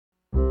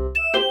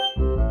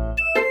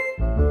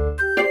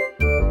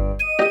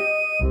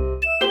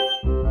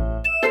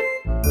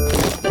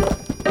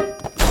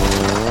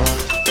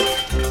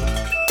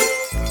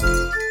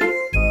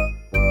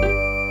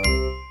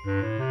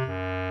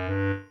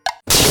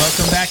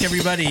back,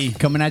 everybody.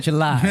 Coming at you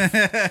live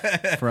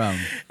from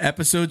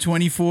Episode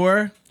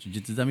 24.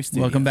 Jiu-Jitsu Dummies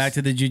Studios. Welcome back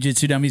to the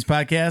Jiu-Jitsu Dummies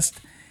podcast.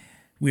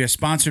 We are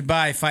sponsored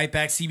by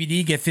Fightback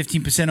CBD. Get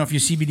 15% off your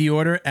CBD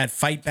order at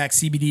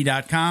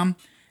fightbackcbd.com.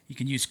 You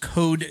can use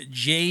code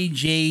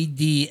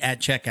JJD at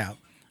checkout.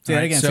 Say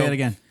that again. Say it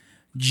again.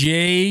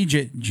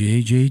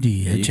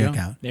 JJD at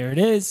checkout. There it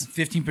is.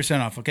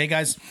 15% off. Okay,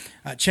 guys.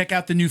 Check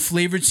out the new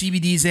flavored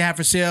CBDs they have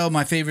for sale.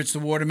 My favorite's the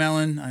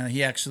watermelon.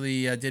 He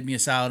actually did me a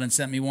solid and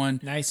sent me one.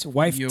 Nice.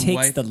 Wife Your takes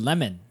wife- the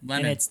lemon,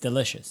 Lemon. and it's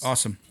delicious.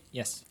 Awesome.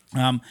 Yes.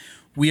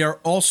 We are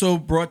also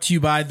brought to you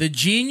by The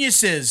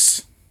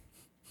Geniuses.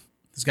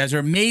 Those guys are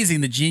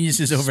amazing. The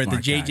Geniuses over Smart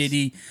at the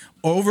JJD,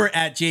 over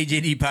at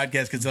JJD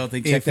Podcast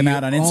Consulting. Check If them you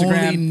out on only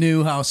Instagram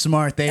knew how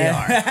smart they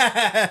are.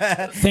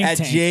 Think at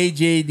tank.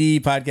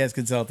 JJD Podcast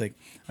Consulting.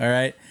 All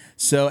right.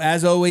 So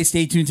as always,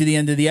 stay tuned to the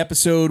end of the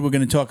episode. We're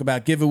going to talk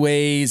about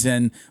giveaways,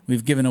 and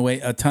we've given away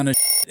a ton of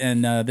shit,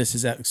 and this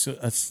is a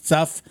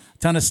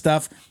ton of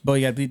stuff. Bo,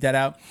 you got to bleep that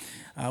out.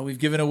 We've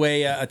given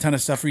away a ton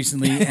of stuff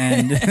recently,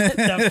 and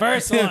The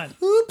first one.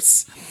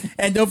 oops.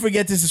 And don't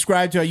forget to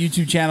subscribe to our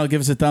YouTube channel.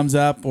 Give us a thumbs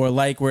up or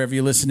like wherever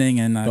you're listening,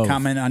 and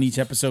comment on each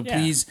episode, Yeah.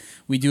 please.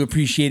 We do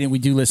appreciate it. We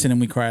do listen,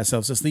 and we cry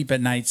ourselves to sleep at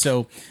night.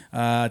 So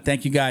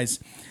thank you, guys.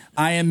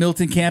 I am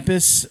Milton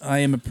Campus. I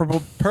am a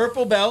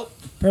purple belt.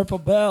 Purple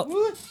belt.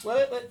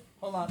 What?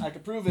 Hold on. I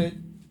can prove it.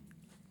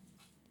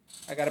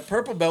 I got a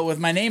purple belt with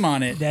my name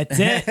on it. That's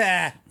it.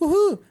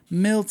 Woohoo.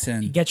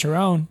 Milton. Get your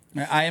own.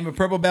 I am a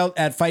purple belt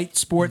at Fight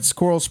Sports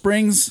Coral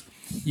Springs.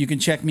 You can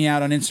check me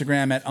out on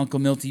Instagram at Uncle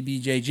Milty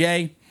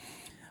BJJ.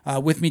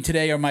 With me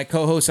today are my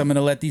co-hosts. I'm going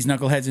to let these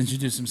knuckleheads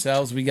introduce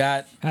themselves. We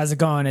got How's it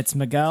going? It's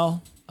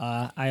Miguel.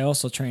 I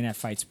also train at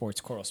Fight Sports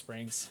Coral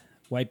Springs.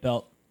 White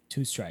belt,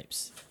 2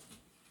 stripes.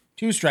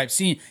 2 stripes.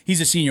 He's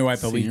a senior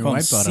white belt. We Senior call him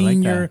white belt. I like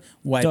senior that.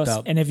 white Dos,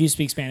 belt. and if you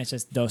speak Spanish,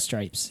 it's dos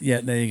stripes.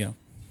 Yeah, there you go.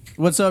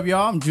 What's up,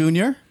 y'all? I'm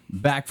Junior.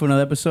 Back for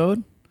another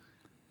episode.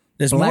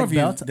 There's Black more of you.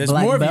 belt, There's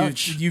black more belt.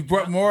 of you. You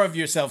brought more of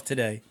yourself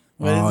today.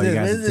 You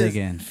guys are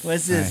digging. What's My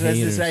this? What's this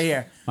haters. right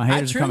here? My I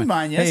haters are trimmed coming.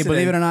 mine Hey, yesterday.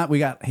 believe it or not, we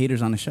got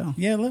haters on the show.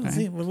 Yeah, let's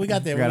see what we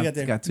got there. What we got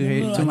there? Got 2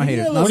 haters. 2 of I my think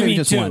haters. a No, little- maybe me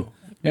just too. one.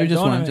 Maybe just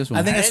Don't one. have- Just one.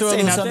 I think I I saw a didn't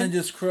little say something nothing.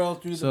 just curl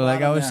through the So, like I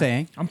bottom was there.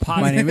 saying, I'm my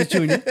positive. name is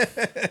Junior.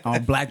 I'm a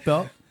black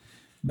belt.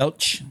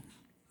 Belch.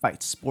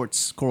 Fight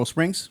Sports Coral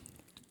Springs.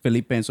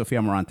 Felipe and Sofia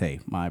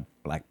Morante, my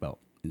black belt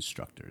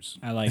instructors.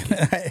 I like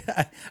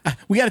it.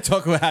 We got to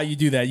talk about how you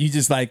do that. You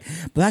just like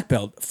black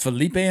belt,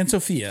 Felipe and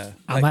Sofia.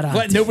 Like, Amarante.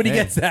 what? Nobody Hey.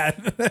 gets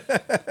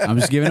that. I'm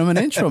just giving them an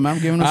intro, man. I'm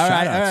giving them all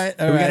shout right, outs. all right,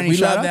 Do all we got right. any We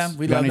shout love outs? them.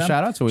 We got love any them.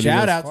 shout outs?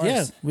 Shout outs.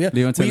 Yeah,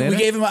 Leave until we later?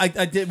 gave him. I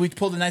did. We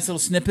pulled a nice little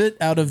snippet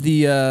out of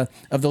the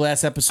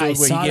last episode I where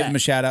saw he gave that. him a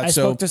shout out. I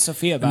So spoke to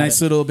Sophia about a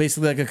nice it. little,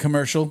 basically like a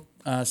commercial.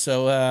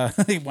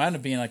 It wound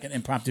up being like an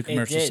impromptu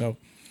commercial. did. So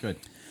Good.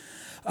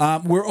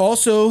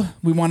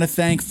 we want to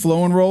thank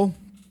Flow and Roll.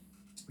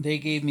 They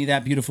gave me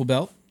that beautiful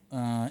belt.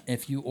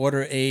 If you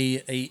order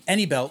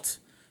any belt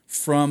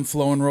from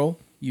Flow and Roll,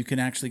 you can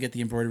actually get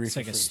the embroidery It's for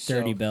like a free.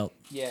 sturdy So- belt.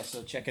 Yeah,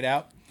 so check it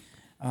out.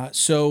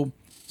 So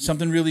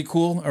something really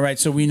cool. All right,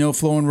 so we know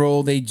Flow and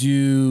Roll. They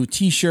do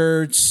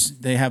T-shirts.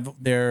 They have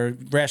their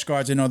rash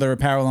guards and other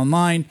apparel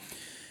online.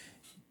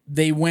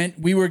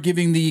 We were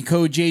giving the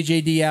code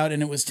JJD out,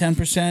 and it was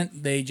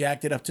 10%. They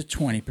jacked it up to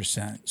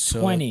 20%.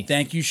 So 20.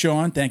 Thank you,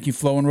 Sean. Thank you,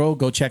 Flow and Roll.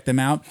 Go check them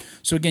out.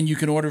 So again, you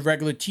can order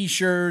regular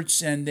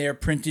T-shirts and their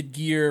printed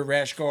gear,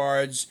 rash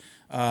guards,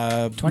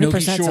 20%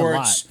 's a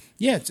shorts. lot.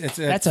 Yeah,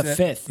 That's a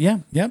fifth. Yeah,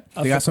 yep.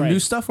 They got some new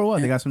stuff or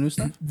what? They got some new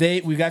stuff?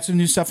 We got some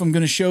new stuff I'm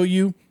going to show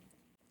you,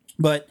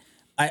 but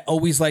I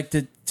always like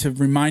to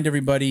remind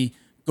everybody,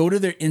 go to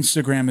their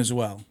Instagram as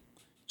well.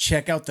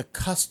 Check out the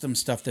custom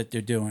stuff that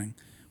they're doing,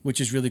 which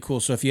is really cool.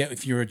 So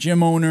if you're a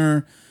gym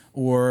owner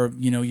or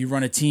you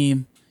run a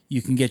team,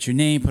 you can get your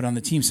name put on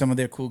the team, some of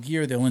their cool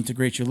gear. They'll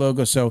integrate your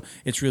logo, so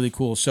it's really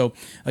cool. So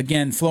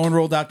again,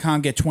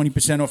 flowandroll.com, get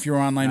 20% off your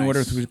online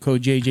order through the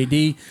code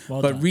JJD.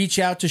 Well but done. reach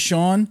out to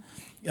Sean.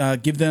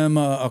 Give them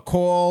a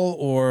call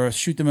or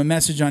shoot them a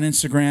message on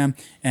Instagram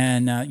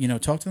and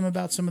talk to them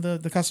about some of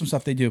the custom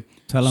stuff they do.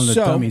 Tell them the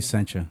So- dummies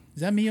sent you.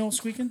 Is that me all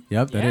squeaking?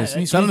 Yep, that Yeah, is.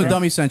 that's Tell them the good.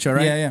 dummies sent you,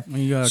 right? Yeah, yeah.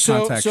 When you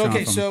So contact Sean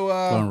okay, from so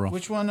Flow and Roll.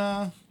 which one?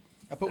 I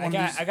put one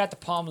of these. I got the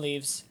palm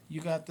leaves.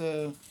 You got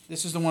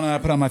this is the one I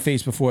put on my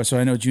face before, so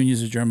I know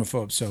Junior's a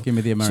germaphobe. So Give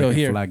me the American so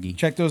here, flaggy.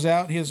 check those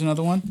out. Here's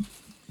another one.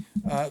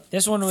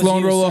 This one was Flow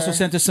and you, Roll sir. also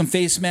sent us some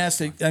face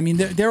masks. I mean,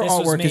 their This was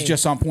artwork is me.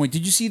 just on point.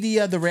 Did you see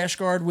the rash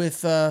guard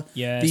with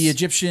Yes. the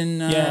Egyptian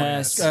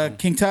Yes.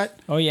 King Tut?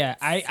 Oh yeah,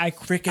 I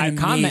Freaking I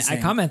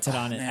amazing. commented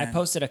on it. man. I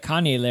posted a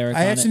Kanye lyric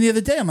I on asked it. him the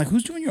other day. I'm like,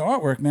 "Who's doing your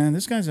artwork, man?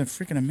 This guy's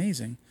freaking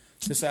amazing."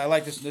 I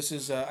like this. This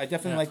is I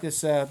definitely like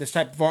this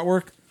type of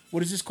artwork.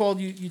 What is this called?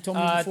 You told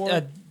me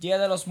before. Dia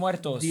de los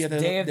Muertos. Dia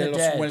Day of de the los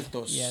Dead.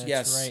 Muertos. Yeah, that's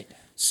Yes. right.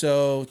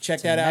 So check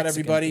It's a that out, Mexican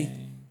everybody.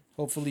 thing.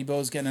 Hopefully,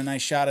 Bo's getting a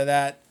nice shot of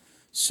that.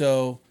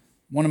 So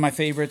one of my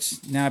favorites.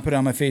 Now I put it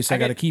on my face. I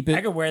got to keep it.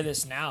 I could wear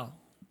this now.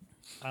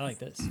 I like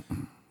this.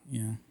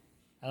 Yeah.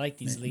 I like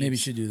these leaves. Maybe you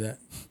should do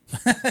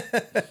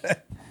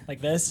that.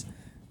 Like this.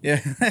 Yeah.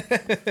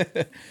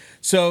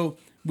 So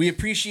we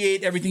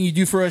appreciate everything you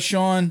do for us,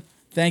 Sean.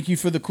 Thank you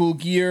for the cool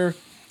gear.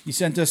 You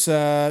sent us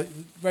right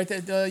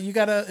there. You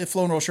got a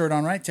flow and roll shirt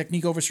on, right?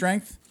 Technique over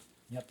strength.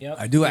 Yep.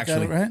 I do Got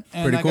actually. it, right?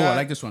 And Pretty I cool. I got-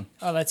 like this one.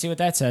 Oh, let's see what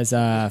that says.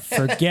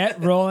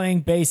 Forget rolling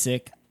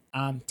basic.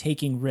 I'm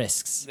taking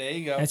risks. There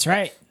you go. That's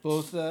right.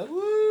 Both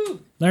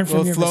woo. Learn from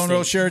Both your flow and roll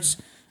mistakes. shirts.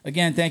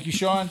 Again, thank you,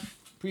 Sean.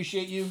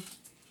 Appreciate you.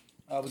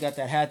 We got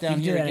that hat down You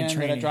can do here that in again that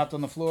I training. dropped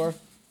on the floor.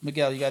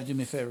 Miguel, you got to do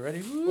me a favor.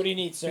 Ready? Woo. What do you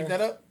need, sir? Pick that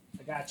up.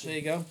 I got There you.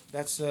 you go.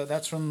 That's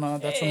from our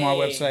Hey.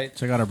 website.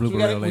 Check out our So blooper we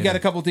got, reel we later. got a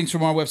couple of things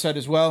from our website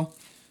as well.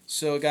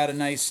 So we got a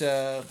nice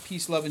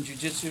peace, love, and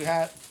jiu-jitsu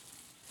hat.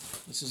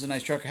 This is a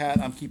nice trucker hat.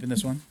 I'm keeping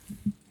this one.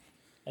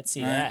 Let's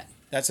see All right. that.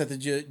 That's at the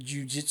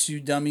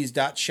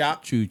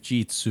jujitsudummies.shop.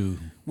 Jiu-jitsu.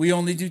 We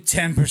only do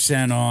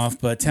 10% off,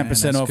 but 10%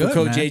 that's off with good,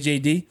 code man.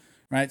 JJD,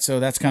 right? So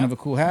that's kind of a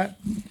cool hat.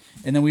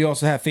 And then we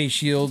also have face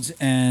shields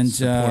and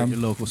Support your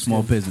local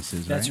small businesses,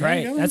 right? That's There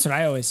right. you go. That's what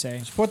I always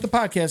say. support the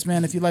podcast,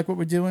 man. If you like what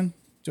we're doing,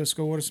 just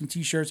go order some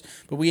T-shirts.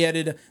 But we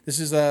added this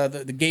is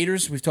the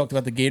Gators. We've talked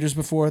about the Gators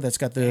before. That's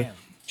got the Damn.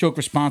 Choke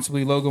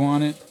Responsibly logo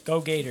on it.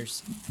 Go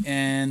Gators.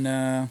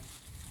 And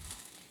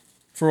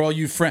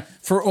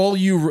for all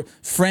you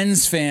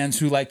Friends fans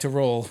who like to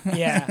roll,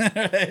 Yeah.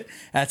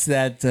 that's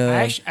that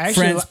Actually,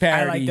 Friends I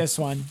parody. like this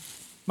one.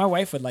 My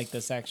wife would like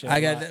this, actually. I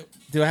a got. lot.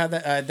 Do I have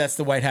that? That's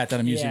the white hat that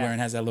I'm usually Yeah. wearing.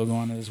 Has that logo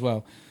on it as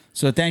well.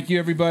 So thank you,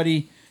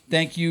 everybody.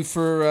 Thank you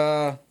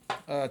for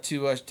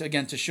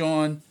to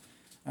Sean.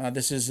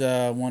 This is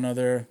one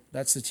other.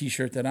 That's the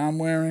T-shirt that I'm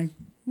wearing.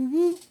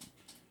 Woo-woo.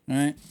 All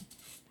right.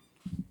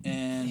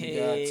 And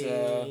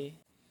Hey.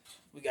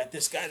 we got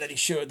this guy that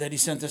he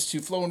sent us to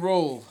Flow and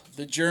Roll,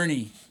 The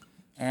Journey.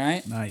 All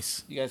right.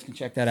 Nice. You guys can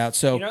check that out.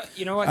 So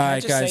You know what? Can all I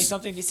right, just say guys.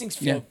 something? These things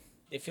feel Yeah.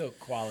 they feel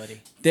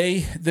quality.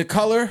 the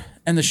color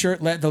and the shirt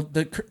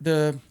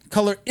the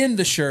color in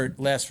the shirt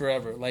lasts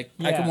forever. Like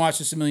I can Yeah. watch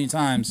this a million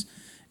times,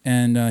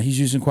 and he's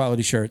using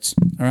quality shirts.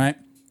 All right.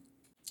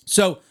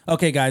 So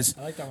okay, guys.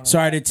 I like that one a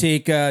Sorry to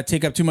take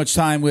up too much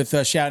time with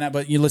shouting out,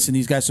 but you listen.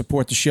 These guys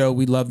support the show.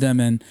 We love them,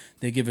 and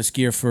they give us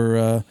gear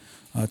for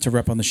to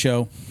rep on the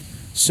show.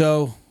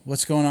 So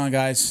what's going on,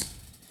 guys?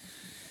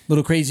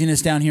 Little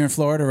craziness down here in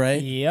Florida,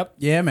 right? Yep.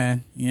 Yeah,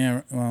 man.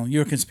 Yeah. Well,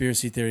 you're a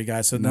conspiracy theory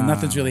guy, so Nah.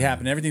 nothing's really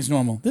happening. Everything's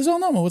normal. This is all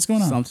normal. What's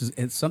going on?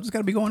 Something's got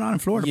to be going on in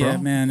Florida, Yeah,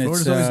 bro. man,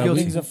 Florida's it's, always we-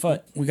 guilty. Things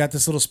afoot. We got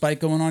this little spike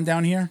going on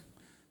down here.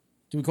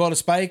 Do we call it a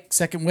spike?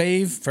 Second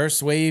wave,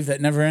 first wave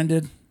that never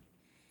ended.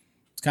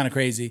 It's kind of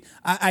crazy.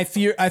 I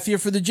fear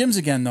for the gyms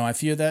again, though. I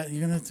fear that they're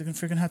gonna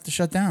freaking have to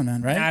shut down,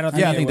 man. Right? I don't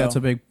Yeah, I they think will. that's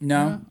a big.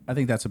 No? I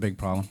think that's a big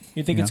problem.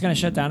 You think it's going to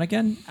shut down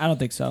again? I don't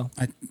think so.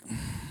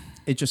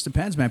 It just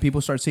depends, man. People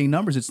start seeing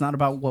numbers. It's not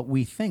about what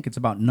we think. It's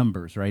about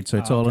numbers, right? So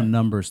it's all a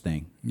numbers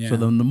thing. Yeah. So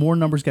the more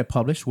numbers get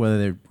published, whether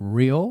they're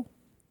real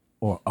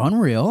or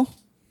unreal,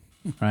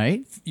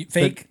 right?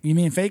 Fake? You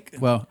mean fake?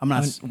 Well, I'm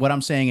not. What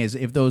I'm saying is,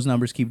 if those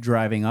numbers keep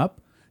driving up,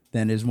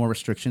 then there's more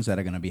restrictions that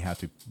are going to have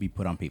to be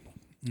put on people.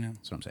 Yeah.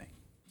 That's what I'm saying.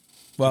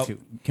 Well,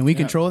 Can we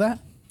control that?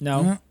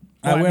 No.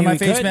 I Well, wear mean, my we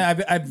face could.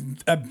 mask.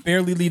 I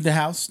barely leave the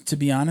house, to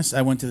be honest.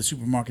 I went to the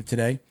supermarket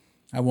today.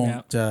 I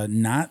won't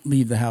not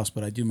leave the house,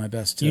 but I do my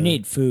best to. You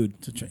need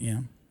food. to try,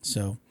 yeah.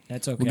 So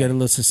That's okay. we'll get a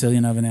little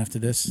Sicilian oven after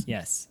this.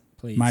 Yes,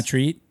 please. My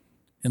treat,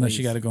 unless you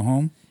Please. got to go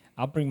home.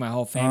 I'll bring my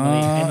whole family.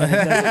 And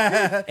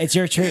then it's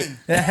your treat.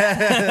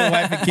 The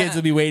wife and kids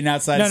will be waiting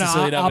outside No, the no,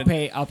 Sicilian I'll oven.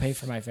 pay. I'll pay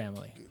for my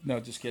family No,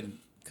 just kidding.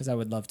 because I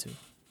would love to.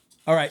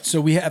 All right, so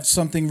we have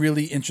something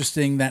really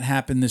interesting that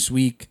happened this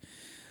week.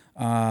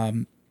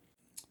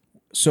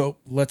 So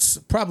let's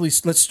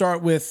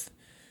start with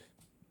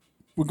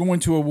we're going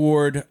to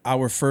award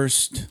our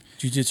first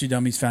Jiu-Jitsu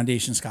Dummies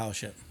Foundation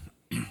scholarship,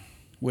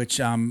 which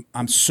I'm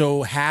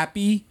so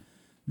happy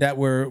that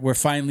we're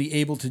finally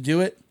able to do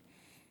it.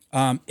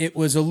 It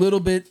was a little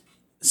bit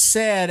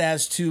sad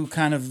as to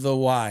kind of the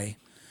why.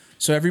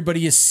 So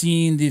everybody has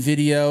seen the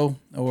video,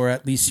 or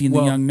at least seen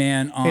the young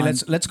man on. Hey,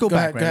 let's go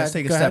back. ahead, Right? go Let's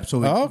ahead, take a go step ahead. so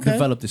we Oh, okay.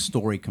 develop this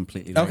story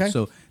completely. Right? Okay.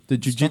 So the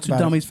Jiu-Jitsu about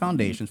it. Dummies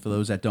Foundation, for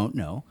those that don't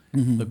know,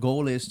 the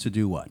goal is to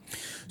do what?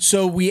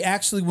 So we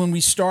actually, when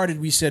we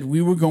started, we said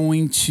we were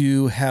going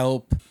to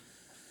help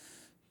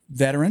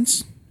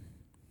veterans,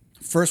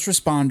 first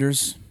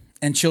responders,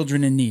 and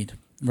children in need,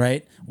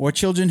 right? Or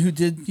children who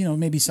did,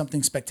 maybe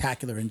something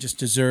spectacular and just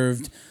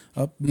deserved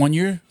a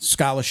 1-year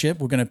scholarship.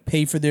 We're going to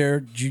pay for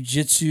their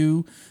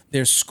jiu-jitsu,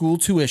 their school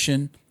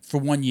tuition for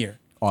 1 year.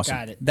 Awesome.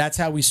 Got it. That's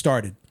how we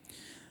started.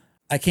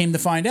 I came to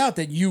find out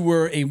that you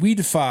were a We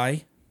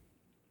Defy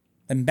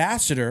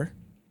ambassador,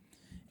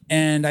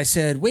 and I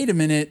said, wait a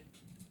minute,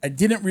 I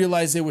didn't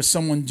realize there was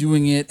someone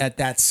doing it at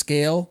that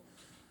scale.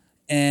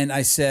 And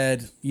I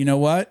said, you know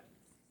what?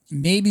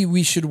 Maybe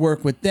we should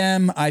work with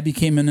them. I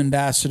became an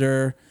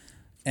ambassador,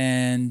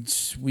 and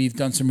we've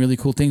done some really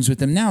cool things with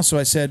them now. So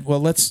I said,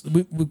 well,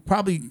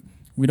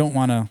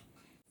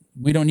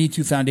 we don't need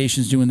two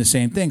foundations doing the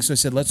same thing. So I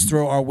said, let's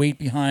throw our weight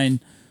behind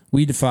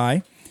We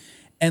Defy,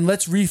 and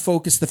let's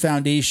refocus the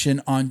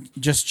foundation on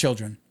just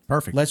children.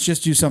 Perfect. Let's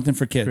just do something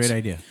for kids. Great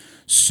idea.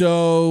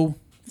 So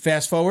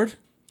fast forward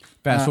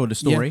Fast forward the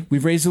story. Yeah,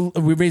 we've raised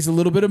a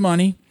little bit of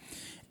money,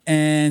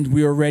 and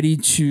we are ready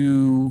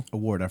to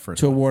Award our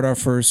first. award our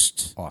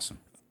first Awesome.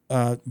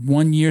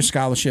 1 year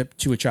scholarship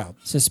to a child.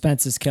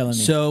 Suspense is killing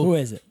me. So who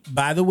is it?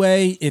 By the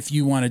way, if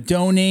you want to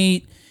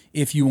donate,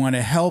 if you want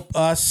to help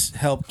us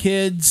help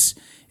kids,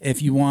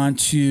 if you want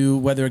to,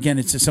 whether again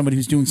it's somebody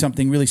who's doing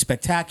something really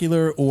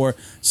spectacular or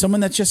someone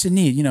that's just in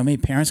need,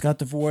 maybe parents got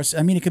divorced.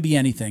 I mean, it could be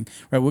anything,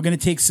 right? We're going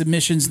to take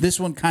submissions. This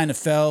one kind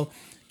of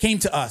came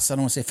to us. I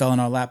don't want to say fell in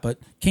our lap, but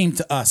came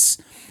to us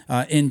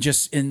in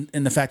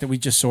the fact that we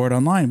just saw it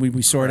online.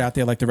 We saw it out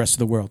there like the rest of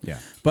the world. Yeah.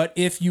 But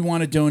if you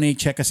want to donate,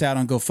 check us out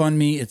on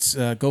GoFundMe. It's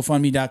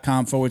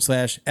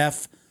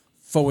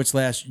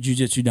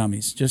GoFundMe.com/F/Jiu-Jitsu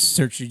Dummies. Just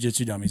search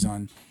Jiu-Jitsu Dummies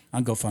on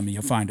GoFundMe.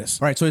 You'll find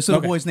us. All right. So this little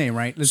Okay. boy's name,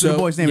 right? This little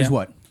boy's name is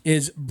what?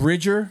 Is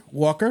Bridger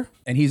Walker.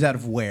 And he's out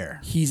of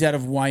where? He's out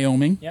of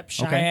Wyoming. Yep,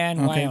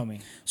 Cheyenne,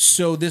 Wyoming.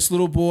 So this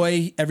little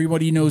boy,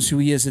 everybody knows who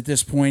he is at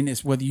this point.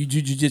 Is whether you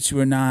do jiu-jitsu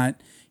or not.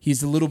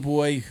 He's the little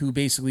boy who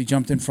basically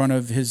jumped in front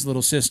of his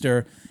little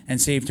sister and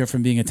saved her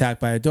from being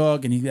attacked by a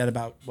dog. And he had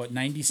about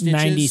 90 stitches.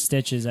 90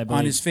 stitches, I believe.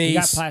 on his face. He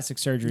got plastic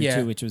surgery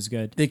too, which was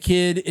good. The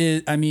kid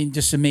is,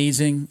 just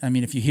amazing. I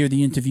mean, if you hear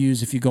the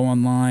interviews, if you go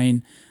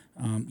online,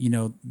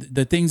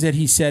 the things that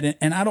he said,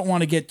 and I don't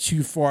want to get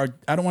too far.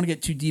 I don't want to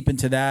get too deep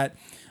into that.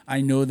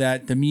 I know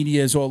that the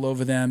media is all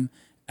over them,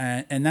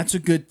 and that's a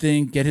good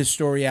thing. Get his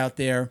story out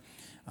there,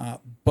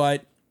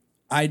 but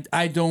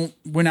I don't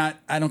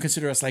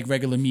consider us like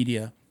regular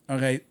media.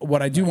 Okay,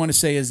 what I do want to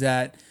say is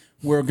that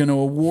we're going to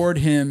award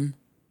him.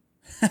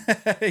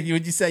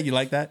 Would you say you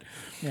like that?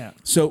 Yeah.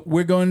 So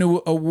we're going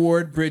to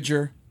award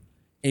Bridger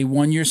a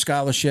 1 year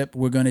scholarship.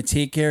 We're going to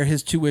take care of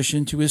his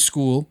tuition to his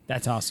school.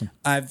 That's awesome.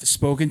 I've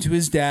spoken to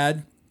his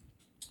dad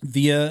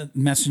via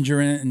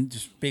Messenger and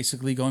just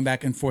basically going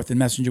back and forth in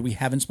Messenger. We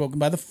haven't spoken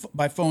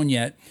by phone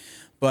yet,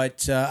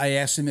 but I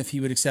asked him if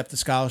he would accept the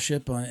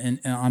scholarship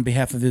on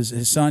behalf of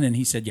his son, and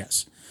he said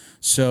yes.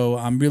 So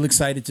I'm real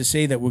excited to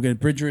say that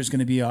Bridger is going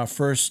to be our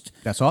first.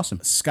 That's awesome.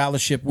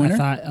 Scholarship winner.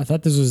 I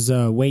thought this was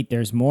a wait,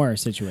 there's more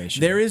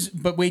situation. There is,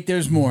 but wait,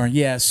 there's more.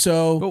 Yeah.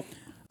 So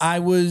I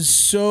was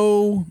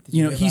so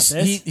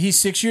he's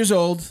 6 years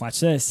old. Watch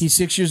this. He's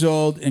 6 years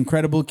old.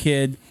 Incredible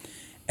kid,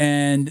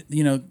 and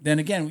then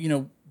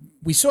again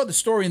we saw the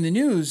story in the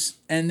news,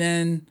 and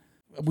then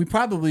we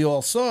probably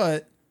all saw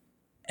it,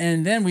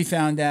 and then we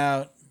found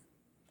out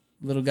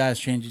little guy's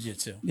trained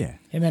jiu-jitsu. Yeah.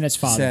 Him and his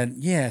father.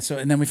 And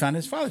then we found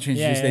his father trained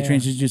jiu-jitsu. Yeah, They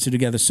trained jiu-jitsu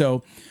together.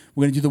 So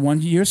we're going to do the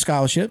 1 year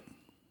scholarship.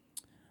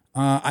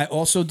 I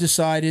also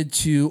decided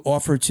to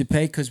offer to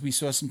pay because we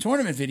saw some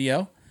tournament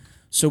video.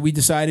 So we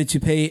decided to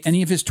pay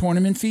any of his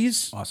tournament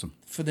fees. Awesome.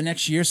 For the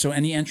next year. So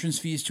any entrance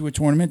fees to a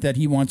tournament that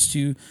he wants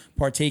to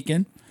partake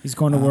in. He's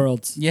going to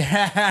Worlds.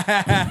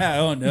 Yeah.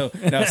 Oh, no.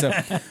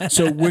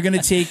 So we're going to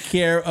take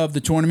care of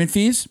the tournament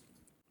fees.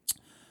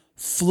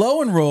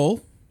 Flow and Roll.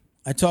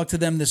 I talked to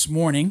them this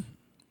morning,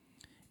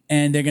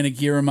 and they're going to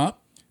gear him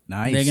up.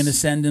 Nice. They're going to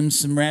send him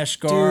some rash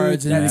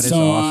guards and that is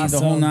awesome.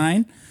 the whole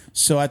nine.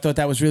 So I thought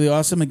that was really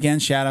awesome. Again,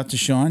 shout out to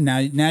Sean. Now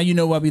you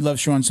know why we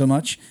love Sean so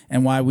much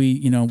and why we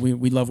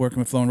love working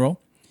with Flow and Roll.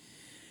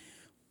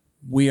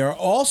 We are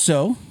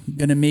also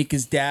going to make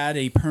his dad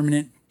a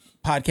permanent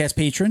podcast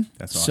patron.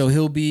 That's awesome. So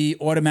he'll be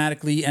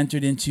automatically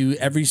entered into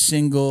every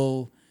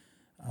single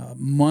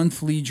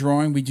monthly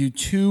drawing. We do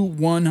 2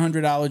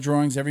 $100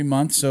 drawings every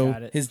month.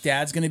 So his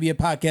dad's going to be a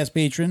podcast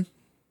patron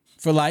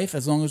for life.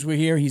 As long as we're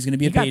here, he's going to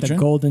be a patron. Got the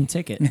golden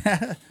ticket.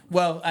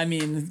 Well, I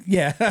mean,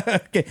 yeah.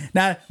 Okay.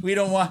 Now we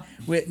don't want.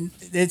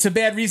 It's a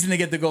bad reason to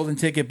get the golden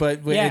ticket,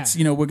 but it's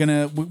we're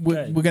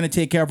gonna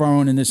take care of our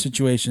own in this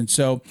situation.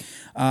 So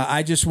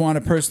I just want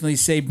to personally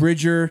say,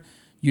 Bridger,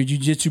 your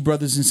jiu-jitsu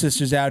brothers and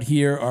sisters out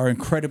here are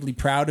incredibly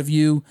proud of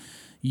you.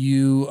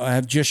 You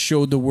have just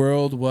showed the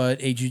world what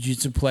a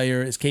jiu-jitsu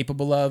player is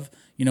capable of.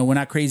 We're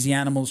not crazy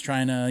animals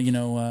trying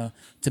to,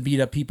 to beat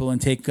up people and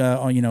take,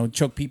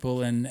 choke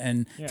people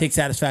and take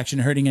satisfaction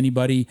in hurting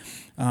anybody.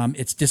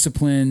 It's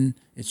discipline,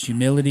 it's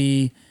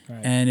humility,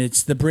 and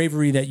it's the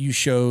bravery that you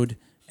showed,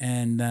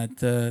 and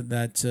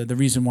that's the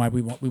reason why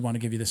we want to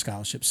give you the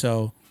scholarship.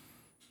 So.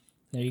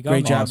 There you go.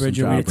 Great job, Awesome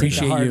Bridger. job, We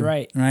appreciate Bridger. you.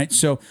 Right. All right.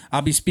 So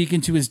I'll be speaking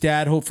to his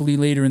dad hopefully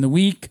later in the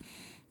week,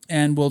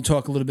 and we'll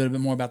talk a little bit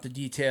more about the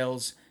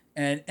details.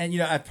 And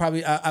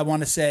I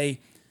want to say,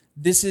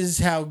 this is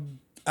how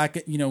I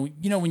could,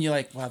 when you're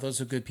like, wow,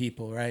 those are good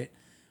people, right?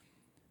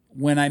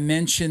 When I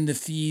mentioned the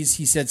fees,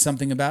 he said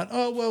something about,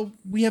 oh, well,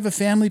 we have a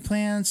family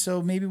plan,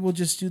 so maybe we'll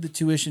just do the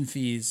tuition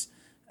fees.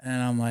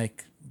 And I'm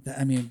like,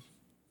 I mean,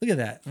 look at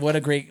that. What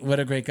a great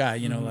guy.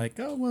 Like,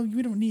 oh, well,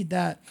 we don't need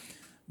that.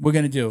 We're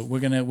gonna do it.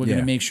 We're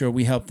gonna make sure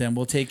we help them.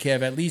 We'll take care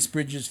of at least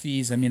Bridger's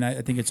fees. I mean,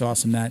 I think it's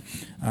awesome that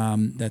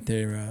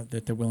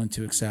they're willing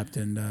to accept.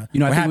 And I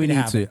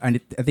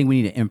think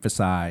we need to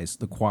emphasize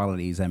the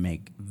qualities that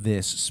make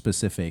this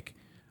specific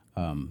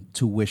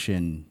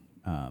tuition.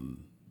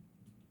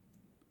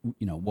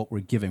 What we're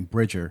giving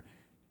Bridger,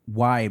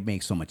 why it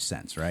makes so much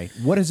sense, right?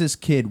 What is this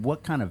kid?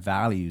 What kind of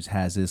values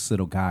has this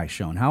little guy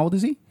shown? How old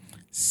is he?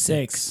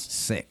 6.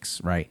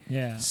 6, right?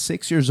 Yeah.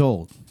 6 years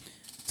old.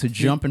 to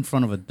jump in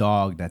front of a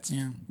dog that's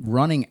Yeah.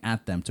 running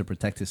at them to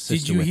protect his sister.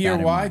 Did you with hear that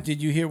in why? mind.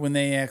 Did you hear when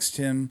they asked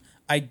him?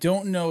 I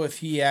don't know if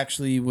he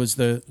actually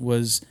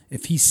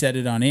if he said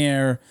it on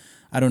air.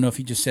 I don't know if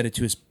he just said it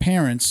to his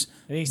parents.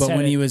 He But said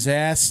when it- he was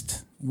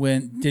asked,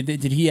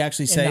 did he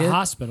actually say in it? the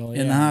hospital? In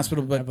the yeah.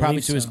 hospital, I but probably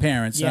believe to his so.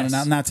 parents,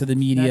 Yes. not to the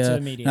media, Not to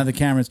the media. not the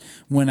cameras.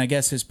 When I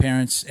guess his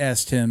parents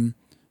asked him,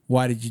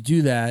 "Why did you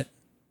do that?"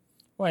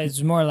 Well,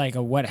 it's more like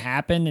a what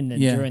happened, and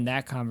then Yeah. during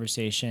that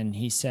conversation,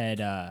 he said,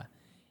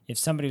 "If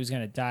somebody was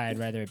going to die, I'd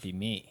rather it be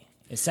me."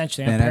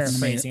 Essentially, I'm Man, that's-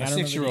 paraphrasing. A I don't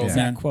remember the 6-year-old, exact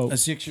man. quote. A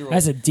 6-year-old.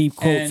 That's a deep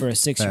quote And for a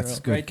That's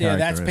 6-year-old. good. Right there,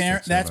 that's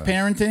characteristics of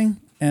parenting,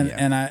 and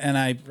Yeah.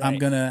 I'm Right.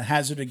 gonna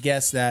hazard a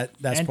guess that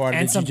that's And, part of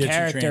and the some jiu-jitsu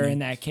character training. in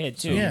that kid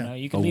too. Yeah. You know,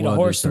 you can lead a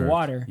horse to well-deserved-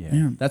 water.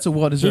 Yeah. That's a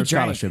well-deserved He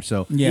drank. scholarship.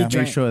 So Yeah.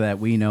 make sure that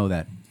we know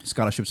that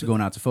scholarships are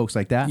going out to folks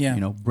like that. Yeah.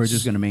 You know,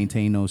 Bridger's going to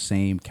maintain those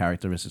same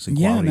characteristics and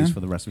Yeah, qualities man.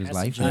 for the rest of his That's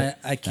life. legit.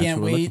 I That's can't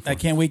what we're looking wait. for. I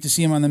can't wait to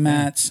see him on the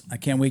mats. I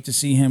can't wait to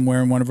see him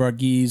wearing one of our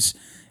gis.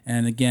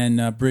 And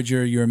again,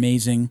 Bridger, you're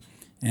amazing,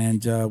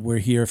 and we're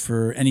here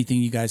for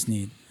anything you guys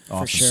need.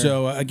 Awesome. sure.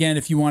 So again,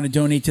 if you want to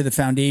donate to the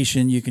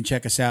foundation, you can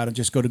check us out and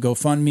just go to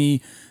GoFundMe.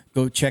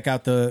 Go check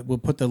out we'll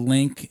put the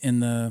link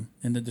in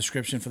the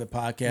description for the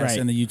podcast Right.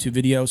 and the YouTube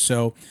video.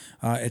 So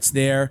it's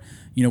there.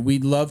 You know,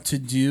 we'd love to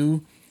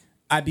do.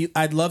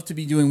 I'd love to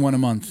be doing one a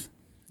month.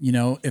 You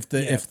know, if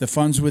the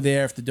funds were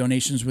there, if the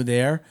donations were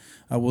there,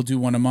 we'll do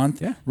one a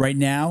month. Yeah. Right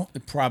now,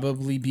 it'd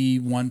probably be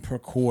one per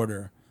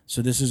quarter.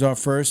 So this is our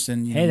first,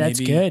 and you Hey, know, that's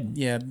maybe, good.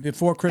 Yeah,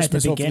 before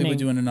Christmas, hopefully we're beginning-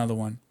 doing another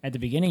one. At the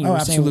beginning, you Oh, were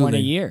saying one a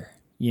absolutely. year.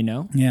 You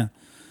know, Yeah. I remember.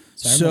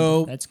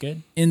 So that's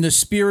good. in the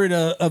spirit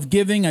of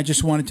giving, I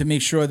just wanted to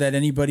make sure that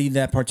anybody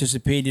that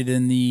participated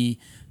in the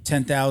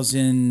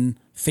 10,000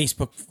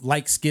 Facebook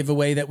likes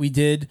giveaway that we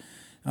did,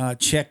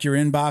 check your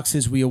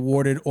inboxes. We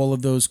awarded all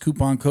of those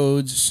coupon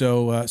codes,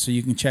 so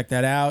you can check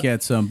that out.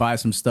 Get some, buy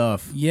some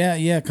stuff.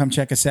 Yeah, come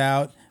check us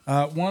out.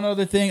 One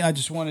other thing, I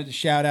just wanted to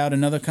shout out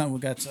another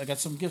company. I got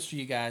some gifts for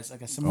you guys. I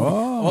got some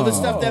all the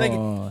stuff that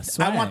I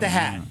swag. want the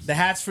hat. The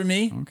hat's for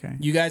me. Okay.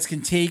 You guys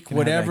can take Can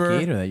have that whatever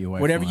gator that your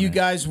wife whatever you wanted.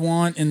 guys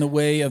want in the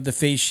way of the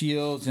face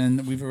shields,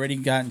 and we've already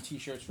gotten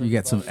t-shirts for You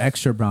get some everybody.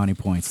 extra brownie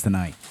points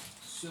tonight,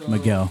 So-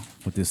 Miguel,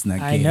 with this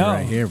neck I gator know.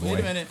 right here, Wait a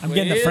boy. minute. I'm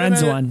getting the wait a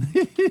friends minute.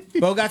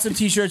 one. Bo got some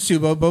t-shirts too.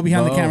 Bo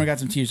behind the Bo. camera got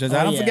some t-shirts. I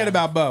Oh, don't yeah. forget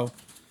about Bo.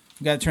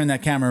 We got to turn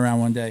that camera around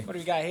one day. What do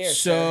we got here?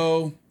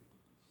 So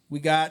we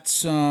got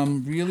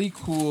some really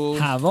cool.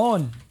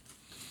 Havon.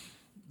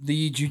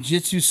 The Jiu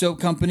Jitsu Soap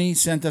Company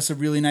sent us a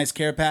really nice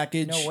care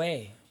package. No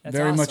way. That's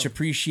Very awesome. much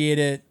appreciate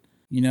it.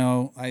 You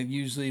know, I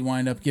usually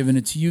wind up giving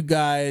it to you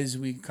guys.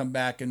 We come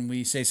back and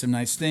we say some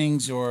nice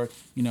things, or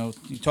you know,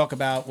 you talk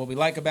about what we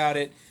like about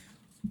it,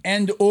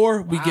 and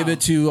or we give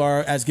it to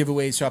as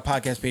giveaways to our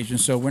podcast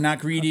patrons. So we're not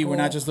greedy. We're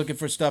not cool. just looking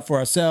for stuff for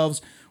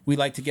ourselves. We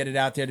like to get it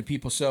out there to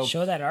people. So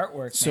Show that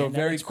artwork. so man. That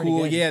very looks pretty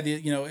cool. good. Yeah,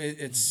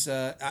 it's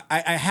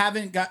I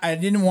haven't got. I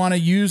didn't want to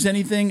use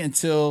anything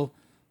until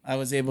I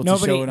was able to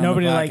show it on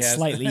Nobody the podcast. likes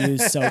slightly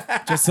used soap.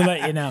 Just to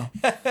let you know,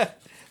 that's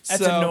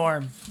So, a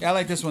norm. I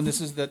like this one. This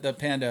is the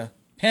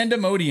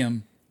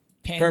Pandemodium.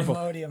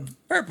 Pandemodium.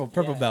 Purple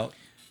Yeah. belt.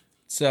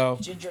 So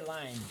Ginger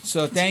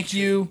lime. thank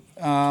you.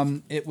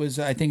 It was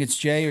I think it's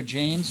Jay or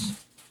James.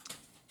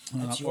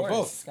 That's or yours.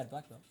 both. It's got a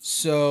black belt.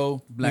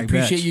 So Black we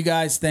appreciate Batch. you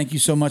guys. Thank you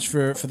so much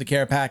for the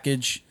care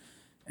package,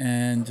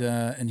 and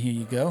here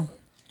you go.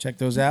 Check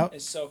those out.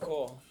 It's so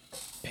cool.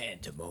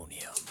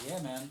 Pandemonium.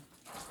 Yeah, man.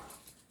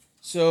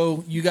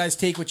 So you guys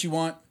take what you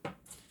want.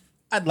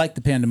 I'd like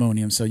the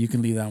Pandemonium, so you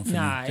can leave that one for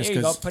Nah, me. here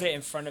you go. Put it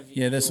in front of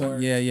you. Yeah, this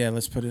one. Yeah.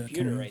 Let's put it.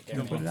 Computer Can we, right there,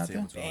 you wanna put man. it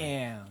out there?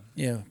 Bam.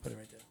 Yeah, put it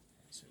right there.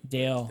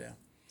 Dale. There.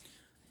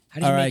 How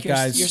do you All make right, yours?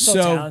 guys, You're so,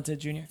 so- talented,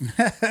 Junior.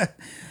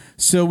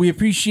 So we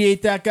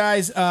appreciate that,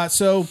 guys.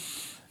 So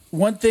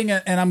one thing,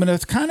 and I'm going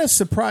to kind of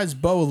surprise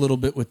Bo a little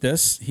bit with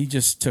this. He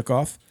just took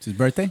off. It's his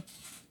birthday.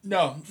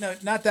 No,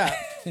 not that.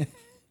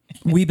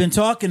 We've been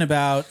talking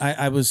about.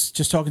 I was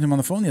just talking to him on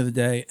the phone the other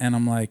day, and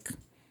I'm like,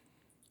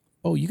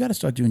 "Oh, you got to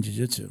start doing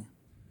jiu-jitsu.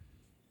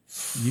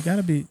 You got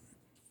to be.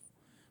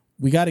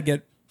 We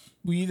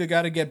either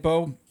got to get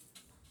Bo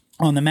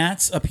on the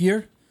mats up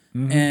here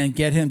and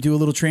get him do a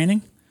little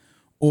training,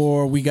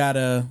 or we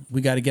gotta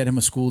get him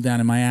a school down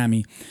in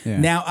Miami. Yeah.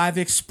 Now I've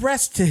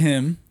expressed to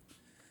him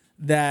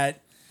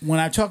that when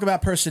I talk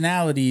about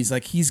personalities,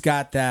 like he's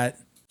got that.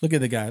 Look at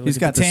the guy. Look He's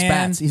at got the tan,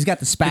 spats. He's got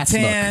the spats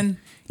look. tan.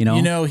 You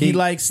know, he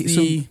likes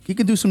the. he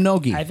could do some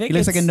nogi. I think he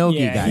looks like a it's- nogi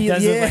yeah, guy. he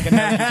does look like a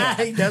nogi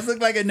guy. He does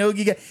look like a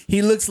nogi guy.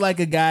 He looks like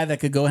a guy that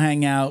could go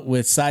hang out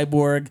with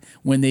Cyborg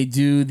when they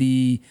do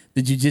the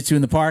jiu-jitsu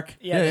in the park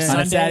Yeah, the on a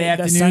Sunday- Saturday the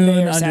afternoon Sunday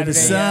or under Saturday, the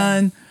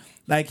sun.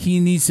 Like he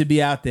needs to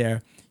be out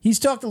there. He's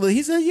talked a little.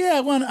 He said, "Yeah, I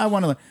want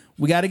to learn."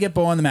 We got to get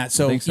Bo on the mat.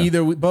 So, think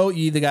so. Bo,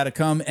 you either got to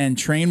come and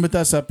train with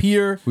us up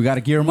here. We got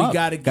to gear him We up.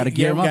 gotta Got to ge-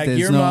 gear yeah, him we up. gotta gear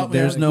There's him no, up. We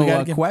there's gotta- we no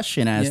gotta get-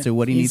 question as Yeah. to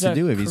what he He's needs to a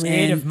do. If he's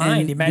creative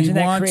mind. Imagine we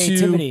that want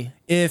creativity.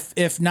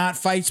 if not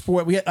fight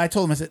sport, I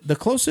told him, I said, the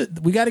closer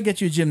we got to get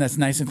you a gym that's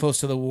nice and close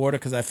to the water,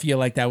 because I feel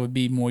like that would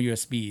be more your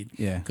speed.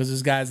 Yeah. Because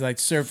this guy's like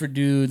surfer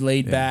dude,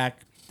 laid back.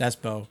 That's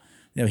Bo.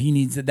 he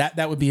needs that.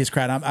 That would be his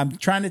crowd. I'm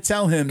trying to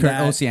tell him Kurt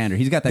that Osiander.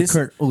 He's got that this-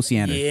 Kurt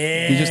Osiander.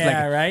 Yeah, He's just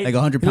right. like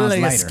 100 He looks pounds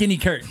like lighter. a skinny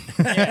Kurt.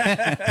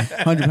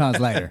 100 pounds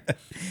lighter.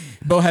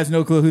 Bo has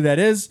no clue who that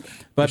is,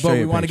 but show Bo, you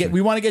we a want to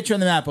picture. get you on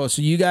the map, Bo.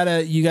 So you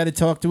gotta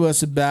talk to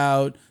us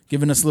about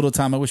giving us a little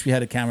time. I wish we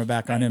had a camera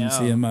back on him to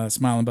see him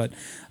smiling. But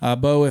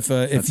Bo, if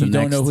you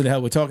don't know who the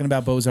hell we're talking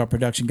about, Bo's our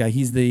production guy.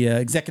 He's the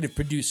executive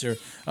producer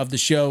of the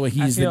show.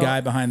 He's the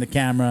guy behind the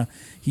camera.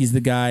 He's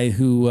the guy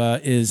who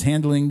is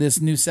handling this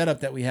new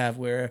setup that we have,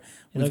 where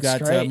we've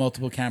got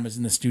multiple cameras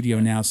in the studio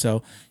now.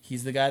 So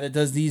he's the guy that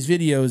does these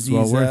videos,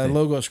 these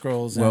logo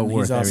scrolls. Well and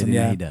worth he's awesome. everything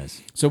Yeah, that he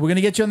does. So we're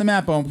gonna get you on the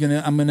map. Bo. I'm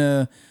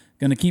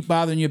gonna keep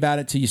bothering you about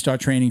it till you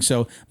start training.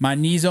 So my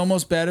knee's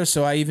almost better.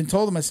 So I even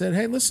told him, I said,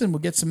 hey, listen, we'll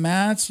get some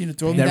mats.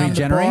 Throw them down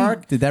the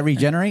park. Did that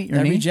regenerate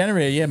your knee?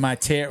 Regenerated. Yeah, my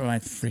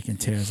freaking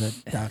tears.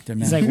 That doctor,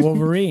 man. He's like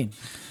Wolverine.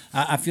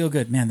 I feel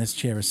good, man. This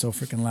chair is so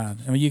freaking loud.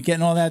 I mean, you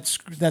getting all that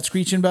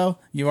screeching, Bo?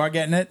 You are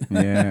getting it.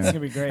 Yeah, It's gonna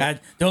be great.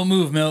 Don't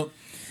move, Milt.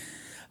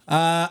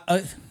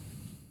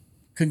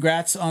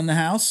 Congrats on the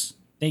house.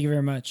 Thank you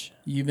very much.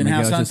 You've been Miguel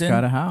house just hunting.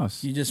 got a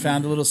house. You just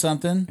found a little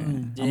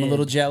something. I'm a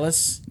little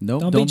jealous. Nope,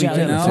 Don't be jealous.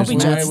 You know, Don't be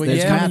jealous. we're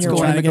There's mats coming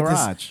going your in the way.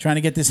 garage. Trying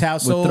to get this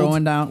house We're sold.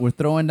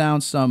 throwing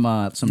down some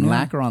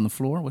lacquer on the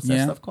floor. What's that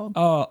Yeah. stuff called?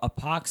 Oh,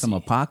 epoxy. Some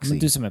epoxy. I'm gonna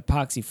do some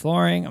epoxy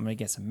flooring. I'm gonna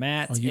get some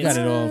mats. Oh, you got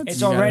it all. It's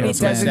you got it already all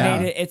planned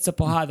designated. out. It's a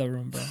Pajada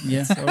room, bro.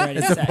 Yeah. It's already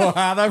It's a set.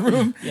 Pajada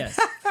room. Yes.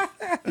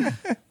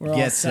 We're all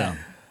Get set. some.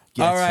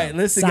 Get All right, some.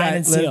 listen, Signed guys.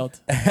 and sealed.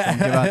 Don't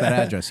give out that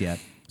address yet.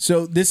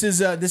 So this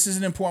is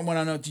an important one. I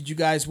don't know. Did you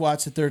guys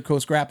watch the Third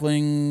Coast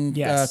Grappling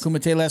Yes.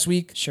 Kumite last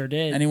week? Sure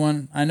did.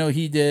 Anyone? I know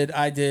he did.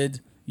 I did.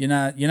 You're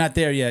not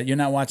there yet. You're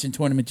not watching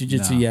tournament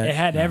jiu-jitsu No. yet. It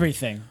had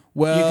everything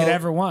Well, you could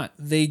ever want.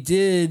 They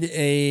did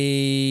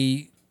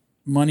a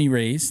money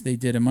raise. They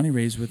did a money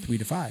raise with We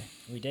Defy.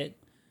 We did.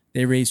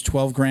 They raised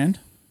 $12,000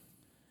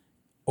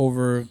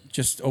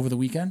 over the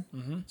weekend.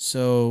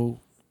 So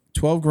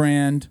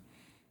 $12,000.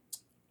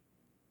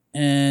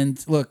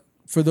 And look,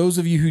 for those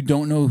of you who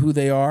don't know who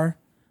they are,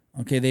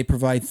 okay, they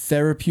provide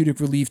therapeutic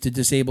relief to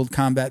disabled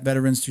combat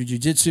veterans through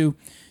jiu-jitsu.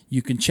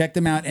 You can check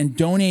them out and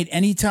donate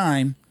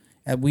anytime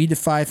at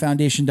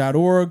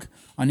WeDefyFoundation.org.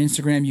 On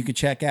Instagram, you can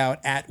check out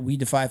at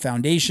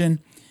WeDefyFoundation.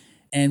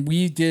 And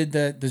we did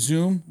the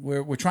Zoom.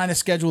 We're trying to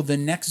schedule the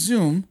next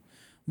Zoom,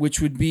 which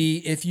would be,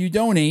 if you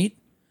donate,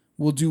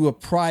 we'll do a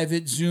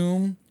private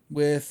Zoom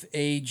with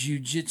a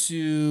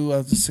jiu-jitsu,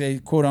 I'll just say,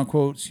 quote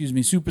unquote,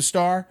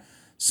 superstar.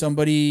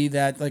 Somebody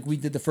that, like we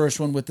did the first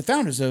one with the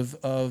founders of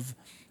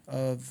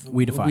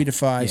We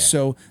Defy. Yeah.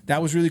 So that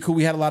was really cool.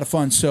 We had a lot of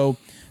fun. So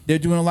they're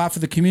doing a lot for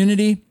the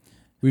community.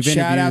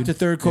 Shout out to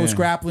Third Coast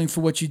Grappling for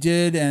what you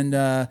did. And,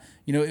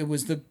 it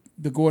was the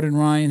Gordon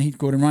Ryan.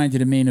 Gordon Ryan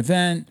did a main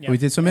event. We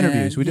did some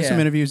interviews. And, We did some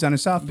interviews down in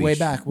South Beach. Way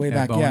back, Bo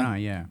yeah. and I,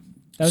 yeah.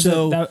 That was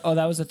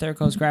that was the Third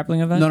Coast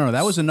Grappling event? No,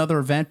 that was another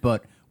event,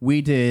 but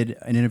we did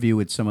an interview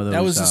with some of those.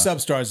 That was the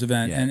Substars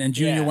event, yeah. and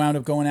Junior wound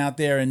up going out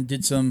there and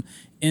did some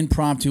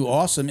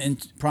awesome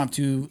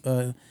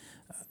impromptu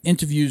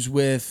interviews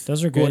with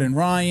Those are good. Gordon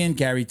Ryan,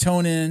 Gary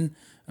Tonin,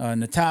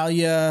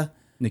 Natalia,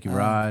 Nikki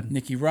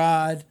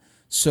Rod.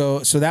 So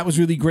that was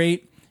really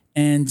great.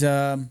 And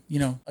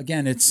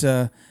again, it's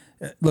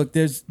look,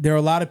 there are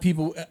a lot of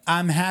people.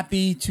 I'm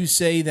happy to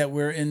say that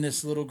we're in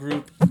this little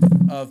group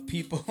of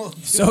people.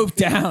 Soap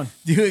down.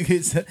 Doing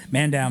it,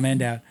 man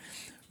down.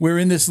 We're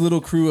in this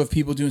little crew of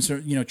people doing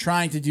some,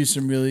 trying to do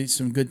some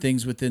good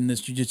things within this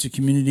jiu-jitsu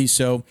community.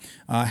 So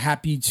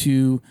happy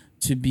to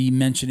be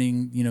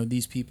mentioning,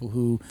 these people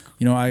who,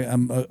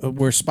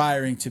 we're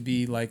aspiring to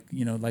be like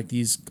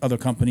these other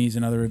companies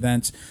and other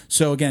events.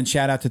 So again,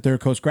 shout out to Third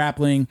Coast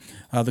Grappling.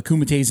 The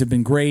Kumites have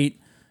been great.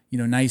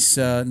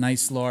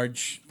 Nice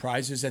large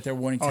prizes that they're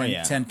awarding,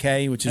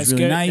 10K, which is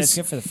really good. nice. That's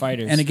good for the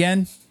fighters. And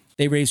again,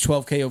 they raised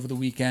 $12K over the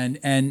weekend.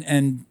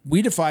 And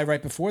We Defy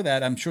right before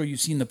that, I'm sure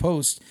you've seen the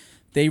post,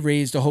 they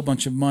raised a whole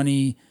bunch of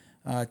money.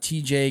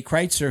 TJ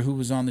Kreitzer, who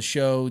was on the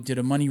show, did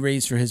a money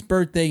raise for his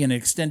birthday and it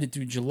extended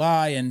through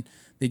July. And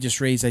they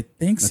just raised, I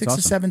think, $6,000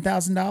 to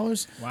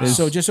 $7,000. Wow.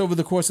 So just over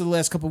the course of the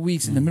last couple of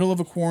weeks, in the middle of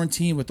a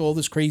quarantine with all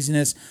this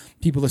craziness,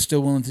 people are still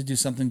willing to do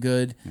something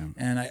good. Yeah.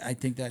 And I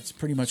think that's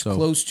pretty much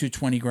close to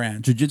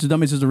 $20,000. Jiu-Jitsu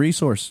Dummies is a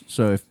resource.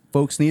 So if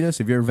folks need us,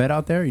 if you're a vet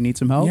out there, you need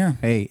some help. Yeah.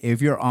 Hey, if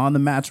you're on the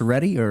mats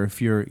already, or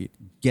if you're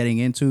getting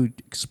into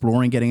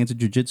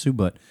jiu-jitsu,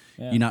 but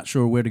you're not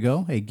sure where to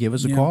go, hey, give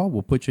us a call.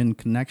 We'll put you in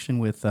connection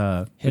with hit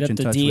up the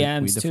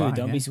DMs too.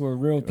 Don't be we're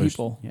real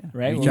people,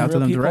 right? Reach we're out to real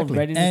them people directly.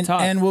 ready to And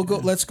talk. we'll go.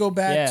 Let's go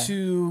back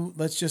to.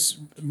 Let's just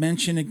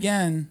mention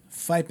again,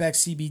 Fight Back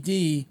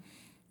CBD.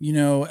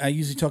 I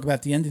usually talk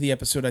about the end of the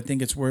episode. I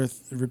think it's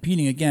worth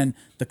repeating again.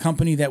 The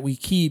company that we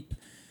keep.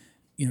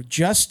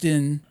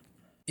 Justin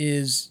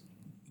is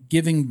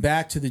giving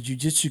back to the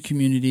jiu-jitsu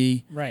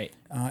community. Right.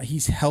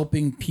 He's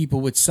helping people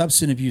with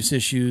substance abuse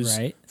issues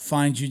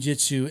find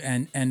jiu-jitsu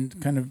and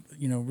kind of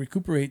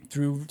recuperate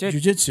through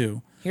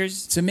jiu-jitsu.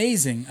 It's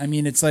amazing. I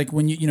mean, it's like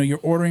when you're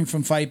ordering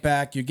from Fight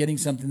Back, you're getting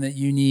something that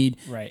you need,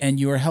 right, and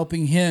you are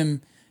helping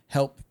him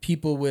help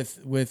people with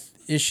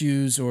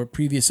issues or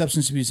previous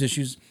substance abuse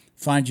issues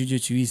find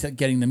jiu-jitsu. He's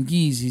getting them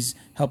gis. He's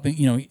helping,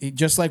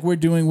 just like we're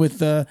doing with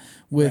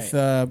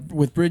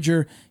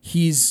Bridger.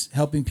 He's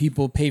helping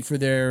people pay for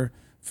their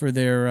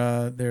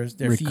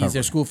fees,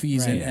 their school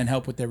fees, and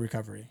help with their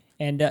recovery.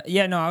 And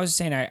I was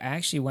saying I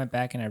actually went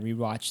back and I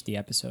rewatched the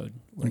episode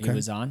where he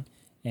was on,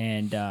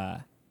 and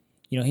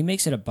he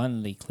makes it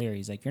abundantly clear.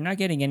 He's like, you're not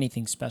getting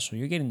anything special.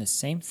 You're getting the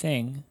same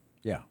thing.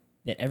 Yeah.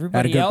 That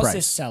everybody else price.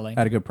 is selling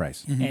At a good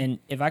price. Mm-hmm. And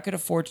if I could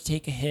afford to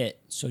take a hit,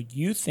 so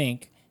you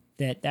think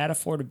that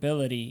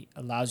affordability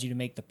allows you to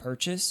make the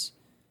purchase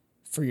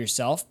for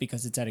yourself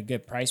because it's at a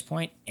good price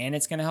point and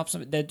it's going to help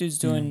that dude's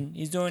doing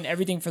he's doing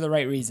everything for the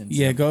right reasons.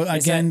 Yeah, go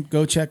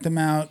check them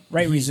out.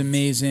 Right, he's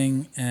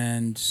amazing,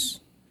 and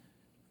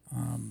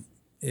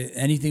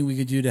anything we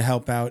could do to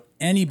help out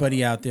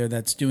anybody out there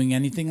that's doing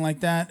anything like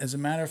that. As a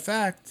matter of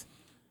fact,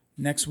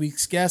 next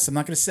week's guest, I'm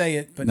not going to say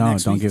it, but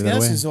next week's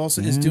guest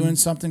is doing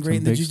something great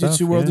in the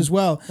jiu-jitsu world as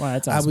well. Wow,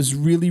 that's awesome. I was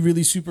really,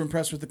 really super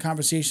impressed with the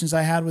conversations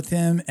I had with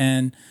him,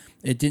 and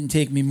it didn't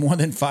take me more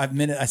than 5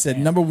 minutes. I said,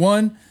 number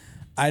one,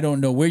 I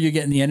don't know where you're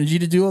getting the energy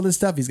to do all this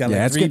stuff. He's got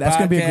like 3 podcasts. That's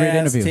going to be a great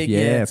interview.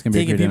 It's going to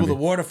be a great taking people interview.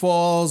 to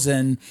waterfalls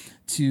and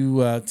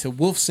to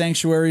wolf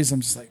sanctuaries.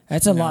 I'm just like,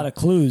 that's a lot of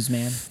clues,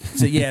 man.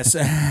 So yes.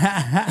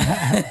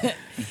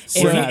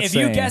 If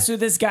you guess who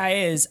this guy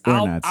is,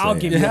 I'll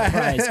give you a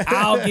prize.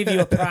 I'll give you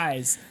a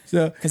prize.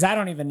 Because I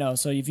don't even know.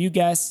 So if you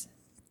guess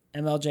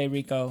MLJ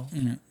Rico,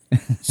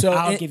 so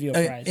I'll give you a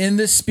prize. In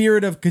the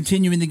spirit of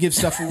continuing to give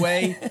stuff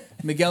away,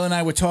 Miguel and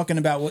I were talking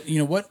about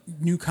what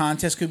new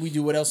contests could we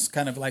do? What else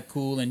kind of like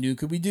cool and new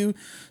could we do?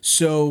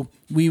 So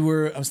I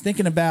was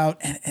thinking about,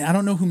 and I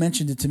don't know who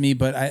mentioned it to me,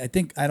 but I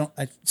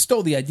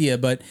stole the idea,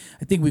 but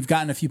I think we've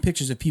gotten a few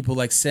pictures of people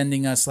like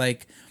sending us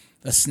like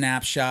a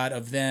snapshot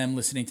of them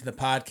listening to the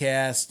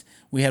podcast.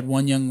 We had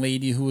one young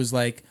lady who was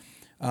like,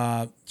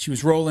 she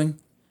was rolling,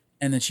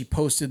 and then she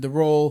posted the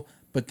roll.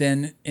 But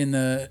then in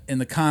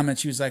the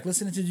comments, she was like,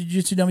 listening to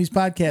Jiu-Jitsu Dummies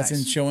podcast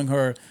and showing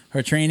her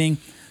training.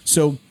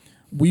 So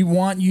we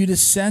want you to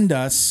send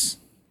us,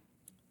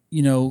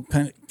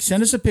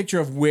 send us a picture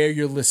of where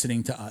you're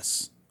listening to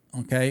us.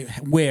 Okay.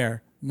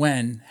 Where,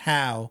 when,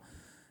 how,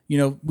 we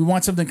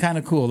want something kind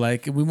of cool.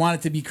 Like we want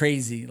it to be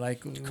crazy,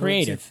 like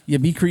creative. Yeah.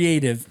 Be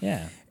creative.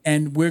 Yeah.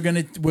 And we're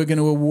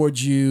gonna award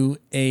you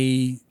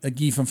a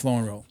gi from Flow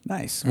and Roll.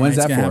 Nice. When's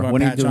that for?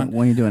 When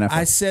are you doing that for?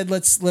 I said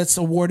let's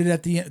award it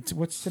at the end.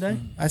 What's today?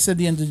 I said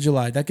the end of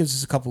July. That gives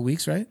us a couple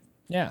weeks, right?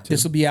 Yeah.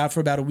 This will be out for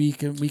about a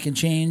week and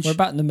change. We're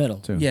about in the middle.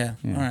 Too. Yeah.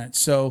 All right.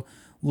 So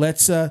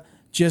let's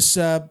just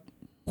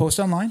post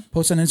online,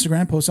 post on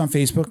Instagram, post on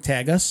Facebook,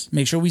 tag us.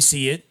 Make sure we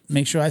see it.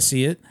 Make sure I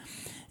see it.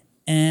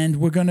 And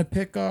we're gonna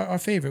pick our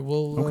favorite.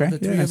 We'll the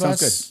three of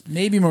us,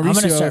 maybe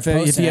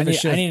Mauricio if he ever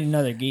should. I need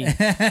another gi.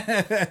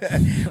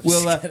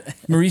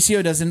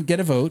 Mauricio doesn't get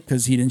a vote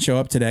because he didn't show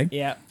up today.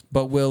 Yeah,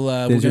 but we're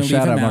gonna leave him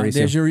out. Mauricio.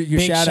 There's your Big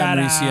shout out,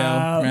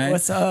 Mauricio. Right?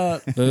 What's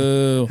up?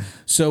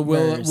 So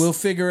we'll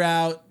figure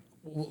out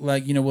we'll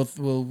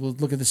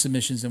look at the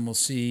submissions and we'll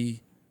see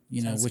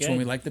which one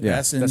we like the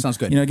best. And that sounds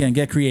good. Again,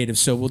 get creative.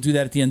 So we'll do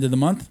that at the end of the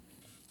month.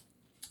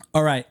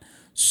 All right.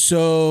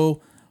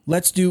 So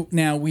let's do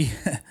now.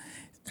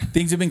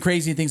 Things have been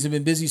crazy and things have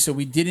been busy, so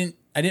I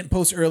didn't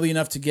post early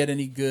enough to get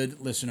any good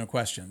listener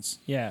questions.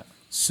 Yeah.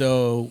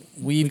 So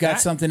we've got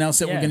something else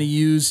that we're going to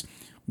use.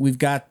 We've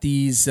got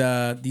these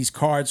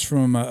cards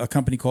from a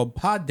company called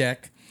Pod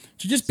Deck,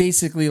 which are just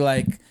basically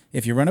like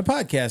if you run a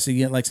podcast, you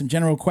get like some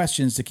general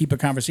questions to keep a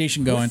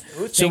conversation going.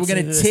 So we're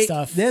going to take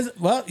stuff.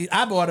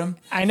 I bought them.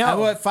 I know. I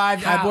bought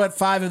 5. I bought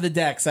 5 of the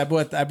decks. I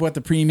bought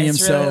the premium.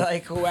 It's really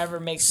like whoever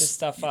makes this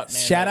stuff up, man.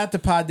 Shout out to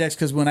Pod Decks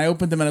because when I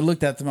opened them and I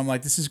looked at them, I'm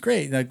like, this is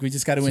great. Like we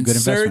just got to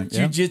insert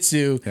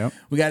jiu-jitsu. Yep.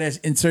 We got to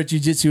insert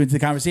jiu-jitsu into the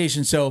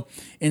conversation. So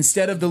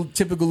instead of the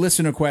typical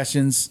listener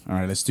questions, all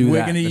right, let's do that.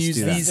 We're going to use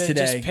these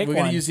today. Just pick we're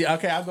going to use the.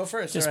 Okay, I'll go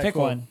first. Just right, pick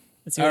cool. one.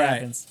 Let's see what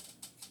happens.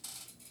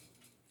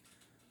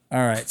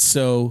 All right.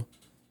 So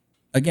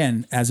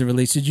again, as it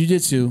relates to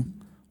jiu-jitsu,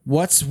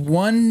 what's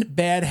one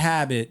bad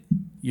habit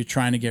you're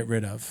trying to get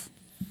rid of?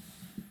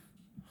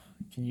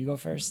 Can you go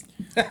first?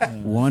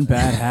 One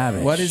bad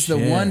habit. What is the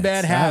one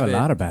bad habit? I have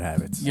a lot of bad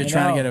habits. You're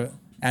trying to get rid of.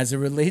 As it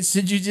relates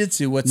to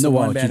jiu-jitsu, what's the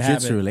one bad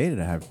habit? Jiu-jitsu related,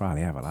 I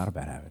probably have a lot of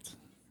bad habits.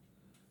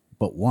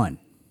 But one.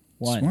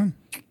 Just one.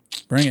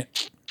 Bring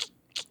it.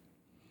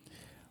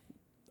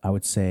 I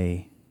would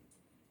say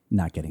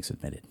not getting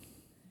submitted.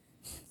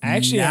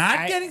 Actually,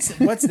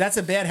 that's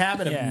a bad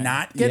habit of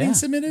not getting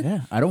submitted? Yeah,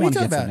 I don't want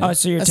to get submitted. Oh,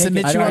 so you're taking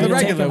submit you on the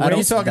regular. What are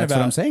you talking about? That's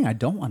what I'm saying. I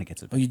don't want to get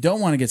submitted. Oh, you don't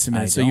want to get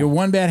submitted. So your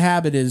one bad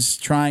habit is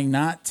trying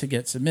not to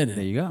get submitted.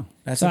 There you go.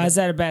 So is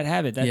that a bad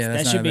habit?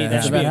 That should be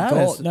a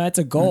goal. No, that's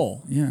a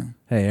goal. Yeah.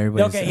 Hey,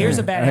 everybody. Okay, here's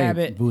a bad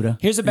habit. Buddha.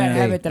 Here's a bad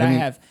habit that I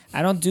have.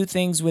 I don't do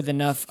things with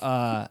enough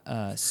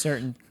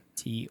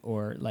certainty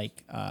or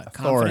like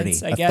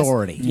confidence, I guess.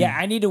 Authority. Yeah,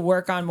 I need to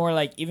work on more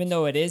like even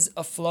though it is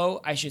a flow,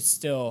 I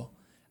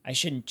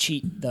shouldn't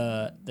cheat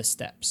the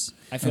steps.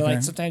 I feel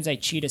like sometimes I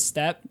cheat a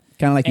step.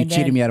 Kind of like you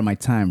cheated me out of my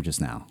time just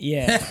now.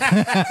 Yeah.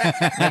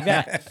 Like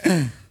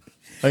that.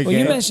 Well,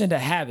 you mentioned a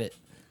habit.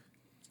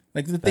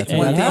 Like the That's thing.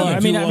 one One thing. thing I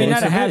you mean, do not all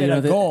a the habit, time.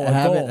 a goal. A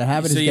habit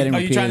goal. is So getting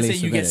are you trying to repeatedly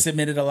say you get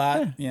submitted. submitted a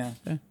lot? Yeah.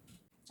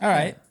 All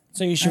right.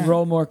 So you should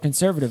roll more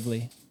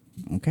conservatively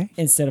Okay.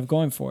 instead of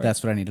going for it.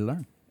 That's what I need to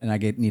learn. And I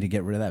need to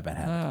get rid of that bad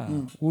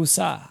habit.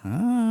 Woosah.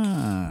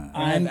 Ah.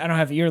 I don't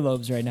have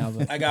earlobes right now,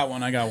 but I got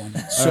one.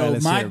 So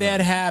let's my hear about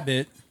bad it.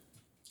 habit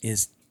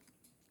is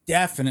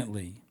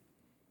definitely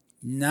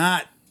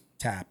not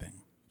tapping.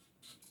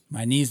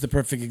 My knee's the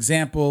perfect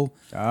example.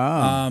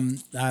 I'll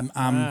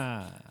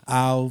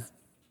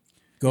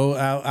go.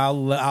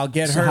 I'll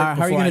get So hurt. how are you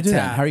before going I to do that?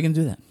 tap. How are you going to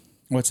do that?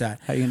 What's that?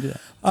 How are you going to do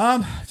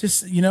that?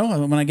 Just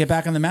when I get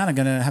back on the mat, I'm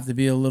gonna have to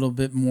be a little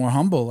bit more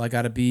humble. I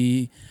got to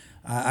be.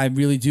 I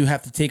really do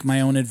have to take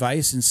my own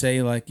advice and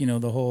say, like,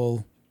 the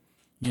whole,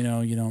 you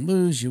don't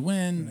lose, you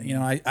win.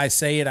 I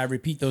say it. I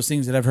repeat those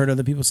things that I've heard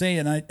other people say,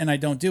 and I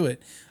don't do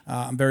it.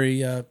 I'm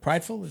very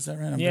prideful. Is that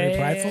right? I'm very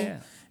prideful. Yeah.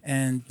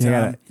 And You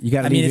gotta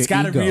I mean, leave it's your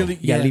got to ego. really.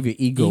 You gotta leave your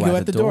ego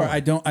at the door. I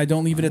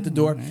don't leave it at the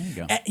door.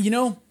 There you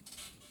go.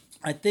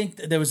 I think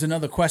there was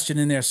another question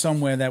in there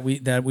somewhere that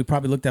we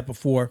probably looked at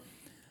before.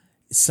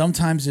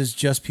 Sometimes there's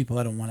just people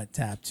I don't want to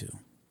tap to.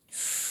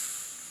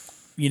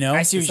 I see what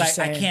It's you're like,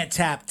 saying. I can't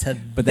tap to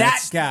But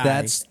that guy.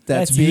 That's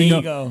being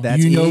ego.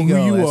 That's You know who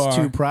ego. you That's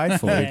are. too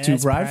prideful. You're too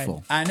that's pride.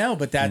 prideful. I know,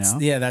 but that's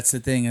that's the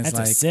thing. Is That's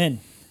like a sin.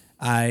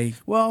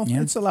 Well,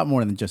 Yeah. it's a lot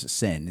more than just a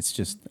sin. It's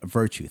just a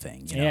virtue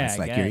thing. Yeah, It's I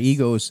like your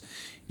guess.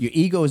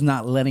 ego is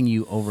not letting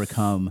you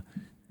overcome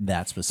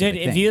that specific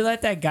Dude, thing. if you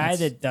let that guy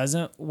that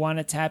doesn't want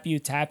to tap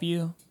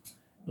you,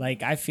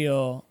 like I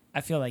feel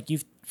like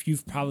you've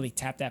probably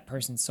tapped that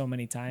person so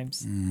many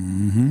times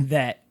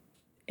that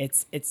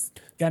it's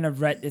gonna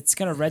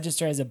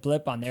register as a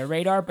blip on their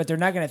radar, but they're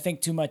not gonna think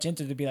too much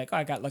into it to be like, oh,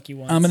 I got lucky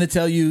once. I'm gonna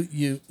tell you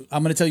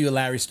a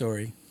Larry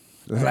story.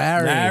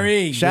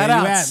 Larry, shout where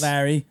out, you at,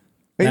 Larry?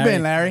 Where you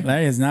been, Larry?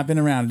 Larry has not been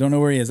around. I don't know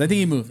where he is. I think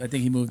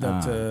he moved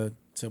up to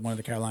one of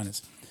the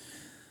Carolinas.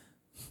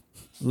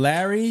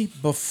 Larry,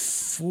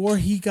 before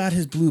he got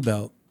his blue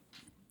belt,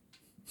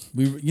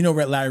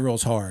 Larry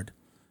rolls hard.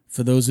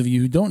 For those of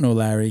you who don't know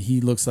Larry,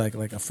 he looks like a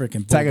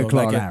freaking Tiger bulldog,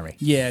 Claw like Larry.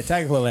 Yeah,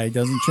 Tiger Claw Larry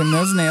doesn't trim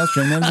those nails.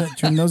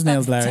 Trim those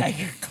nails, Larry.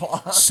 Tiger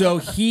Claw. So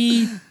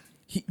he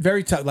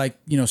very tough,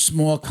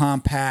 small,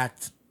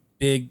 compact,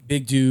 big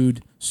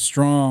dude,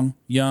 strong,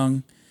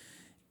 young,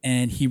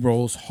 and he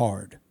rolls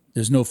hard.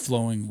 There's no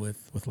flowing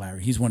with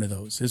Larry. He's one of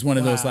those. He's one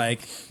of those like,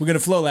 we're gonna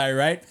flow, Larry,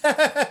 right?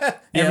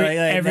 Every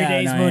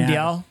day's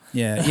mundial.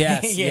 Yeah.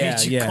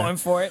 Yes. You're going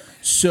for it.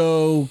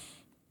 So,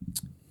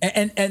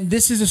 and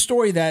this is a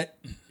story that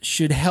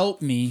should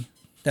help me,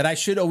 that I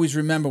should always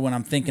remember when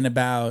I'm thinking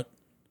about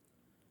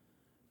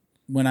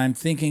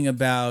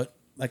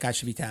like I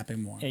should be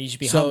tapping more. Yeah, you should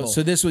be humble.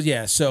 So this was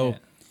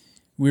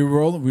we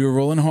were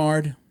rolling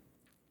hard.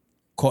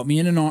 Caught me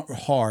in an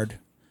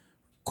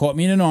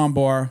arm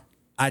bar.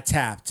 I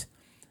tapped.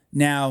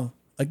 Now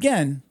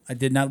again, I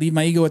did not leave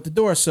my ego at the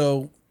door.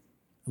 So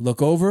I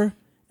look over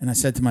and I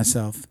said to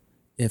myself,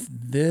 if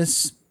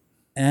this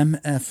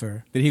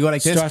MFer Did he go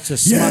like this? starts to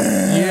smile.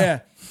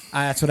 Yeah.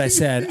 That's what I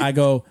said. I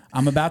go,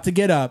 I'm about to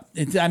get up.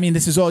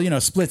 This is all,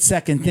 split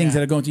second things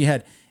that are going through your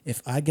head.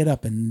 If I get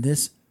up and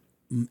this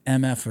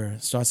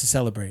MFer starts to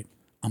celebrate,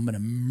 I'm gonna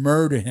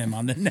murder him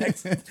on the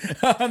next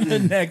on the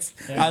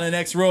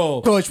next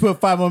roll. Coach, put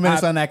 5 more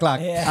minutes on that clock.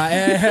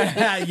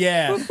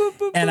 Yeah.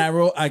 And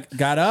I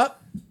got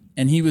up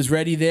and he was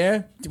ready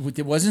there.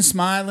 It wasn't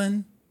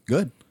smiling.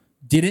 Good.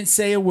 Didn't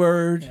say a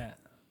word. Yeah.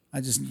 I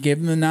just gave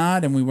him the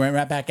nod, and we went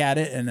right back at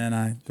it. And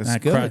then That's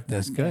good.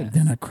 That's good.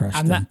 Then I crushed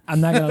him.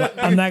 I'm not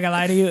gonna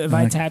lie to you. If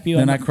I tap you,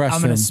 Then I'm I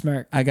crushed gonna him.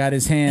 smirk. I got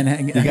his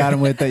hand. You got him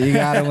with the.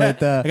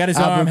 I got his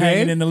arm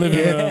hanging in the living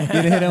room. You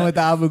didn't hit him with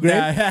the Abu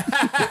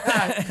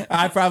Ghraib.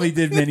 I probably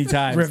did many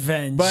times.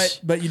 Revenge.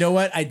 But you know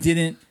what? I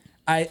didn't.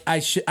 I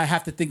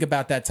have to think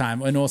about that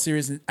time. In all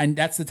seriousness, and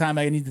that's the time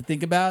I need to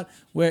think about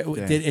where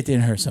it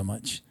didn't hurt so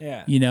much.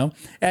 Yeah.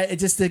 I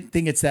just think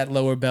it's that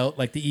lower belt.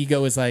 Like the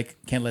ego is like,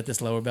 can't let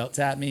this lower belt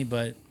tap me.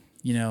 But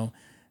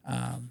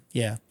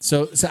yeah.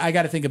 So I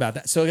got to think about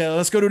that. So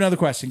let's go to another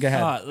question. Go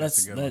ahead.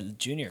 Let's let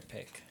Junior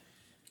pick.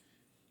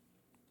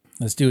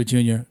 Let's do it,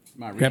 Junior.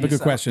 Grab a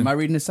good question. Am I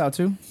reading this out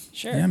too?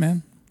 Sure. Yeah,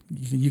 man.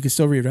 You can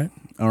still read, right?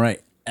 All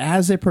right.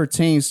 As it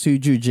pertains to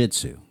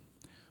jiu-jitsu,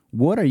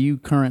 what are you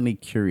currently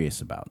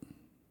curious about?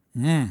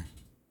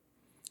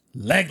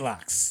 Leg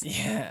locks.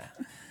 Yeah.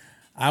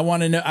 I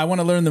want to know. I want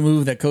to learn the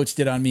move that Coach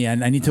did on me. I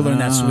need to learn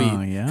that sweep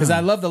yeah. because I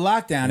love the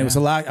lockdown. It was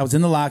a lock. I was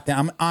in the lockdown.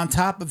 I'm on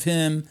top of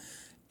him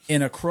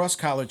in a cross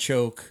collar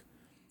choke,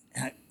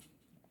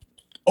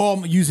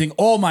 using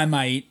all my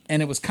might,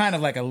 and it was kind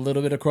of like a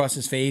little bit across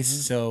his face.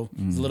 So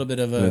it was a little bit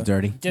of A little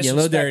dirty. Yeah, a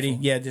little dirty.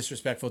 Yeah,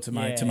 disrespectful to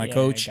my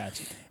coach. I got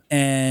you.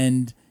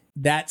 And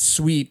that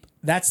sweep,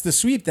 that's the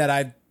sweep that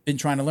I've been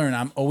trying to learn.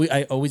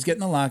 I always get in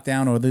the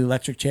lockdown or the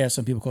electric chair.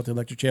 Some people call it the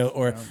electric chair,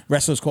 or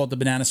wrestlers call it the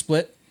banana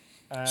split.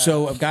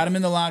 So I've got him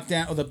in the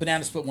lockdown, or the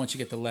banana split. Once you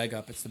get the leg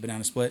up, it's the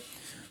banana split.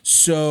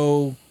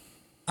 So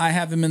I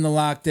have him in the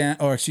lockdown,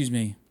 or excuse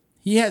me,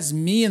 He has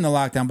me in the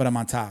lockdown, but I'm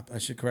on top. I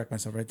should correct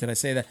myself, right? Did I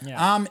say that?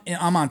 Yeah.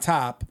 I'm on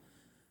top.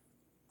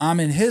 I'm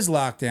in his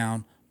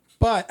lockdown,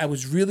 but I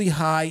was really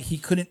high. He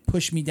couldn't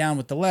push me down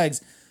with the legs.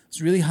 It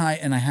was really high,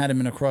 and I had him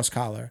in a cross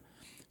collar.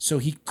 So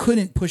he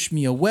couldn't push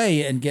me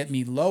away and get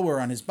me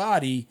lower on his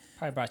body.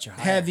 Probably brought you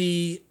higher.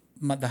 Heavy,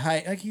 the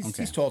height. Like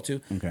he's tall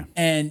too. Okay.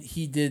 And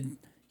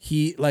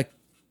he like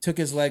took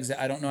his legs.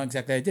 I don't know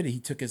exactly how he did it. He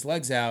took his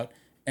legs out,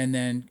 and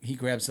then he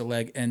grabs the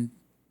leg and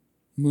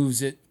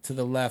moves it to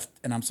the left.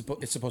 And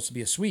it's supposed to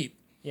be a sweep.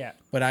 Yeah.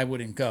 But I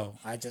wouldn't go.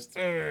 I just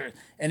and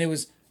it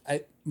was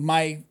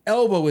my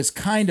elbow was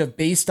kind of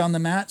based on the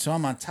mat, so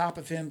I'm on top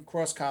of him,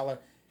 cross collar.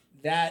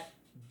 That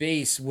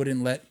base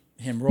wouldn't let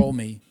him roll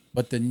me.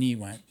 But the knee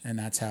went, and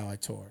that's how I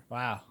tore.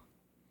 Wow.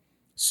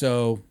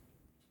 So,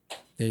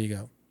 there you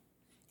go.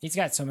 He's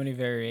got so many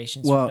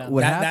variations. Well,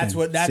 That's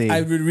what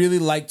I would really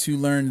like to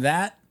learn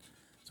that.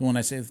 So when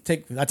I say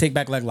I take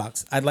back leg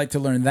locks. I'd like to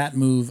learn that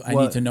move. I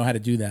need to know how to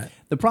do that.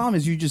 The problem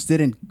is you just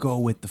didn't go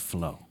with the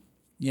flow.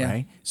 Yeah.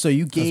 Right? So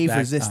you gave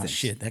resistance. Oh,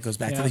 shit, that goes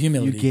back to the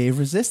humility. You gave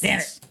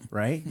resistance,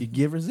 right? You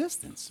give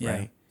resistance,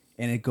 right?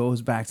 And it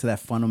goes back to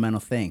that fundamental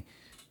thing.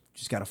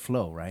 Just got to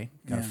flow, right?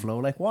 Got to flow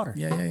like water.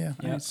 Yeah.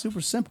 Right? It's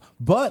super simple.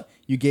 But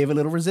you gave a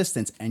little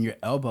resistance, and your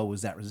elbow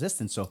was that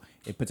resistance, so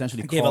it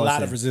potentially gave a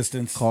lot of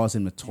resistance,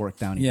 causing the torque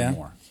down even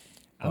more.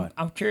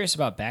 I'm curious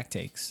about back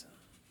takes.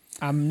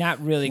 I'm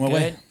not really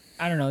good.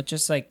 I don't know,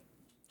 just like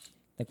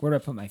where do I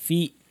put my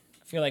feet?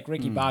 I feel like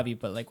Ricky Bobby,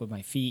 but like with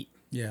my feet.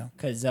 Yeah.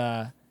 Because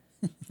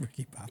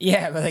Ricky Bobby.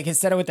 yeah, but like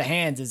instead of with the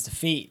hands, it's the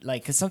feet.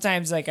 Like because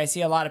sometimes like I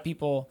see a lot of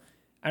people.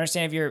 I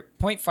understand if you're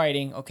point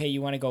fighting, okay, you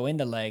want to go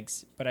into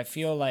legs, but I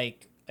feel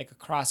like a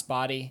cross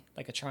body,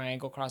 like a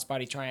triangle, cross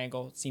body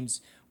triangle seems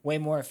way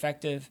more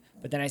effective.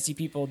 But then I see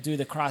people do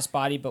the cross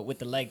body, but with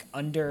the leg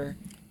under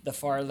the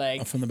far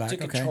leg from the back, to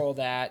control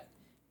that.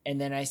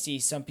 And then I see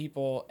some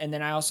people, and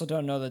then I also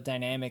don't know the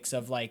dynamics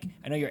of like,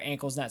 I know your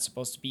ankle's not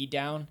supposed to be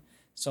down.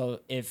 So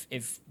if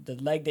the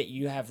leg that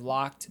you have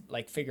locked,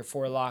 like figure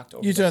four locked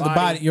over the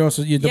body, you're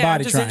the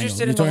body triangle.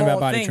 You're talking about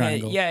body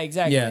triangle. Yeah,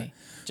 exactly. Yeah.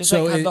 Just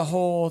so like the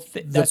whole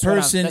the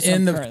person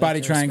in the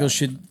body triangle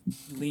should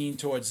lean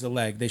towards the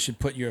leg. They should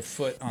put your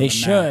foot on the mat. They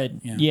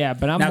should. Yeah,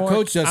 but now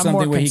coach does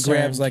something where he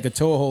grabs like a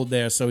toe hold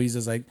there, so he's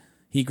just like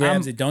he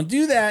grabs it. Don't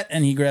do that,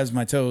 and he grabs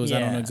my toes. Yeah. I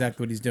don't know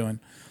exactly what he's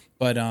doing,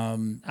 but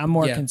I'm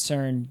more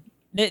concerned.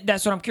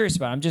 That's what I'm curious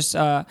about. I'm just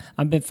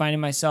I've been finding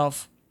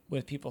myself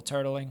with people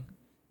turtling,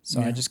 so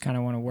I just kind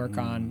of want to work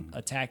on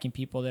attacking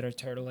people that are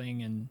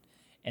turtling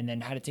and then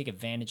how to take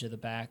advantage of the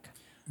back.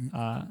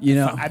 I've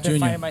been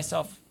finding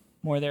myself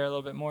more there a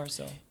little bit more.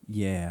 So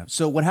yeah.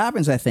 So what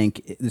happens, I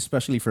think,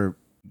 especially for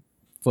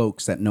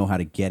folks that know how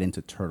to get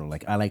into turtle,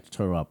 like I like to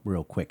turtle up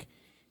real quick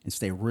and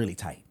stay really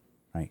tight,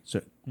 right?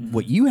 So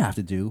what you have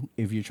to do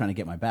if you're trying to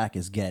get my back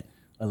is get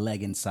a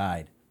leg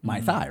inside my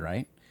thigh,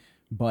 right?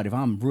 But if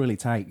I'm really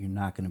tight, you're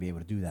not going to be able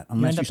to do that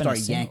unless you start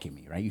yanking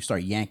me, right? You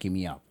start yanking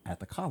me up at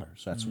the collar.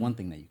 So that's one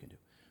thing that you can do.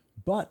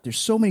 But there's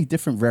so many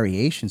different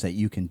variations that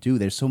you can do.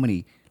 There's so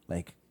many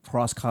like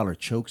cross collar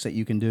chokes that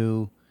you can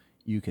do.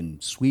 You can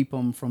sweep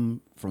them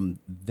from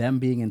them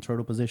being in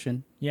turtle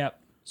position.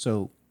 Yep.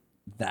 So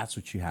that's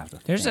what you have to.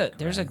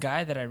 There's a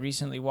guy that I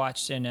recently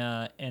watched in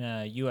a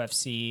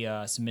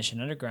UFC Submission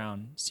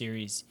Underground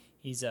series.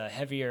 He's a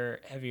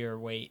heavier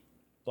weight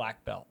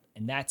black belt,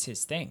 and that's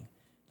his thing.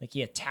 Like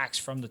he attacks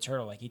from the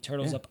turtle, like he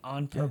turtles up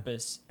on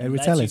purpose.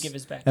 Edward Tellis. You give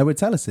his back. Edward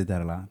Tellis did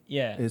that a lot.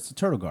 Yeah, it's a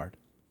turtle guard.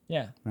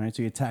 Yeah. Right.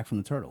 So you attack from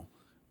the turtle,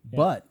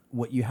 but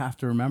what you have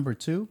to remember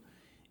too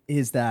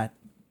is that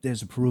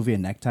there's a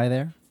Peruvian necktie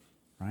there.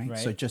 Right?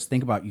 So just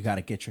think about you got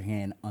to get your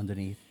hand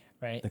underneath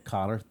the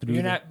collar.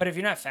 But if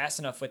you're not fast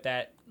enough with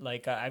that,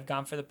 like I've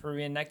gone for the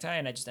Peruvian necktie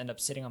and I just end up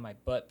sitting on my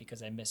butt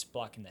because I missed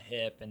blocking the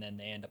hip, and then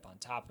they end up on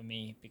top of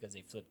me because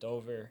they flipped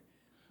over.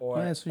 So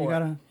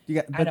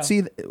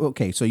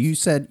you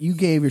said you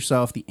gave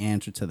yourself the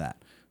answer to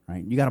that,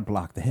 right? You got to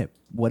block the hip.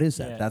 What is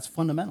that? Yeah. That's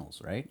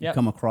fundamentals, right? Yep. You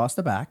come across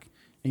the back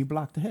and you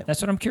block the hip.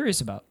 That's what I'm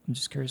curious about. I'm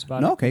just curious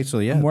about it. Okay, so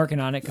yeah, I'm working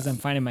on it because I'm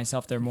finding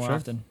myself there more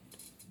often.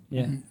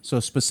 Yeah. So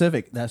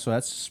specific. That's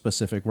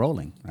specific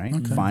rolling, right?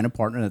 Okay. Find a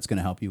partner that's going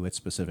to help you with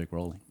specific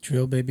rolling.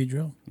 Drill, baby,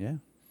 drill. Yeah.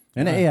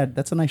 And hey,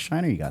 that's a nice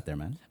shiner you got there,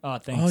 man. Oh,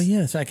 thanks. Oh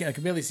yes, I can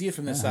barely see it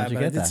from this side,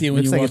 but I did see it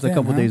when you walked in. It's a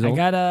couple days old.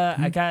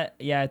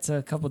 It's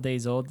a couple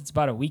days old. It's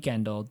about a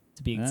weekend old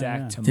to be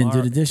exact. Tomorrow. Didn't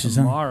do the dishes,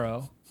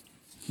 tomorrow.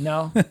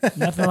 No,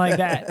 nothing like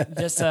that.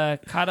 Just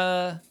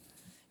caught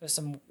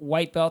some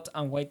white belt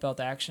on white belt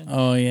action.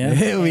 Oh yeah,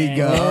 here we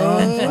go.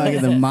 Like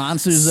the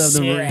monsters of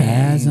the ring.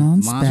 Spaz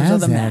on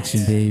spaz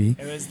action, baby.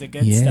 It was the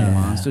good stuff.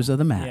 Monsters of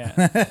the mat.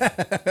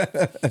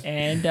 Yeah.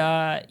 And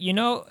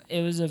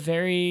it was a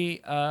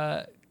very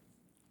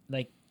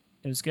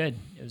it was good.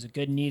 It was a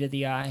good knee to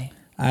the eye.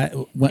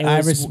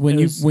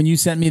 When you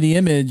sent me the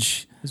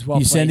image,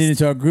 you sent it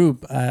into our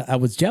group. I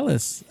was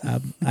jealous.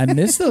 I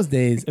miss those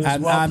days. It was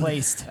well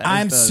placed.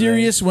 I'm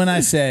serious when I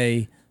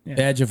say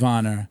badge of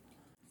honor.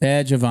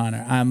 Badge of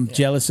honor. I'm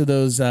jealous of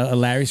those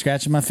Larry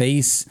scratching my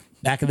face,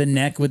 back of the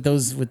neck with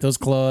those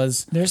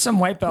claws. There's some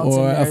white belts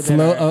Or in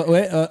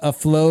there. a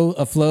flow,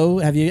 a flow.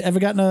 Have you ever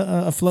gotten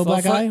a flow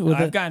black foot?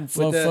 eye? I've gotten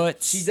flow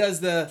foot. She does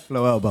the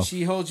Flow elbow.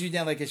 She holds you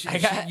down like a,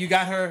 got- you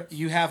got her.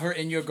 You have her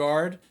in your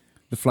guard.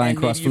 The flying and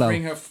cross maybe you flow.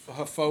 bring her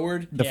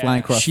forward. The Yeah.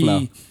 flying cross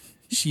flow.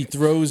 She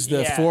throws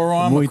the Yeah.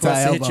 forearm Muay across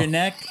Thai to hit elbow. your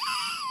neck.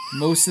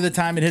 Most of the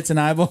time, it hits an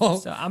eyeball.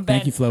 So I'm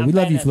Thank you, betting- Flo. I'm We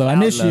love you, betting Flo. I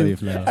miss Love you. you,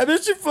 Flo. I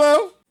miss you,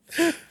 Flo.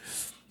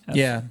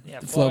 Yeah, Yeah,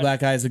 the Flo- flow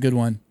back eye is a good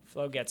one.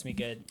 Flow gets me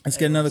good. Let's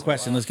get another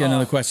question. Let's get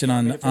another question want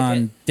on me to pick on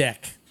it?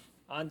 deck.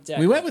 On deck.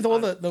 We went with all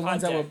On- the on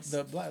ones that were decks.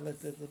 the black. We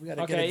gotta get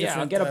a Okay, yeah,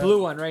 I'll different, get a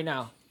blue one right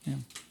now. yeah.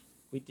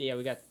 We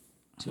got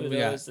two What of do we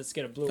got? those. Let's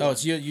get a blue Oh, one.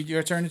 it's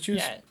your turn to choose.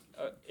 Yeah.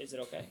 Is it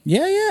okay?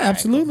 Yeah,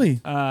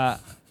 absolutely. All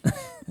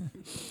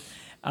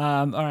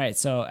right.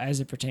 So as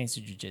it pertains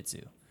to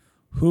jujitsu,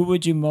 who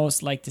would you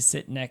most like to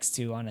sit next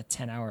to on a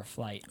 10-hour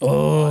flight?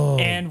 Oh,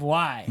 And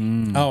why?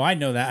 oh, I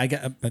know that. I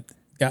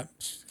got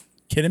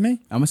kidding me?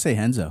 I'm gonna say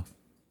Henzo.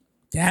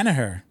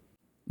 Danaher.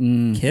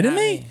 Kidding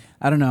me?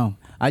 I don't know.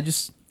 I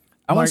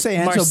want to say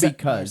Henzo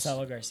because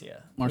Marcelo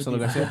Garcia. Marcelo would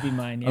be, Garcia? would be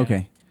mine. Yeah.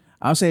 Okay,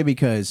 I'll say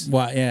because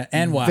Why? Yeah,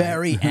 and why?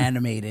 very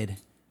animated,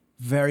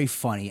 very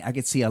funny. I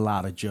could see a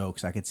lot of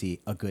jokes. I could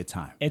see a good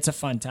time. It's a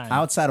fun time.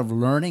 Outside of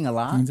learning a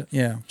lot,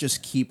 Yeah.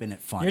 just keeping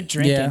it funny. You're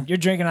drinking. Yeah. You're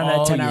drinking on that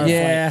Oh, 10-hour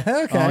Yeah. flight.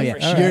 Okay. Oh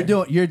yeah, All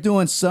right. you're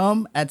doing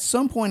some at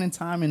some point in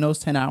time in those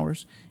 10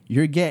 hours.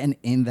 You're getting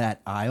in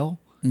that aisle,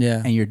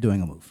 Yeah. and you're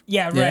doing a move.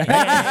 Yeah, right.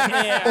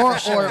 Yeah,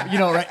 Or you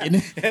know, right? and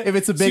if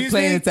it's a big Excuse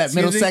plane, me? it's that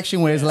middle Excuse me?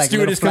 section where it's like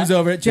Stewardess little comes flat-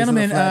 over. there's a little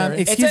Gentlemen, flat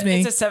area. excuse me.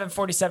 It's a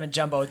 747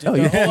 jumbo. Dude. Oh,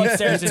 The yeah. whole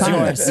upstairs is Time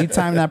yours. it. You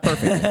timed that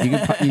perfectly.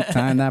 You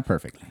timed that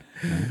perfectly.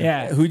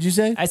 Yeah. Who'd you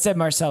say? I said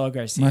Marcelo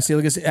Garcia.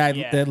 Marcelo Garcia.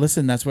 Yeah.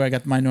 Listen, that's where I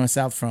got my north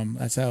south from.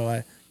 That's how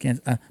I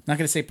can't. I'm not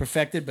going to say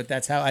perfected, but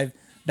that's how I.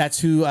 That's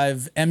who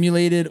I've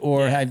emulated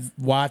or Yeah. I've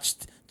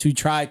watched to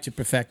try to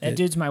perfect That it.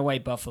 dude's my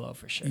white buffalo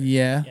for sure.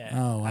 Yeah. Yeah.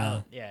 Oh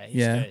wow. Yeah, he's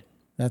yeah. good.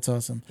 That's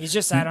awesome. He's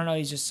just, I don't know,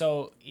 he's just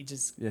so, he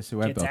just Yes, the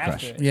white gets belt after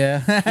crush. it.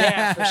 Yeah.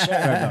 Yeah, for Red sure.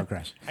 belt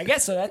crush. I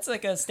guess so. That's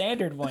like a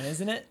standard one,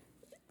 isn't it?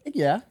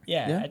 Yeah.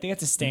 Yeah, I think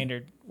it's a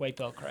standard white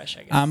belt crush,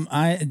 I guess.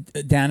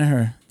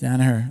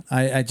 Danaher.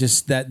 I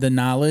just that the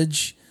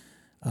knowledge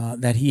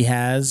that he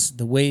has,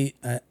 the way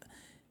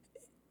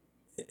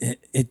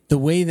the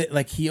way that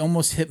like he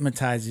almost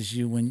hypnotizes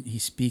you when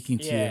he's speaking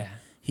to you. Yeah.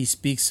 He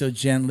speaks so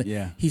gently.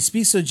 Yeah. He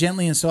speaks so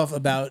gently and soft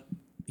about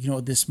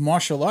this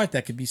martial art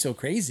that could be so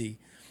crazy,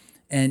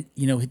 and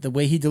the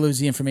way he delivers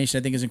the information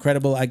I think is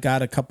incredible. I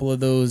got a couple of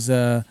those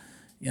BJJ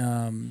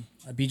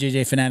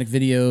Fanatic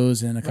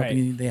videos and a couple.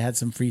 Right. They had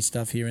some free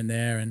stuff here and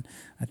there, and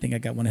I think I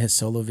got one of his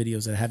solo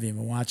videos that I haven't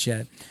even watched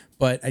yet.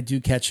 But I do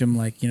catch him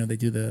they do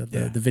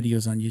the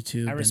videos on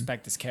YouTube. I and-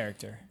 respect his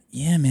character.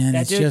 yeah, man.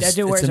 That it's dude, just, that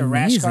dude it's wears a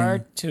rash amazing.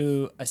 guard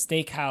to a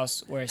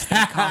steakhouse where a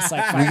steak costs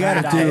like We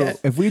gotta $500. do.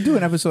 If we do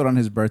an episode on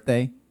his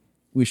birthday,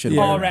 we should.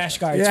 All wear a rash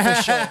guards for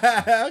sure.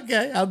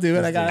 Okay, I'll do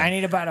it. I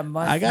need about a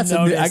month. I got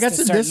some. notice I got to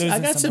some. start I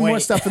losing got some weight. more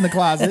stuff in the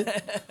closet.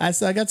 I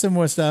got some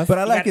more stuff. But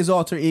I like got- his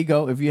alter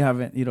ego. If you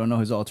don't know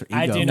his alter ego.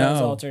 I do know his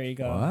No. alter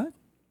ego. What?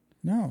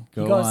 no.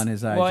 Go He goes, on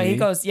his IG. Well,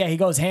 he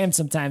goes ham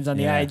sometimes on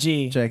Yeah.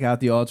 the IG. Check out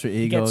the alter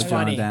ego, gets John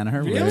funny.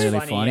 Danaher. He gets Really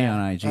funny, funny yeah.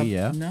 on IG.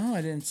 Yeah. No,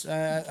 I didn't.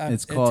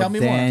 It's tell called me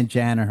Dan more.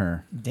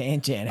 Janaher. Dan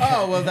Janet.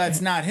 Oh well,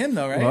 that's not him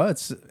though, right? Well,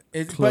 it's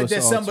But close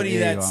there's alter somebody ego,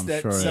 that's I'm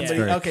that sure it's somebody.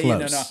 very Okay,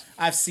 close. no.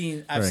 I've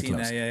seen Very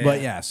close. that. Yeah.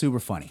 But yeah, super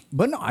funny.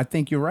 But no, I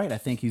think you're right. I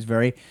think he's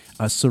very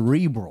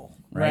cerebral.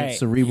 Right? Right.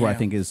 Cerebral, I Yeah.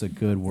 think, is a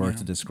good word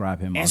to describe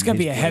him. And it's on gonna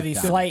his be a heavy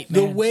breakdown. flight.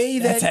 The Man. way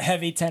that's that- a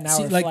heavy 10-hour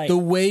See, like flight. the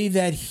way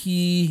that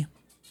he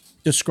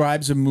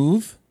describes a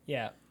move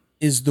yeah.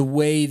 is the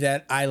way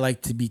that I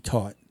like to be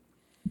taught.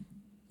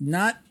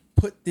 Not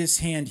put this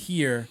hand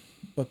here,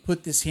 but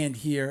put this hand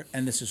here,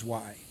 and this is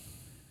why.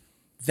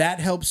 That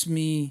helps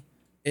me.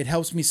 It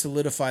helps me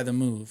solidify the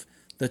move.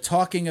 The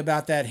talking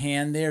about that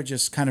hand there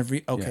just kind of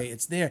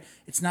it's there.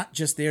 It's not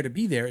just there to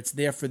be there. It's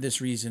there for this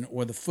reason.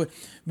 Or the foot.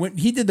 When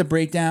he did the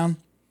breakdown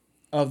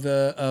of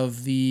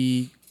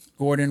the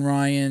Gordon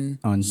Ryan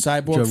On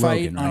Cyborg Joe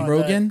fight Rogan, on right?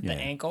 Rogan. The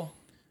ankle.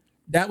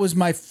 That was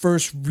my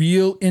first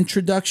real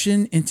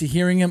introduction into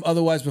hearing him.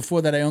 Otherwise,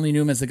 before that, I only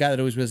knew him as the guy that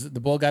always was the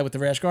bald guy with the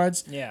rash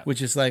guards. Yeah.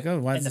 Which is like, oh,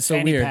 why is And the this so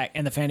fanny weird? pack.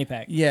 And the fanny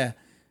pack. Yeah.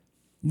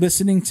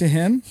 Listening to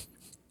him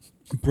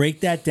break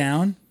that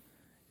down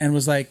and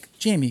was like,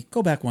 Jamie,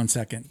 go back 1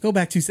 second. Go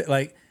back 2 seconds.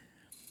 Like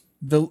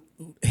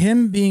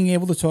him being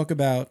able to talk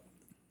about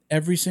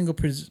every single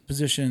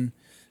position,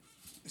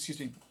 excuse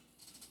me,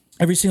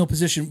 every single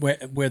position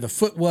where the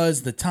foot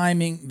was, the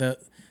timing,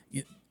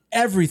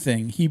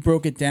 everything. He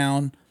broke it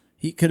down.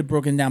 He could have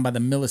broken down by the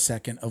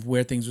millisecond of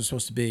where things were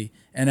supposed to be.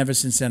 And ever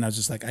since then, I was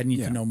just like, I need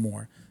to know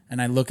more.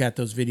 And I look at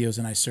those videos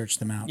and I search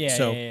them out. Yeah,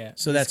 so, yeah.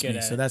 So He's that's good me.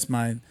 at So it. that's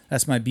my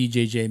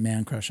BJJ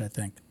man crush, I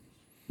think.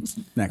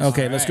 Next.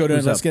 Okay, let's go to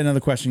Who's let's up? get another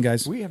question,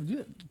 guys. We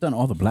have done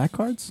all the black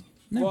cards.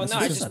 Well, let's no,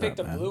 I just- just picked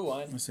a blue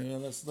one. Let's see,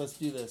 let's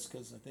do this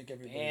because I think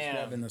everybody's Damn.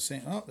 having the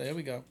same. Oh, there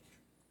we go.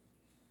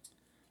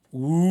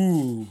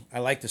 Ooh, I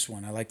like this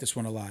one. I like this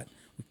one a lot.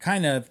 we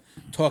kind of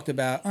talked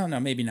about. Oh no,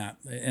 maybe not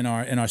in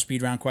our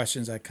speed round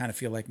questions. I kind of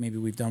feel like maybe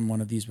we've done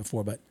one of these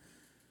before, but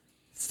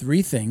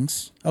 3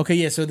 things. Okay,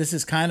 yeah. So this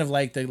is kind of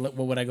like what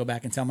would I go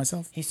back and tell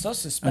myself? He's so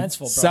suspenseful,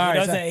 bro. Sorry,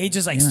 he, doesn't, he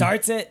just like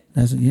starts it.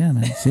 Yeah,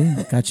 man. See,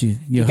 got you.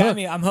 You got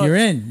me. I'm hooked. You're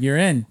in. You're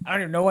in. I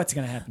don't even know what's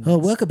gonna happen. Oh,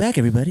 welcome back,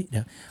 everybody.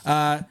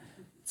 No.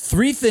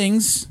 3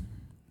 things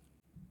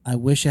I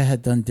wish I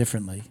had done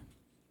differently.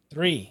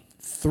 3.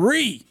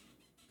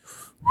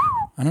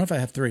 I don't know if I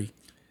have 3.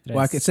 Well,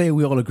 I could say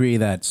we all agree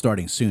that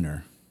starting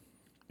sooner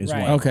is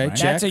Right. one. Okay, right?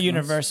 check. That's a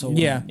universal.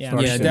 Yeah, one. yeah,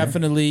 Start sooner.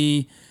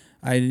 definitely.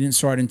 I didn't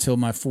start until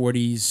my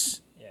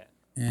 40s, Yeah.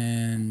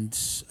 and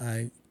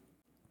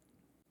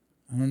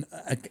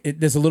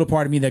there's a little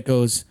part of me that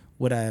goes,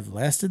 would I have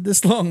lasted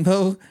this long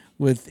though,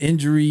 with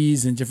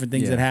injuries and different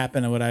things Yeah. that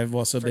happen, and would I have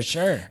also For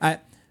sure.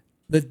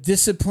 the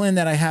discipline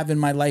that I have in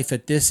my life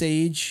at this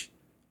age,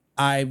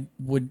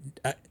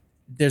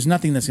 there's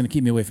nothing that's going to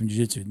keep me away from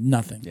jiu-jitsu.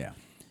 Nothing. Yeah.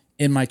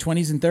 In my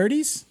 20s and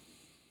 30s,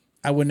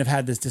 I wouldn't have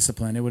had this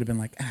discipline. It would have been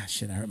like,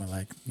 shit, I hurt my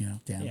leg.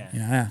 Damn.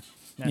 Yeah.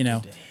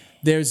 Not today.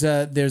 There's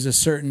a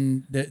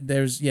certain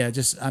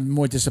I'm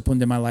more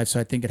disciplined in my life, so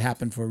I think it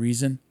happened for a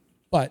reason.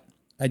 But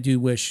I do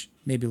wish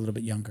maybe a little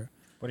bit younger.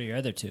 What are your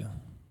other 2?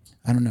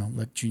 I don't know.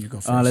 Let Junior go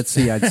first. Let's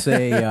see. I'd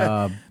say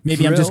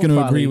Maybe I'm just drill,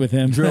 gonna agree probably with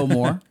him. Drill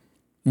more.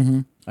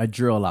 I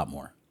drill a lot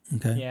more.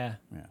 Okay. Yeah.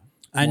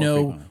 I More know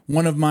frequently.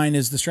 one of mine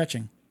is the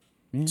stretching.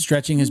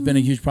 Stretching has been a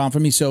huge problem for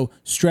me. So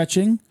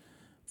stretching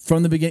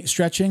from the beginning,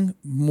 stretching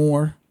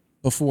more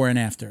before and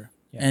after,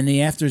 and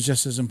the after is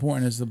just as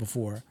important as the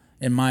before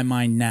in my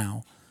mind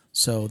now.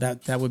 So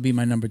that would be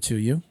my number 2.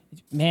 You?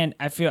 Man,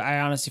 I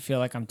honestly feel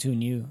like I'm too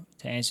new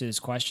to answer this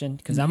question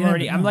because I'm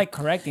Yeah, I'm like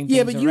correcting things.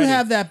 Yeah, but you already.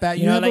 have that back.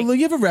 You know, have like,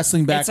 you have a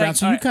wrestling it's background, like,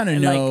 so you kind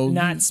of know. like,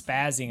 not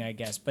spazzing, I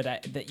guess, but I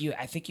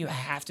think you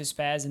have to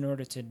spaz in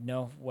order to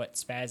know what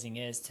spazzing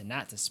is to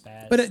not to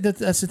spaz. But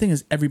that's the thing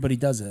is everybody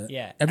does it.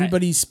 Yeah,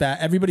 everybody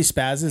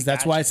spazzes.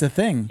 That's why it's a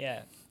thing.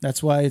 yeah.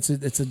 That's why it's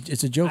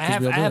a joke. I 'cause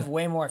we all do have it.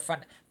 way more fun.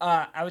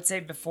 I would say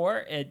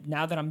before,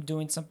 now that I'm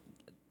doing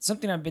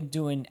something I've been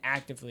doing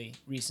actively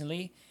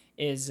recently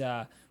is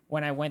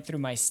when I went through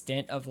my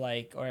stint of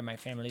like, or my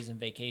family's on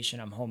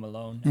vacation, I'm home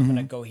alone. I'm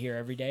gonna go here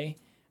every day.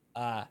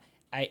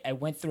 I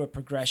went through a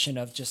progression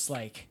of just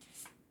like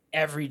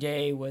every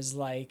day was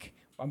like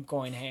I'm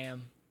going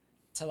ham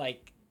to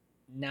like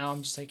now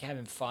I'm just like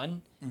having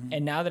fun.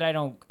 And now that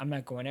I'm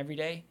not going every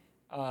day.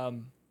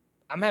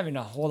 I'm having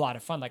a whole lot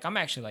of fun. Like I'm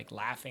actually like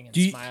laughing and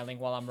smiling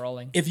while I'm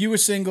rolling. If you were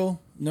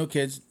single, no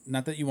kids,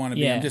 not that you want to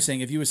be. Yeah. I'm just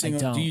saying, if you were single,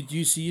 don't. do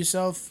you see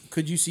yourself?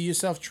 Could you see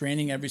yourself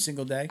training every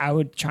single day? I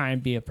would try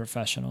and be a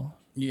professional.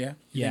 Yeah.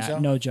 You Yeah, think so?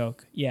 no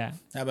joke. Yeah.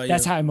 How about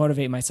That's you? how I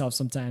motivate myself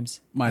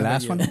sometimes. My about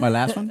last you? one. My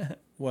last one.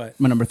 What?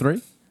 My number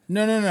 3.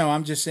 No.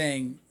 I'm just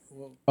saying.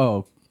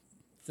 Oh.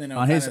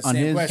 On his- on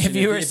his- question. If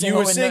you were if you single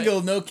were with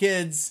single, no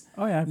kids,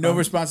 Oh yeah. no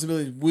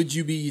responsibilities, would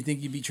you be? You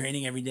think you'd be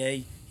training every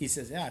day? He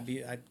says, "Yeah,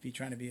 I'd be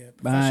trying to be a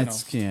professional."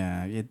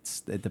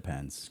 It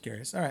depends.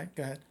 Curious. All right,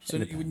 go ahead. So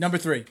number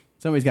 3.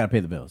 Somebody's got to pay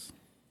the bills.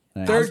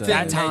 Right? Third So- thing-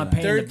 That's how I'm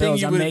Third paying the thing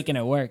bills. you I'm would- making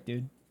it work,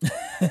 dude.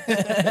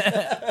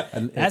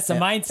 That's the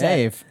mindset.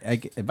 Hey,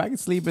 if I could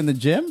sleep in the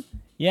gym,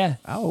 Yeah.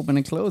 I'll open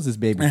and close this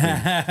baby. For you.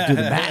 Do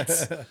the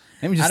bats.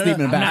 Let me just I don't sleep in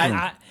the know.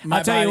 bathroom.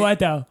 I'll tell you what,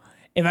 though.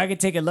 If I could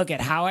take a look at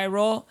how I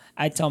roll,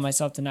 I'd tell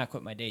myself to not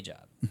quit my day job.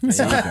 There you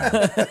go.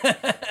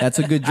 That's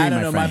a good dream, I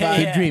don't know, my my friend.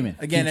 body- Keep dreaming.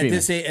 Again, Keep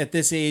dreaming. at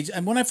this age,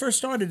 and when I first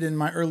started in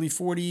my early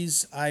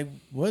 40s, I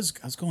was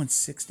going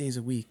 6 days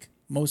a week,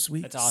 most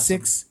weeks. That's awesome.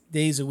 6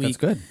 days a week.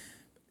 That's good.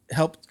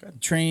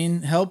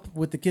 Help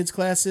with the kids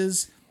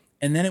classes,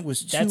 and then it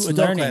was 2 That's adult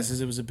learning.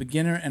 classes. It was a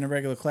beginner and a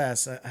regular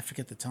class. I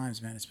forget the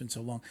times, man. It's been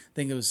so long. I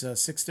think it was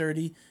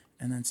 6:30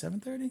 and then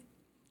 7:30,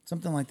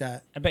 something like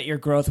that. I bet your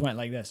growth went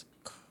like this.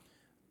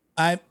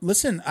 I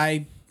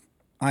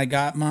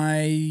got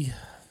my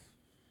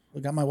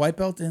white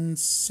belt in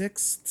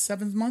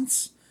 6-7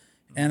 months,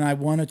 and I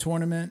won a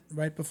tournament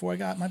right before I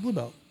got my blue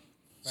belt.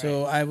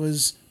 So I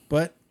was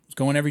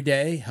going every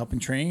day, helping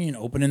train,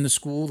 opening the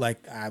school.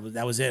 Like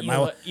that was it. You My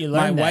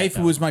learned that, wife,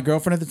 who though. was my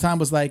girlfriend at the time,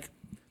 was like,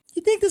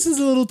 "You think this is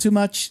a little too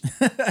much?"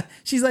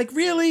 She's like,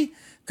 "Really?"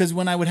 Because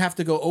when I would have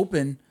to go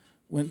open,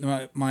 when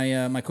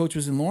my coach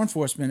was in law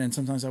enforcement, and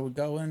sometimes I would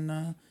go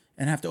and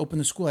have to open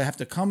the school. I have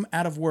to come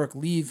out of work,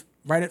 leave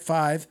right at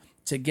 5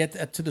 to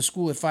get to the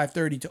school at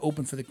 5:30 to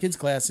open for the kids'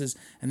 classes,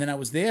 and then I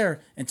was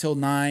there until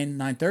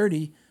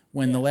 9:30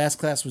 when the last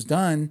class was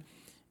done,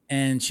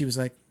 and she was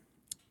like,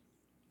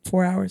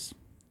 4 hours,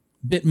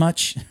 bit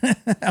much. I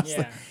was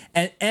Yeah.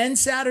 like, and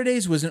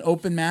Saturdays was an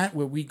open mat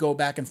where we go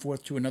back and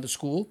forth to another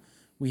school.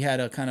 We had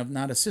a kind of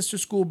not a sister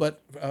school,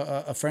 but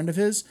a friend of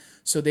his,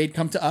 so they'd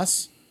come to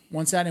us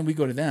one Saturday and we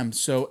go to them.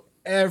 So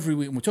every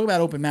week, when we talk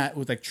about open mat, it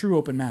was like true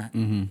open mat.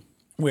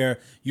 Where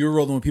you're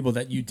rolling with people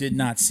that you did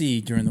not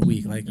see during the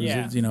week, like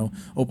Yeah. it was,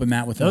 open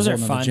mat with Those a are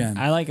whole nother fun. gen.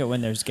 I like it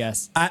when there's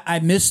guests. I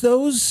miss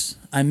those.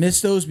 I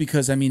miss those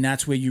because I mean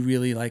that's where you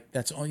really like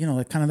that's all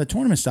like kind of the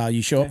tournament style.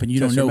 You show up and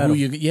you Test don't your know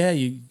who mettle.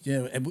 you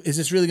know, is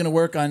this really going to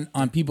work on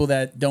people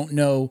that don't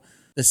know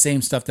the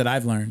same stuff that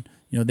I've learned?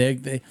 You know,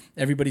 they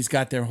everybody's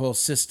got their whole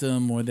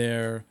system or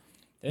their.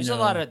 There's you a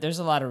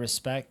know, lot of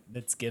respect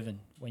that's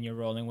given when you're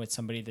rolling with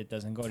somebody that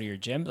doesn't go to your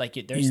gym. Like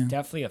there's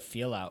definitely a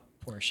feel out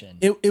portion.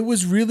 It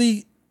was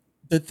really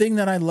the thing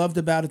that I loved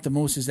about it the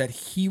most is that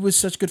he was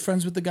such good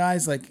friends with the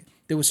guys. Like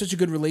there was such a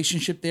good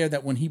relationship there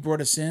that when he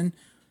brought us in,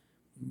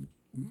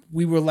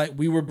 we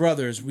were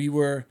brothers. We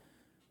were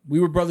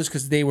brothers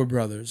because they were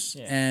brothers,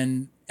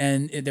 and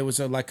there was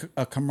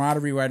a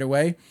camaraderie right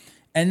away.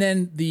 And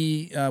then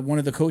the one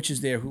of the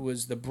coaches there, who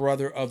was the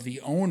brother of the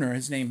owner,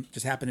 his name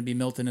just happened to be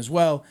Milton as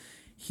well.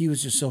 He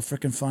was just so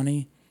freaking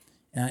funny,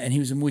 and he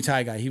was a Muay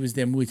Thai guy. He was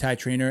their Muay Thai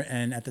trainer,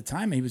 and at the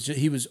time he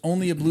was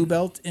only a blue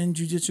belt in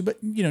jiu-jitsu,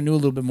 but knew a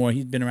little bit more.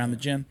 He'd been around the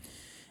gym.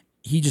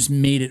 He just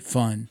made it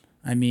fun.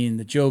 I mean,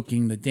 the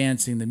joking, the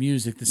dancing, the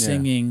music, the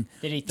singing,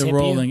 Did he the tip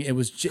rolling. you? It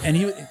was, and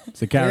he.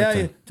 It's a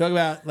character. Yeah, talk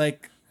about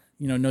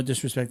no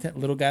disrespect. That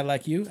little guy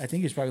like you, I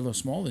think he's probably a little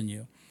smaller than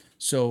you.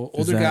 So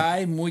older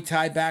guy, Muay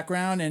Thai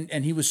background,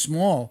 and he was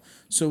small.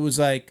 So it was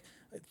like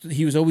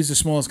he was always the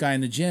smallest guy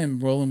in the gym,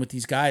 rolling with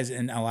these guys,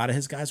 and a lot of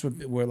his guys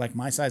were like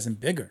my size and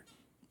bigger.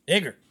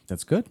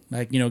 That's good.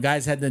 Like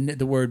guys had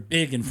the word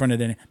big in front of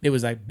them. It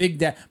was like big.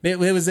 There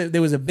was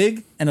a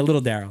big and a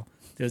little Daryl.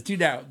 There was two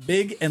Daryl,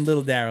 big and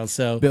little Daryl.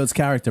 So Builds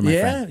character, my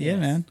friend. yeah,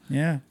 man,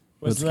 yeah.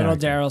 Was little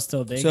Daryl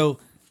still big? So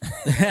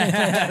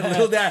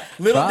little Daryl,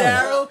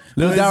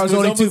 Little Daryl's was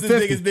only almost as 250.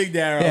 big as Big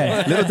Daryl.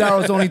 Yeah, little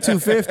Daryl's only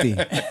 250.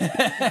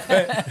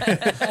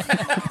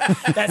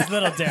 that's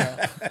little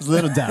Daryl. It's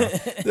little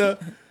Daryl. So,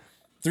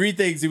 three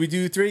things. Did we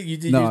do three? You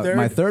did No, your third?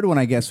 my third one,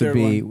 I guess, would Third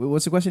be.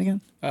 What's the question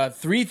again?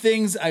 Three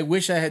things I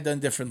wish I had done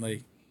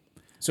differently.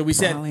 So we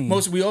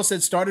Probably- said we all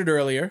said started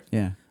earlier.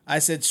 Yeah, I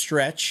said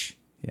stretch.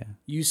 yeah.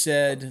 You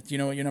said, do you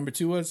know what your number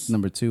two was?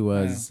 Number two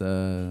was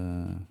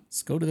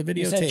Let's go to the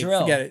You videotape. said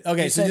drill. Forget it.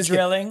 Okay, you so said just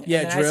drilling. yeah,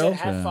 and then drill. I said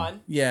have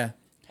fun. Yeah,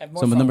 Have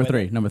more so fun number with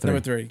three. it. Number three.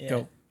 number three. Yeah.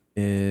 Go.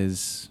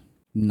 Is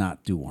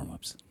not do warm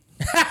ups.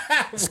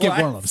 Skip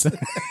What? warm ups.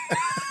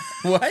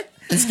 What?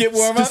 Skip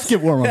warm up.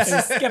 Skip warm ups.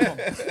 Skip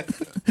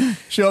them.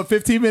 Show up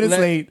 15 minutes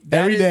late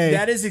every day.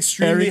 That is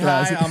extremely Every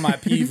high class. on my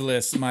peeve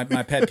list. My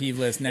pet peeve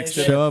list. Next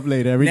to Show up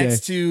late every day.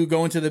 next to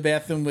going to the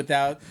bathroom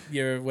without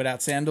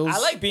sandals. I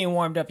like being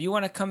warmed up. You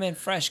want to come in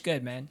fresh,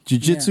 good man.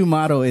 Jiu-jitsu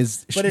motto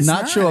is But it's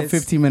not show not. up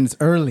It's- 15 minutes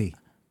early.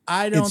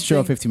 I don't It's show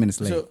up think- 15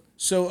 minutes late.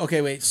 So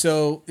okay, wait.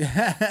 So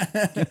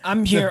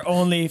I'm here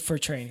only for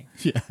training.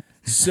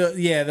 So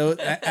yeah, though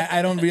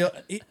I don't real.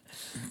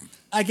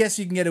 I guess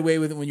you can get away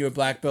with it when you're a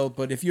black belt,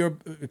 but if you're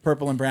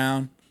purple and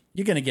brown,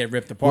 you're gonna get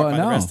ripped apart by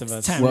the rest of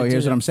us. time. Well, to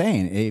here's do what it. I'm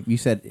saying. You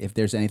said if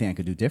there's anything I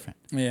could do different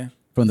Yeah,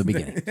 from the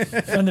beginning.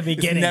 From the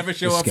beginning. never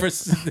show up for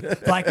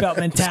Black belt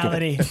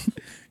mentality.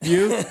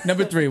 you.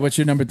 Number three. What's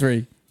your number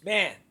three?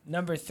 Man,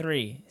 number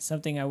three,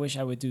 something I wish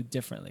I would do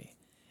differently.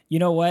 You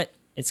know what?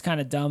 It's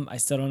kind of dumb. I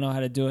still don't know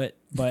how to do it,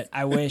 but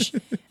I wish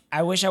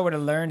I would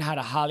have learned how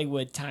to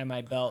Hollywood tie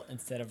my belt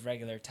instead of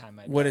regular tie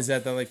my belt. What is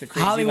that? The crazy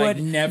Hollywood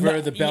never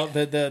no, the belt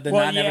yeah. the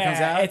Well, knot never comes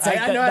out. It's like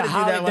I know how to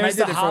do that when I there's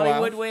did the it for a while.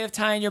 Hollywood way of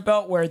tying your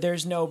belt where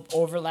there's no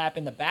overlap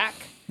in the back.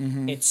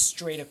 It's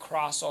straight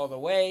across all the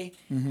way.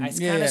 It's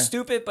Yeah, kind of yeah.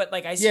 stupid, but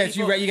like I see Yeah,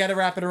 people, you got to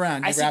wrap it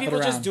around. I see people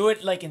just do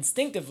it like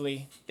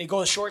instinctively. They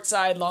go short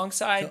side, long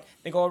side.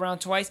 They go around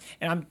twice,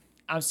 and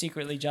I'm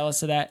secretly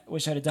jealous of that.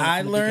 Wish I'd have done it.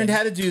 I learned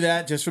how to do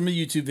that just from a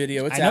YouTube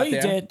video. It's I know out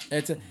you there.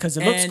 did, 'cause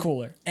it looks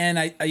cooler. And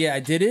I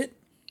did it.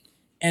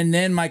 And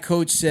then my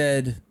coach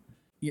said,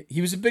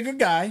 he was a bigger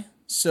guy,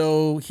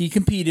 so he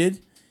competed,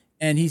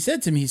 and he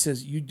said to me, he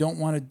says, "You don't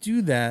want to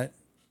do that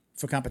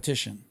for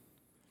competition.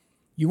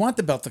 You want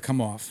the belt to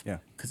come off, Yeah.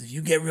 Because if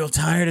you get real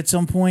tired at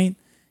some point,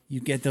 you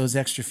get those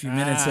extra few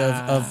minutes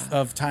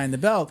of tying the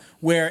belt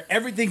where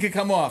everything could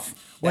come off.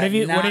 What That have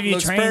you- what knot have you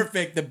looks trained-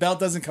 perfect. The belt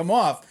doesn't come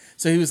off.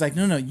 So he was like,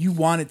 no, you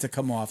want it to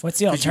come off. What's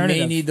the 'Cause You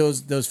may alternative?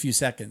 need those few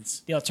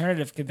seconds. The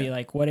alternative could be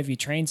like, what if you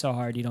train so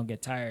hard you don't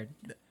get tired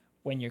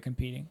when you're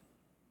competing?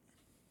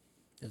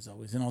 There's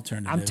always an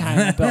alternative. I'm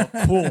tying the belt.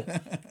 Cool.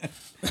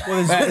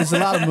 Well, there's a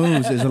lot of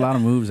moves. There's a lot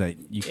of moves that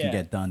you can Yeah.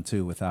 get done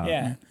too without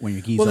Yeah. when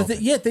your geese Well, open.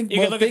 think You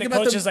well, can look think at the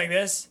about coaches like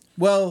this.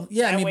 Well,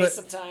 yeah, and I mean, waste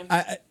but some time.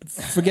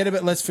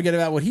 let's forget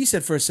about what he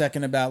said for a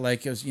second about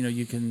like,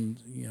 you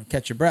can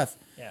catch your breath.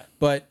 Yeah.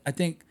 But I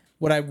think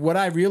what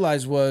I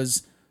realized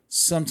was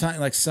sometimes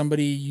like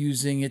somebody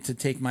using it to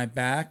take my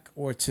back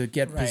or to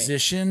get Right.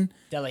 position,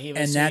 De La Riva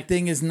and that sweep.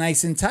 thing is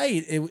nice and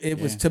tight. It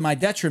was to my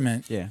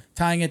detriment. Yeah.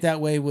 Tying it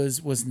that way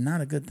was not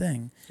a good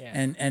thing. Yeah.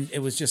 And it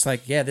was just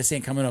like, yeah, this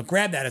ain't coming up.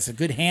 Grab that. It's a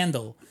good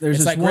handle. There's it's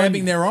this like one-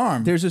 grabbing their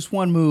arm. There's this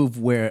one move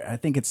where I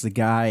think it's the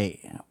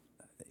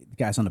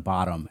guy's on the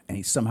bottom, and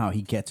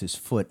he gets his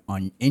foot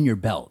in your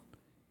belt.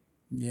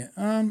 Yeah.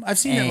 I've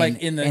seen it like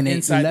in the and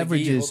inside it the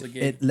gi, leverages hold the gi.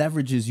 it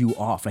leverages you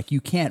off. Like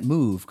you can't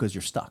move because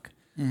you're stuck.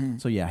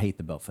 So yeah, I hate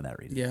the belt for that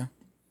reason. Yeah.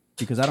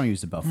 Because I don't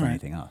use the belt for Right.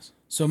 anything else.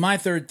 So my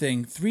third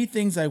thing, 3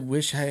 things I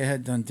wish I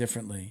had done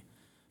differently.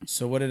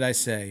 So what did I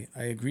say?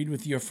 I agreed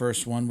with your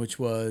first one, which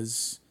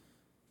was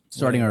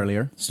Starting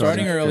earlier.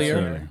 Starting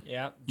earlier.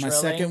 Yeah. my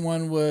Drilling. second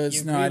one was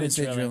You no, I agree didn't with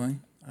say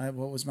drilling. drilling.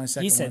 What was my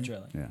second He one? said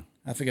drilling. Yeah.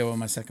 I forget what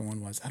my second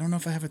one was. I don't know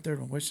if I have a third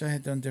one. What should I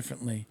have done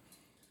differently?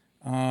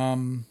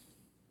 Oh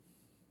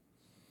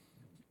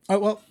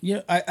well,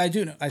 yeah, I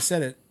do know. I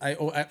said it. I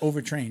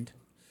overtrained.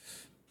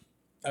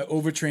 I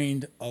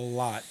overtrained a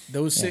lot.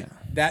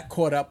 That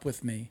caught up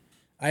with me.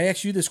 I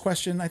asked you this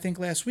question, I think,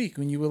 last week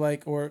when you were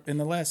like, or in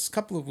the last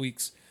couple of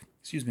weeks.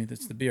 Excuse me,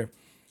 that's the beer.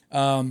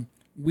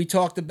 We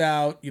talked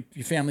about your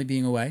family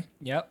being away.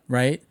 Yep.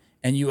 Right,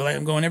 and you were like,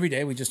 "I'm going every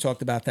day." We just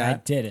talked about that.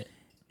 I did it.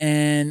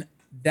 And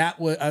that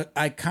was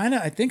I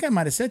think I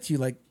might have said to you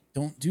like,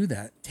 "Don't do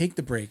that. Take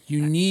the break.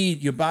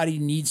 Your body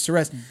needs to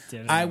rest."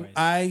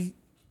 I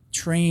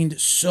trained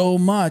so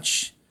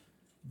much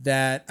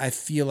that I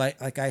feel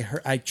like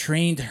I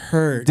trained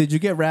hurt. Did you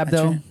get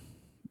rhabdo?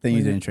 Then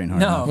you didn't train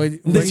hard. No. What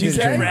Did you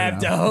say? get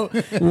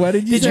rhabdo? What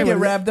did you Did say? you get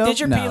rhabdo? Did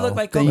your pee look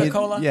like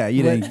Coca-Cola? Yeah,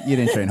 you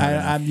didn't train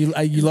hard.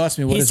 You lost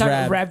me. What He's is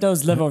talking rab?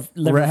 rhabdo's liver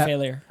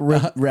failure.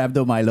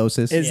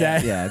 Rhabdomyolysis. Is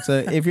that? Yeah. So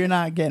if you're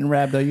not getting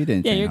rhabdo, you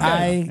didn't. Yeah, train you're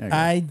hard. good.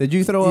 Okay. Did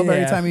you throw up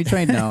every time you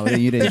trained? No,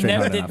 then you didn't train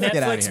hard Did enough. Get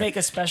out of Netflix here. make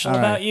a special All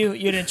about right. you?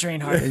 You didn't train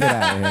hard. Get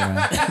out of here,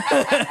 man.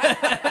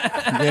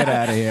 Get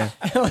out of here.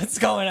 What's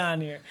going on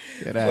here?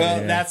 Get out of Well,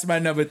 here. that's my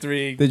number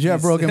 3. Did you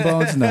have broken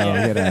bones? No,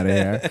 get out of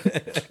here.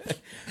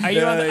 Are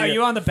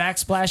you on the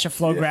backsplash of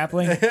flow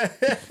grappling? You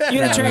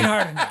didn't train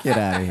hard enough. Get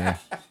out of here.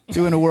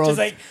 Doing the world. Just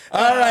like,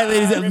 All right,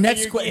 ladies. ripping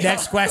Next your key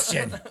next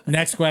question.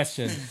 Next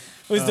question.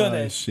 who's doing Oh,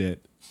 this?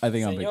 shit. I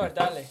think I'm Senor, big.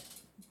 dale.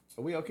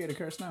 Are we okay to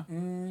curse now?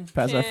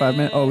 Past that 5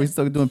 minutes? Oh, we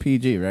still doing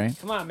PG, right?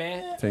 Come on,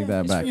 man. Take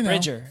that back. You know,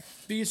 Bridger.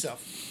 be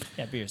yourself.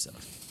 Yeah, be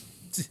yourself.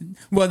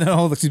 Well, no,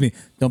 hold. Excuse me.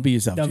 Don't be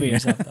yourself. Don't be Junior.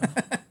 yourself,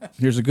 though.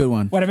 Here's a good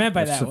one. What I meant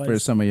by that for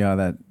was some of y'all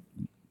that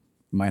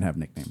might have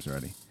nicknames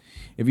already.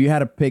 If you had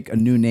to pick a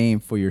new name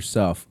for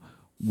yourself,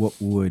 what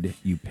would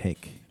you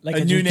pick? like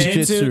A new name?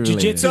 jiu-jitsu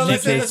Jiu-jitsu So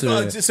let's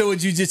nickname. so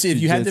with jujitsu, if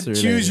you had to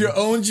Jiu-jitsu choose your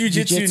related. own jujitsu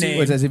Jiu-jitsu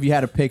name, It says if you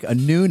had to pick a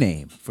new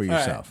name for all right.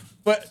 yourself.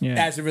 But Yeah.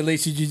 as it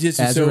relates to jujitsu,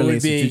 As so it it would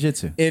relates to be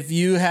jiu-jitsu. if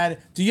you had.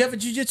 Do you have a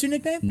jujitsu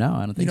nickname? No,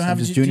 I don't think don't so. have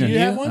I'm a just ju- do junior. you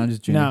have one? I'm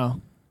just junior.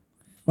 No.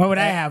 Why would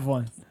I have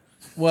one?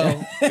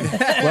 Well,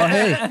 Well,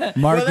 hey, Mark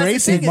Well, that's the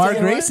Gracie. thing, Mark you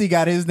know what? Gracie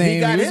got his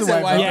name. got was his a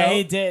at white white belt. Yeah, belt.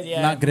 he did.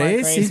 Yeah, Not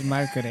Gracie?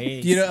 Mark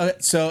Gracie. you know.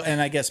 So,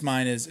 and I guess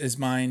mine is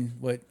mine.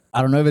 What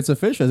I don't know if it's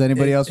official. Is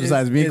anybody else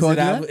besides me called you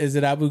that? Is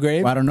it Abu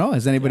Ghraib? I don't know.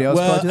 Has anybody else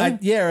called you Well,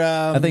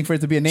 that? I think for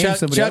it to be a name, Chuck,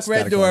 somebody Chuck else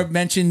gotta Red call Door it.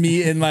 mentioned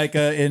me in like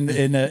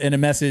in a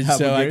message. Abu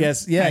So I Ghraib?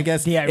 guess I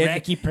guess The it-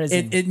 Iraqi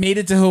prison. It made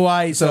it to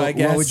Hawaii. So I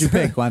guess what would you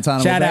pick?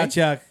 Guantanamo Shout Bay? out,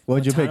 Chuck. What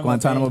would you pick?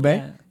 Guantanamo Bay?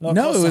 Yeah.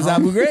 No, it was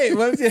Abu Ghraib.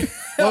 What would you,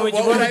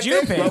 what would I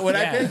you pick? What would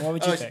I Yeah, pick? what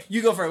would you pick?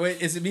 You go first.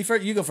 Wait, is it me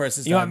first? You go first.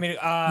 This You time. want me to?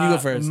 You go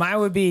first. Mine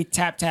would be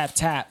tap tap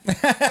tap.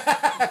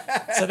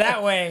 So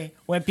that way,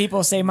 when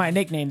people say my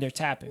nickname, they're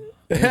tapping.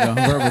 There you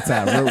go. Verbal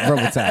tap.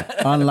 Verbal tap.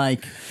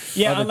 Unlike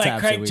Yeah, other unlike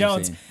taps that Craig we've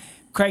Jones. seen.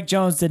 Craig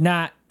Jones did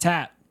not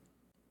tap.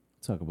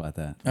 Talk about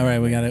that. All right,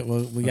 we got it.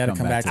 We got to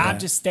come back to that. I'm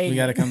just stating. We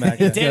got to come back.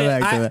 He to did that.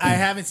 it. Back to that. I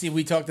haven't seen.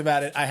 We talked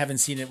about it. I haven't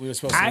seen it. We were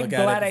supposed to I'm look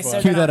at glad it I before.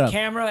 said Cue that that on up.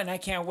 camera, and I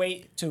can't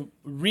wait to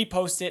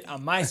repost it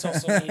on my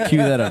social media. Cue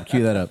that up.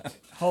 Cue that up.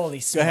 Holy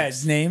smokes. Go ahead.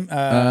 Name.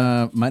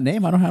 My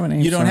name? I don't have a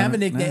name. You don't son. have a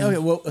nickname. No. Okay.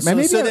 Well,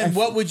 Maybe so I- then,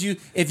 what would you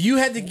if you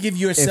had to give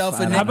yourself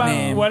If a I- How about,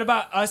 nickname? what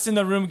about us in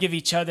the room give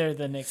each other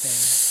the nickname?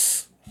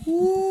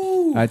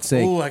 Ooh. I'd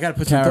say Ooh, I got to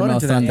put some thought Caramel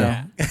into that.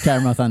 Thunder.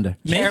 Caramel Thunder.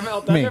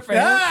 Caramel Thunder for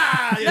him?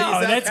 Ah,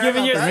 No, that's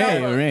giving yourself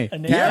Caramel Ray, a Ray.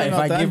 nickname. Yeah, if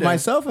I Thunder. give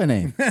myself a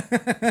name.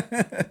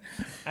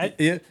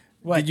 Yeah.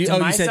 What, Did you? to Oh,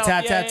 you said myself?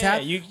 tap Yeah, tap yeah,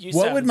 tap. yeah. You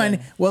What said would it my?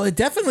 then. Well, it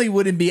definitely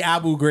wouldn't be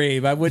Abu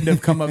Ghraib. I wouldn't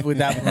have come up with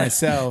that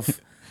myself.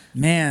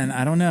 Man,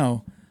 I don't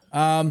know.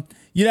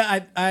 You know,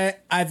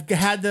 I've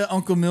had the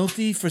Uncle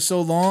Milty for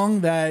so long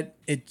that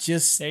it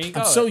just There you go.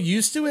 I'm so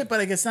used to it.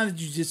 But I guess not a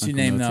jujitsu Uncle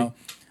name Milty. though.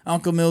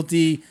 Uncle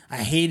Milty. I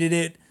hated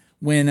it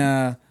when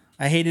I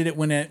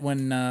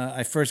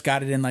first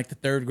got it in like the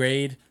 3rd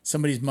grade.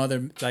 Somebody's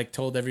mother like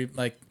told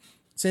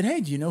said,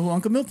 "Hey, do you know who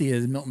Uncle Milty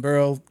is? Milton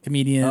Berle,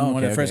 comedian, Oh, one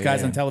of the okay, first okay, guys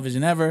yeah. on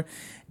television ever."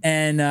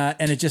 And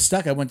it just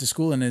stuck. I went to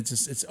school, and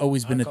it's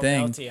always been Uncle a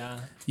thing. Melty, huh?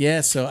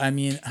 Yeah, so I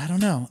mean, I don't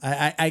know.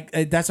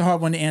 I that's a hard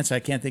one to answer. I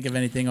can't think of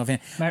anything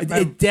offhand. My-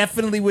 It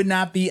definitely would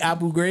not be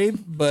Abu Ghraib,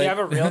 but Do you have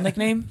a real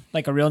nickname?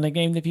 Like a real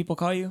nickname that people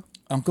call you?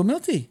 Uncle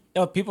Milty.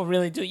 Oh, people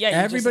really do. Yeah,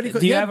 Everybody Do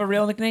you yeah. have a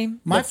real nickname?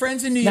 My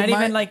friends in New Not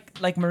York, even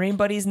like Marine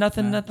buddies.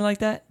 Nothing like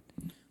that.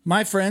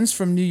 my friends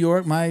from New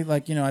York.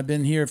 I've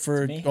been here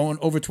for me. going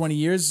over 20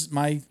 years.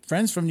 My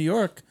friends from New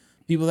York,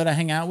 people that I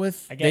hang out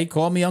with, I get- they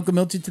call me Uncle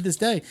Milty to this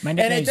day. My And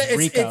nickname's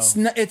Rico.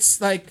 It's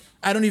like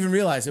I don't even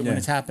realize it when Yeah.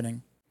 it's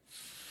happening.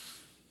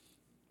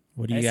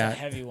 What do you That's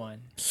a got? heavy one.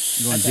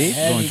 Going That's a deep?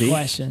 Going heavy deep?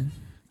 question.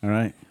 All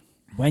right.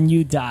 When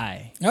you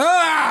die,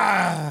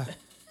 Ah!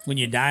 When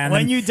you die on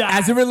When them- you die.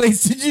 as it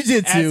relates to as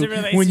it jujitsu,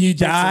 relates when to you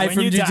jiu-jitsu, die when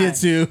from you die.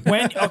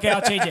 jujitsu. Okay,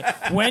 I'll change it.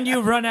 When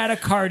you run out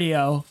of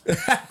cardio,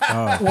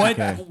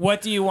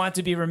 what do you want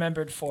to be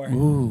remembered for?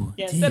 Ooh,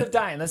 Yeah, instead of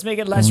dying, let's make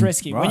it less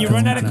risky. When you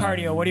run out of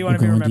cardio, what do you want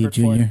to be remembered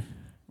for?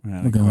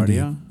 We're going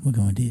deep. We're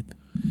going deep.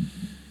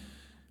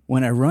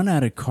 When I run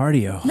out of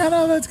cardio,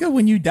 No, that's good.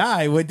 When you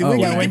die, what? Oh, Wait,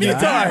 when give me you the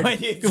die. card. When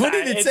you What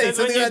die. did it It say? says when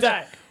Something you like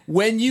that. die.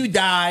 when you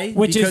die,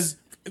 Which because is-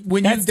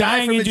 when you that's die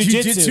dying from a in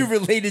jiu-jitsu. jiu-jitsu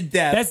related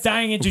death, That's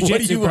dying in jiu-jitsu,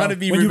 What do you bro. want to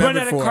be When you run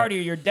remembered out of for?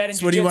 cardio, you're dead in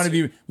So what do you want to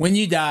jiu-jitsu. be when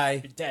you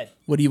die? You're dead.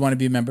 What do you want to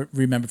be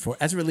remembered for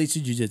as it relates to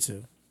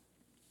jiu-jitsu?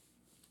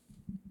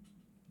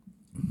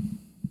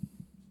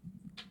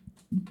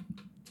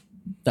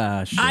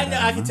 Shit, I know.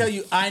 I don't can know. tell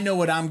you. I know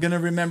what I'm gonna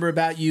remember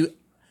about you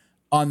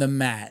on the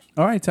mat.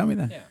 All right, tell me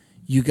that.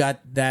 You got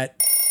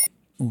that.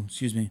 Oh,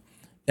 excuse me.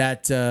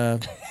 That the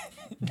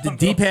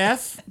deep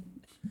half,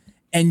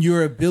 and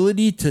your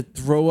ability to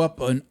throw up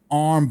an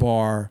arm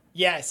bar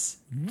Yes.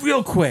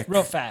 real quick,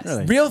 Real fast.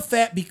 Really? real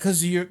fat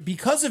because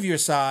of your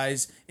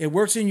size. It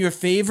works in your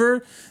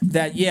favor.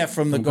 That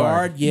from the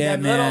guard. Yeah,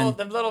 Them man.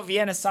 Them little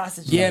Vienna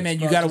sausage Yeah, legs, man,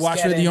 bro. you got to Just watch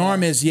get where the in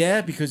arm there. is.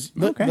 Yeah, because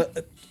look,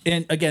 Okay.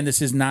 and again,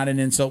 this is not an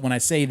insult when I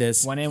say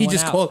this. One in, he one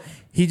just out. called.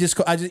 He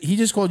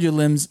just called your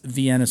limbs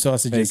Vienna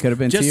sausages. It could have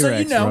been Just T-Rex,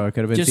 so you know, bro. It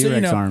could have been just so you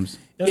T-Rex know, arms.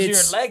 Those are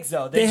it's- your legs,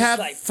 though. They just have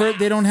like,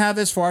 they don't have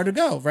as far to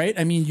go, right?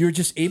 I mean, you're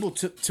just able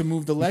to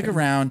move the leg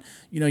around.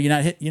 You know, you're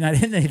not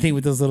hitting anything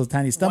with those little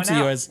tiny stumps one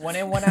of out. yours. One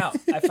in, one out.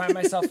 I find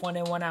myself one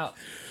in, one out.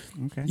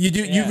 Okay. You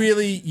do. Yeah.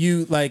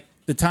 You like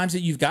the times that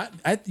you've got.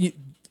 Do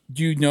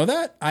you know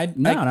that?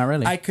 No, not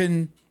really. I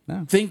can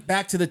No. think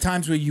back to the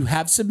times where you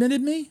have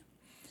submitted me,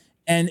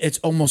 and it's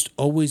almost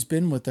always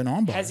been with an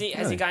armbar. Has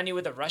he gotten you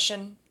with a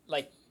Russian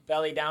like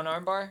belly down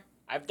armbar?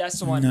 That's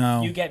the one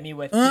No. you get me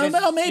with. Well,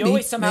 because maybe, You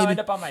always somehow maybe. end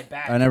up on my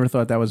back. I never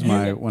thought that was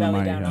my get one of belly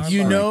my. down arm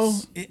You Alright.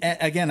 know,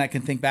 again, I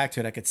can think back to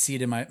it. I could see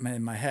it in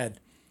my head.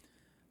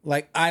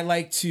 Like I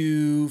like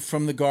to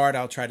from the guard,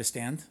 I'll try to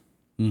stand.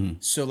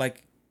 So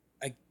like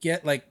I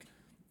get like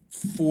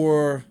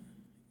for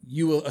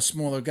you a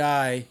smaller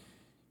guy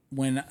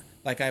when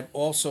like I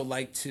also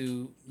like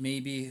to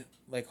maybe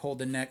like hold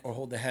the neck or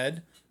hold the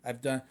head.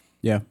 I've done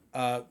Yeah.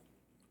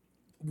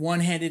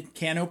 one-handed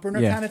can opener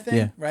Yeah, kind of thing,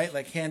 yeah. right?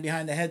 Like hand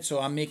behind the head. So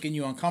I'm making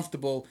you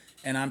uncomfortable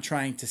and I'm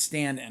trying to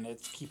stand and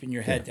it's keeping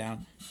your head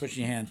down,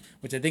 pushing your hand,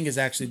 which I think is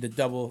actually the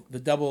double,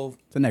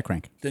 It's a neck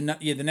crank. the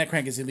neck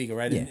crank is illegal,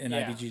 right? In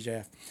Yeah.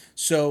 IBJJF.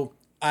 So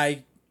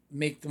I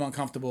make them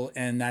uncomfortable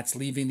and that's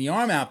leaving the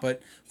arm out.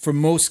 But for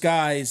most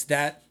guys,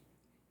 that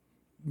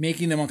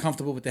making them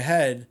uncomfortable with the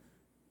head,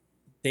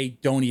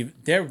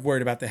 they're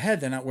worried about the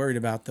head. They're not worried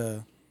about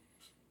the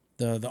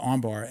arm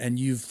bar. And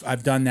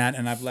I've done that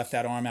and I've left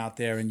that arm out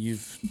there and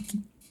you've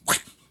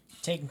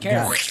Taking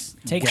care of it.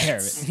 Take care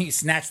of it. he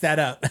snatched that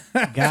up.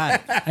 Got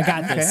it. I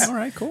got Okay. this. All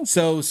right. Cool.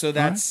 So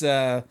that's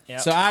so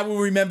I will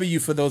remember you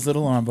for those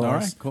little arm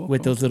bars right, cool,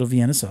 with cool. those little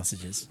Vienna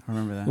sausages. I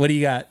remember that. What do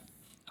you got?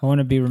 I want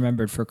to be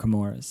remembered for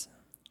Kimuras.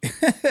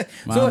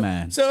 My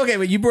man. So okay,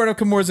 but you brought up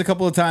Kimura's a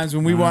couple of times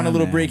when we were on a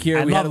little man. break here.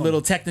 I We had love a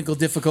little technical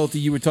difficulty.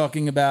 You were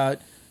talking about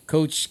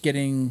Coach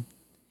getting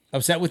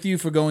upset with you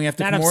for going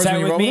after Not Kimura's upset when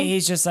you with rolled me. him?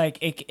 He's just like,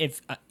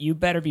 if you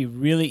better be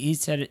really. He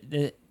said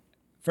it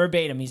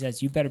verbatim. He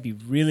says you better be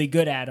really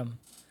good at him,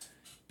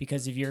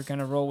 because if you're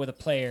gonna roll with a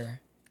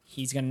player,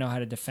 he's gonna know how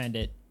to defend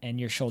it, and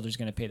your shoulder's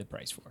gonna pay the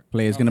price for it.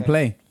 Player's gonna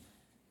play.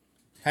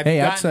 Have, Hey,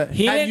 you, that's gotten, a-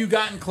 He have didn't- you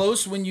gotten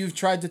close when you've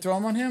tried to throw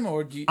him on him,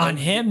 or do you, On or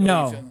him, or you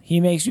no. feel- He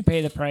makes you pay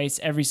the price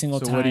every single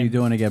So time. what are you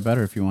doing to get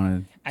better if you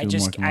want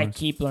to? I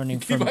keep learning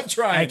from on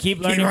trying. I keep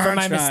Keep learning on from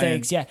my trying.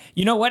 mistakes. Yeah.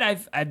 You know what?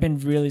 I've been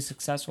really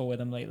successful with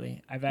him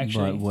lately. I've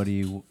actually But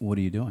what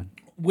are you doing?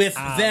 with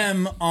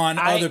them on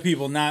I- other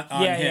people, not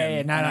on yeah, him.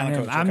 yeah, not on a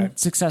him. coach. I'm Okay.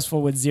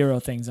 successful with zero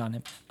things on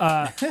him.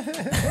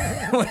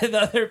 With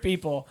other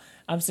people,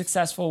 I'm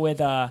successful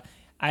with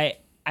I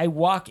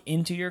walk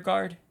into your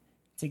guard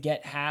to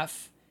get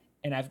half,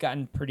 and I've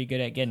gotten pretty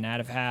good at getting out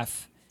of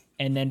half.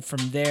 And then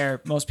from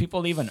there, most people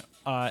leave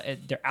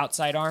their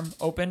outside arm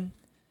open,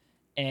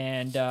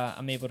 and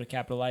I'm able to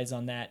capitalize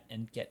on that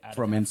and get out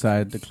From of half.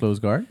 inside the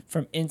closed guard?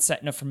 From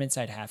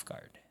inside half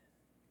guard.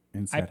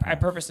 Inside. I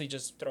purposely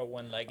just throw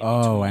one leg. In Oh,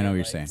 between I know your what you're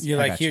legs. saying. You're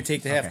I like, got here, you.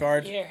 take the half Okay.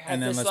 guard, Here, have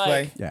and then this let's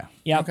leg. play. Yeah.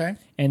 Yep. Okay.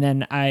 And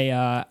then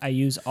I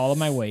use all of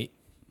my weight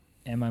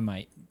and my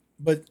might.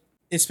 But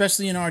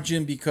especially in our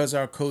gym, because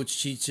our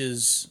coach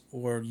teaches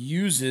or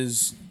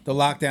uses the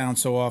lockdown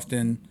so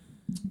often,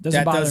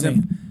 Doesn't bother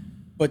me.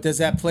 But does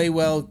that play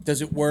well?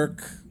 Does it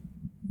work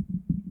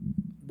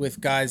with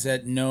guys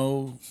that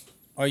know?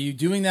 Are you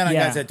doing that on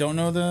Yeah. guys that don't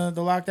know the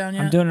lockdown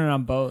yet? I'm doing it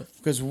on both.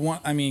 Because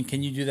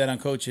can you do that on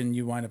coach and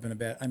you wind up in a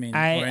bad? I mean, or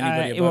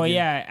anybody above Well, you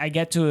yeah, I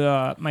get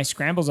to my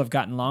scrambles have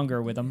gotten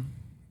longer with him.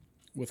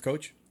 with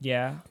coach.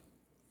 Yeah.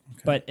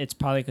 But it's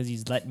probably because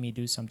he's letting me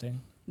do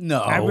something. No.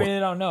 I really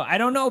don't know. I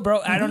don't know, bro.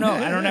 I don't know.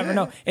 I don't ever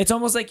know. It's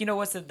almost like,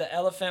 what's the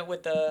elephant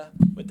with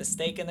the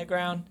stake in the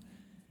ground?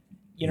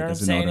 You know what I'm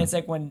doesn't know saying? that. It's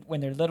like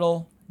when they're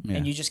little Yeah.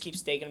 and you just keep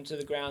staking them to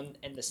the ground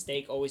and the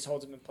stake always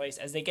holds them in place.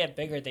 As they get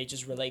bigger, they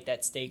just relate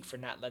that stake for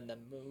not letting them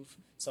move.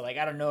 So like,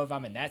 I don't know if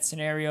I'm in that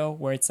scenario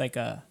where it's like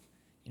a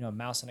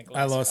mouse in a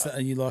glass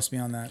cup. You lost me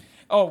on that.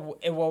 Oh,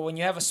 well, when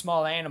you have a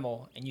small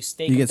animal and you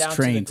stake He it gets down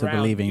trained to the to ground,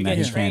 believing you that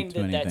get he trained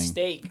can't do that anything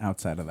stake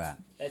outside of that.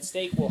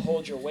 will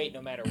hold your weight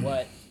no matter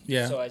what.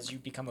 Yeah. So as you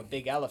become a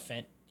big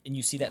elephant and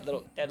you see that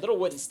little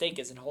wooden stake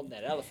isn't holding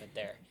that elephant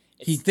there.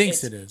 He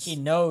thinks it is. He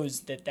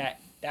knows that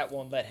that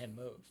won't let him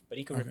move. But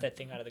he could rip that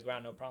thing out of the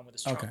ground, no problem with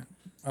his trunk.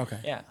 Okay.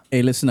 Yeah.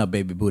 Hey, listen up,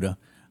 baby Buddha.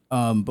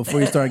 Before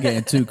you start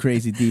getting too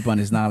crazy deep on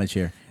his knowledge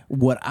here,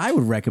 what I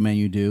would recommend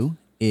you do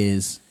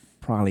is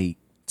probably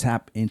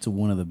tap into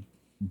one of the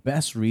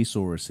best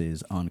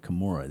resources on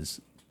Kimuras.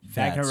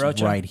 Wagner That's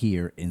Rocha? right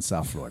here in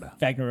South Florida.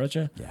 Wagner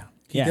Rocha? Yeah.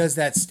 He Yeah. does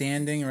that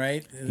standing,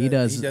 right? He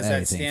does that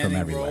everything from standing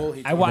everywhere. roll.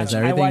 He I watch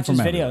everything his from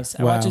everywhere. videos.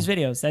 I watch Wow. his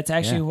videos. That's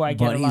actually who I get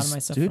But a lot of he's- my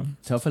stuff dude, from.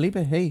 tell Felipe,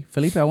 hey,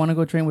 Felipe, I want to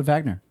go train with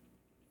Wagner.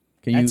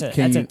 Can That's you? a-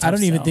 Can that's a you? tough I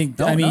don't even sell. think.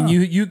 No, I mean, no.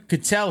 you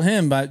could tell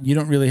him, but you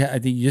don't really. I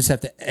think you just have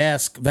to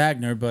ask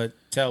Wagner, but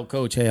tell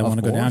Coach, hey, I want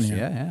to go down here.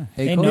 Yeah, yeah.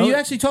 Hey, They coach. No, know- you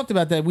actually talked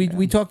about that.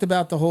 We talked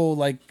about the whole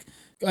like,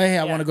 hey,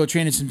 I want to go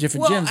train in some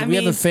different Well, gyms. I We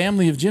have a mean-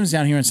 family of gyms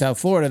down here in South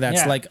Florida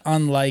that's Yeah. like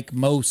unlike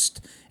most,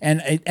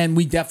 and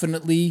we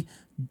definitely,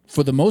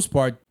 for the most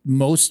part,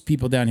 most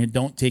people down here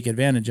don't take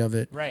advantage of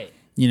it. Right.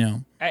 You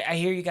know, I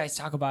hear you guys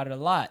talk about it a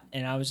lot,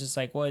 and I was just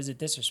like, well, is it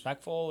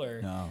disrespectful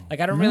or No. like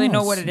I don't really No,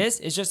 know what it's- it is.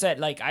 It's just that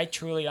like I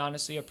truly,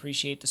 honestly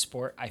appreciate the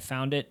sport. I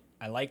found it.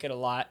 I like it a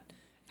lot.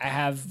 I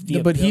have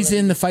the but he's ability-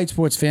 in the fight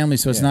sports family,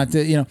 so it's not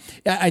the, you know.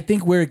 I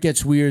think where it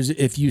gets weird is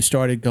if you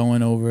started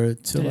going over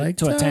to like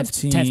to a tough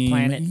 10th team.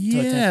 planet- to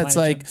a 10th Yeah, it's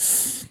planet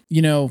like,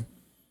 you know,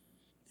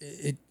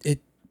 it.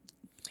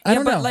 I Yeah,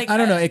 don't but, know. like, I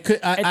don't know. It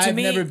could. to I've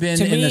me- never been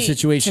to in a me-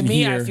 situation To me,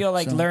 here. I feel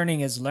like so.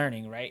 learning is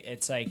learning, right?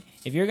 It's like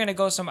if you're gonna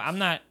go somewhere,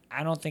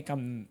 I don't think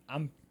I'm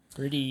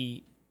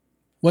pretty.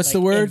 What's like,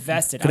 the word?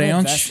 invested. I'm Creonch?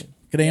 invested.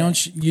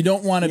 Creonch? You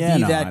don't want to Yeah,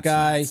 be no, that it's-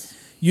 guy. it's-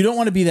 You don't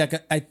want to be that guy.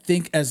 I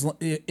think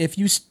if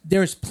you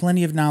there's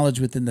plenty of knowledge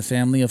within the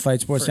family of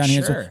fight sports For down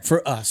here sure. so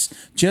for us.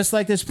 Just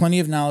like there's plenty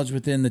of knowledge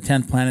within the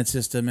 10th Planet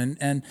system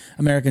and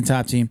American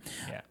Top Team.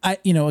 Yeah.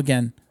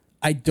 Again,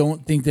 I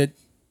don't think that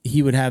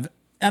he would have.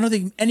 I don't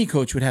think any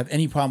coach would have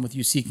any problem with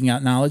you seeking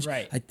out knowledge.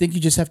 Right. I think you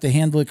just have to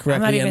handle it I'm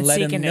correctly not even and let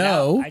him seeking it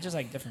know. out. I just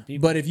like different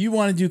people. But if you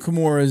want to do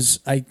Kimuras,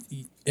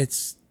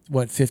 it's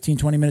what 15,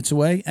 20 minutes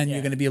away, and Yeah.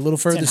 you're going to be a little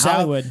further in south.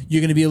 Hollywood.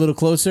 You're going to be a little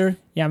closer.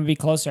 yeah, I'm gonna be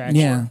closer.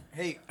 Actually. Yeah.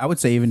 Hey, I would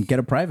say even get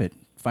a private.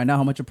 Find out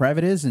how much a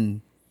private is,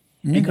 and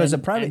because a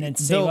private, and then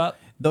save up.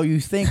 though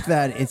you think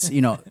that it's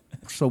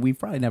so we've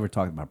probably never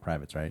talked about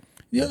privates, right?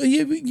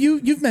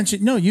 You've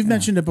mentioned you've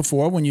mentioned it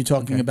before when you're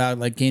talking about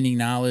like gaining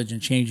knowledge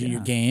and changing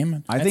your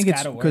game. I That's think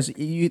it's gotta because work.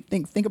 you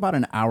think about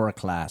an hour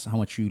class, how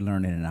much you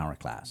learn in an hour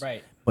class,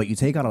 Right. But you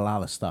take out a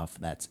lot of stuff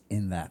that's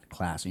in that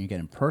class, and you're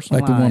getting Like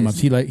personalized. the warm ups.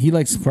 He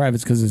likes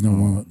privates because there's no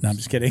warm up. No, I'm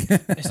just kidding.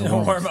 There's no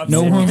warm ups.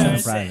 No warm-ups. in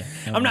the private.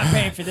 I'm not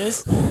paying for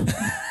this.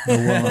 No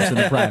warm ups in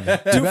the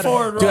private. Two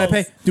forward rolls. Do I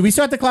pay? Do we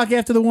start the clock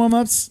after the warm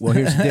ups? Well,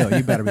 here's the deal: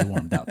 you better be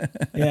warmed up,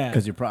 Yeah.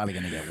 because you're probably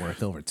going to get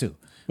worked over too.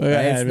 Well,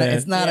 Right? yeah,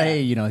 It's not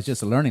yeah. it's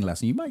just a learning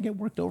lesson. You might get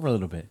worked over a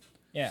little bit.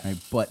 Yeah. Right?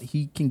 But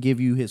he can give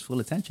you his full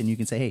attention. You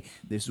can say, hey,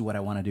 this is what I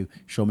want to do.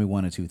 Show me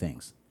one or two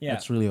things. Yeah.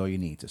 That's really all you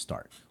need to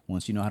start.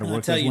 Once you know how to I'll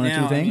work tell those you one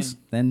now, or two I things,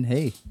 mean, then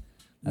hey,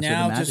 that's where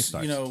Now, the magic just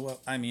starts. well,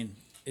 I mean,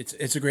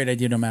 it's a great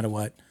idea no matter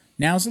what.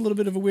 Now's a little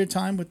bit of a weird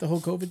time with the whole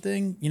COVID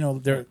thing.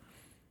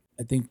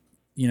 I think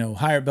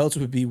higher belts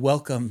would be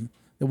welcome.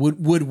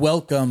 Would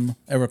welcome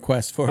a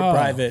request for a Oh.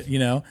 private.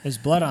 There's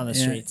blood on the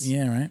Yeah, streets.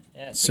 yeah, right.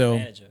 Yeah, take So.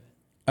 advantage of it.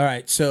 All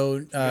right. So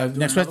next another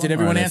question. one? Did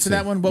everyone All right, answer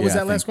let's that one? see. What was Yeah,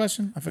 that I last think-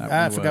 question? I forgot.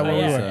 I I forgot was, where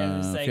we were. It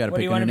was if like, you had to what do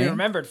pick you a want to new be name?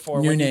 remembered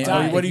for New when you name.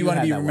 die? What do you You want to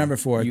had be that one. remembered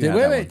for? You Wait, had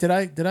that wait.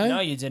 one. Did I? No,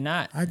 you did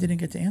not. I didn't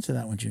get to answer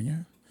that one,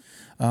 Junior.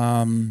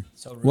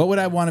 So What would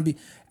I want to be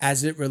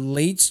as it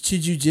relates to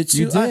jujitsu?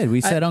 You did.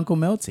 We I- said Uncle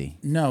Melty.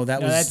 no.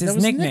 That was that's his that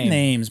was nickname.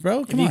 nicknames,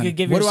 bro. Come you on. could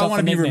give What do I yourself want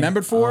a to be nickname.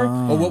 remembered for,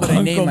 or what would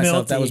I name Uncle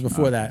myself? That Milty. was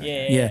before that.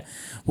 Yeah.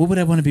 What would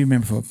I want to be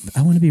remembered for?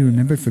 I want to be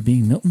remembered for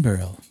being Milton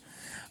Berle.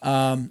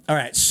 All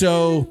right.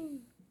 So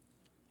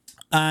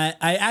I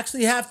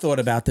actually have thought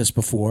about this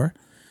before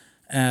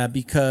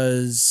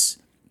because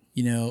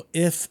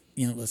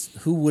listen,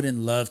 who wouldn't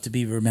love to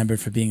be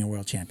remembered for being a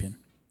world champion?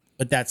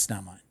 But that's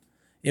not mine.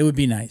 It would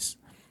be nice.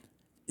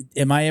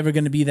 Am I ever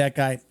going to be that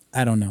guy?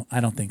 I don't know. I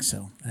don't think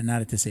so. And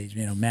not at this age.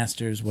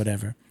 Masters,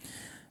 whatever.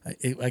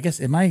 I guess,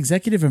 am I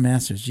executive or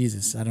masters?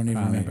 Jesus, I don't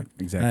even remember.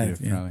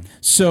 Executive, Yeah. probably.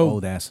 So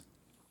Old ass.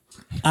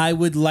 I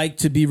would like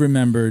to be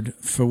remembered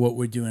for what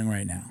we're doing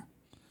right now.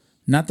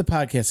 Not the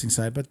podcasting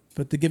side, but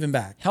the giving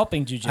back.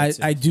 Helping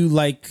jujitsu. I do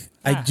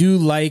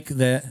like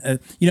that.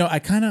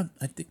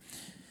 I think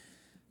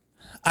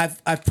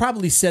I've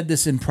probably said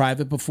this in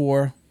private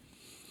before.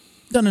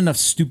 Done enough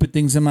stupid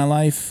things in my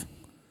life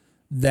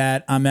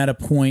that I'm at a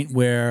point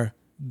where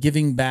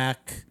giving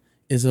back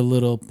is a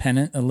little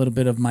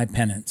bit of my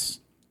penance.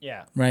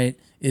 Yeah. Right?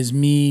 Is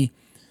me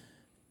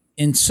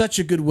in such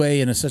a good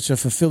way and such a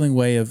fulfilling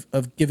way of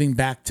giving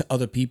back to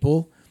other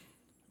people.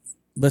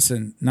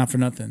 Listen, not for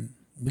nothing.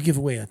 We give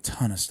away a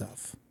ton of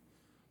stuff.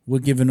 We're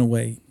giving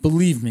away,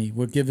 believe me,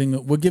 we're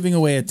giving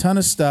away a ton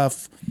of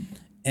stuff,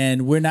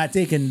 and we're not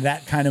taking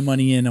that kind of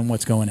money in on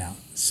what's going out.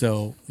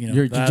 So, You're a I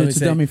always jiu-jitsu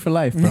say- dummy for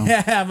life, bro.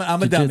 Yeah,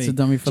 I'm a dummy. Jiu-jitsu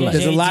dummy for life.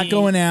 There's a lot JJD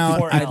going out.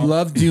 for I help.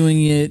 love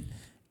doing it,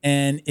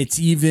 and it's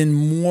even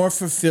more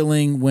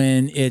fulfilling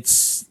when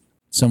it's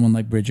someone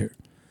like Bridger.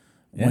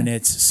 When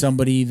it's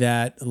somebody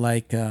that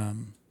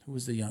who who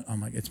was the young? Oh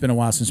my! It's been a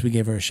while since we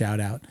gave her a shout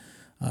out.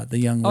 The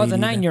young lady. Oh,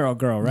 the 9-year-old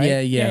girl,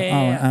 right?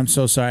 Yeah. I'm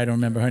so sorry. I don't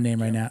remember her name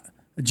right now.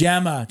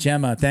 Gemma.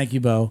 Thank you,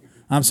 Bo.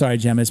 I'm sorry,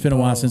 Gemma. It's been a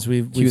while since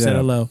we've said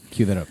hello.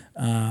 Cue that up.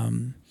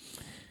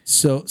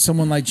 So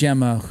someone like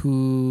Gemma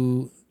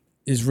who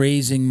is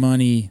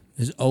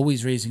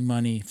always raising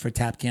money for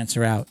Tap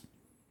Cancer Out,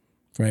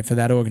 right? For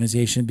that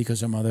organization because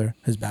her mother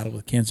has battled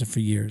with cancer for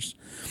years.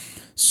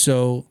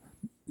 So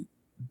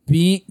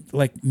meeting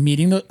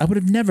I would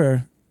have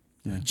never,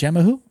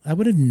 Gemma who? I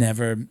would have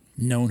never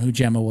known who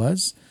Gemma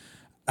was.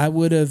 I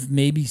would have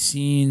maybe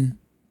seen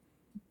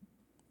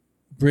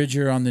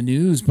Bridger on the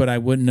news, but I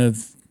wouldn't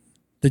have.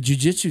 The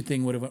jiu-jitsu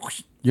thing would have went.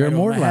 You're right over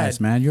my immortalized,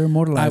 head. man. You're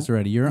immortalized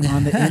already. You're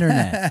on the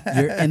internet.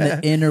 You're in the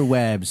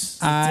interwebs.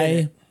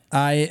 I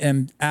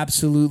am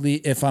absolutely.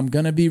 If I'm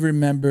gonna be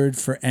remembered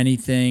for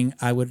anything,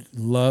 I would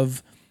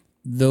love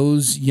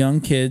those young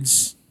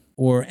kids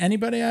or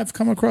anybody I've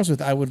come across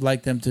with. I would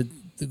like them to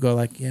go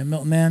like, yeah,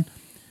 Milton, man.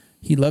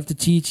 He loved to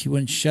teach. He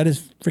wouldn't shut his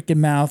freaking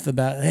mouth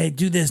about, hey,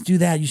 do this, do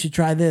that. You should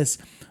try this.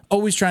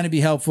 Always trying to be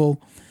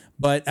helpful.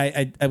 But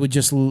I would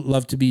just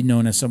love to be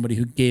known as somebody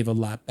who gave a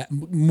lot back.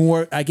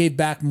 More. I gave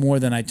back more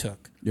than I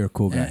took. You're a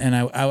cool guy. And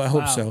I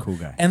hope so. Cool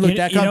guy. And look,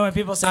 You know when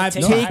people say I've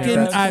take taken,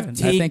 road? I've I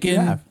think you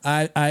taken, have.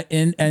 I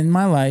in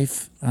my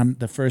life, I'm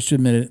the first to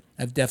admit it.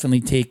 I've definitely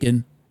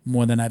taken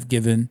more than I've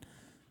given.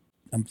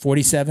 I'm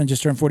 47,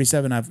 just turned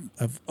 47.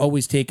 I've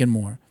always taken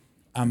more.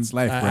 It's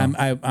life,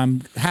 bro.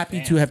 I'm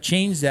happy to have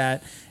changed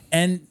that,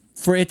 and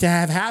for it to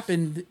have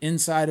happened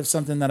inside of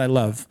something that I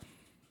love,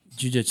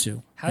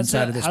 jiu-jitsu. How's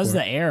inside of this the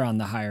sport. air on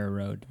the higher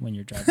road when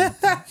you're driving up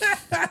there?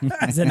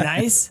 Is it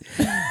nice?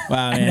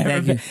 Wow, man,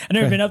 thank you. I've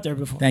never been up there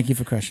before. Thank you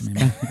for crushing me,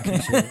 man. I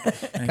appreciate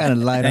it. Kind of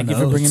light Thank on you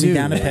the for bringing too, me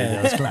down to man.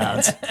 pay. Those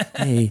clouds.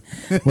 Hey,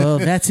 well,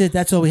 that's it.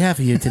 That's all we have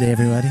for you today,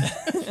 everybody.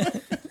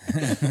 All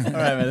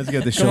right, man. Let's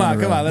get the show. Come on, on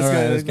the come road. on, let's All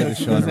go. right, Let's get go. the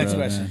show on the Next road,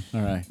 question.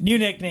 man. All right. New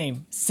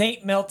nickname,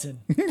 Saint Milton.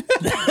 There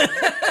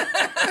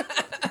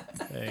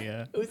you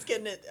go. Who's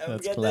getting it?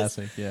 That's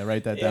classic. Yeah,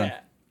 write that down.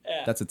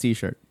 Yeah. That's a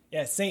T-shirt.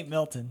 Yeah, Saint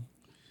Milton.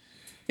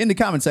 In the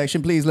comment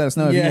section, please let us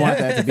know if you want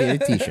that to be a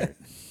T-shirt.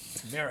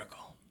 It's a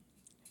miracle.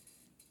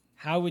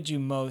 How would you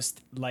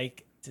most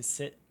like to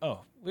sit?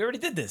 Oh, we already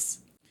did this.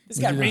 This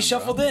got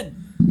reshuffled in.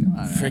 Come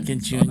on, man.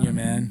 Freaking Junior,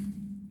 man.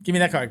 Give me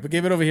that card, but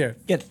give it over here.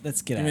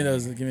 Let's get Give out. me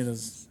those. Give me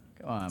those.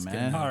 Come on,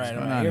 man. All What's right,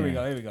 going on Here we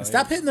go. Here we go.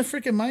 Stop hitting the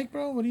freaking mic,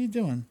 bro. What are you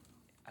doing?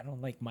 I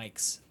don't like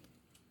mics.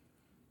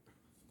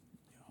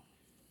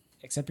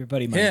 Except your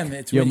buddy Mike. Him.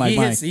 It's Yo, when Mike, he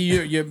hits. Mike.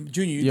 You're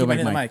Junior. You Yo, give Mike,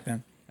 it in the Mike. mic,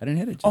 then. I didn't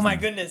hit it. Just Oh my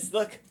now. goodness!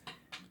 Look,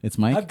 It's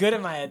how Mike. good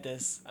am I at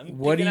this? I'm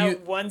What picking do you-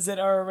 out ones that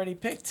are already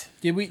picked.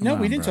 Did we? No, on,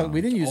 we didn't bro. talk.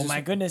 We didn't use Oh this.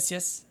 my goodness!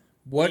 Yes.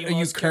 What you are you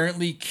most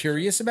currently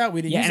curious about?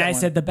 We didn't Yeah, use and that I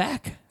one. said the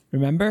back.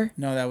 Remember?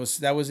 No, that was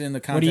in the What are you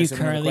context of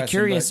another currently question,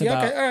 curious but- yeah,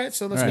 about? Okay, all right,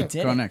 so let's All go. right,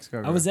 Did go it. next.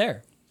 Go, I was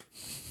there.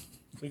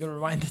 We can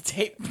rewind the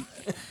tape.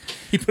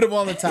 He put them all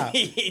on the top.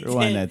 He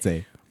Rewind did. that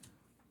tape.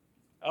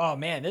 Oh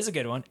man, this is a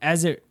good one.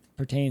 As it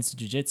pertains to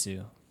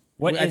jiu-jitsu,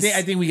 what I is?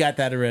 think we got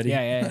that already.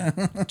 Yeah.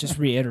 Just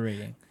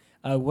reiterating.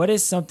 What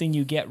is something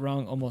you get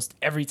wrong almost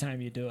every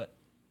time you do it?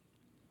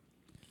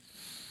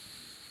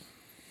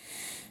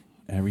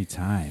 Every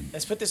time.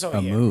 Let's put this over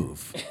A here.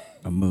 move.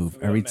 A move.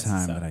 don't Every mess this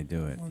time up. that I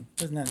do it.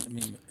 Doesn't that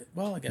mean?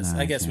 Well, I No,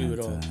 I guess we would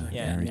all can't, like,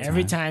 Yeah, Every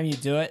every time. time you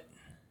do it.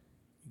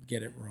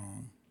 get it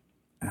wrong.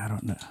 I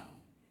don't know.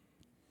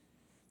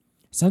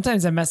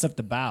 Sometimes I mess up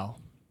the bow.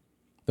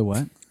 The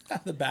what?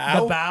 The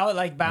bow. The bow,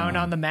 like bowing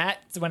on the mat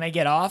when I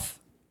get off.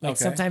 Like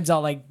Okay. sometimes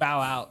I'll like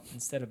bow out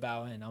instead of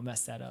bow in. I'll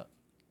mess that up.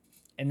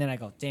 And then I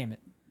go, damn it.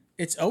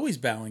 It's always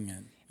bowing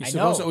in. You're I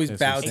supposed to know. always That's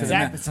bow what to I'm the saying.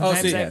 mat.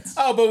 Exactly.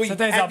 Sometimes but we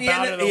sometimes at I'll the bow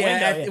end to of, the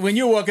yeah, window. when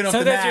you're walking off the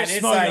Sometimes mat, you're it's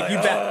smoking like like, you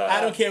bow.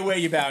 I don't care where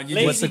you're bowing. You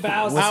Lazy just,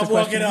 bows. I'm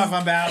walking off.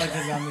 I'm bowing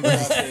because I'm the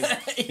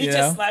boss. you You just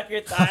know? slap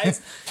your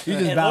thighs. You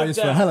just and bow look just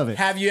for the down. hell of it.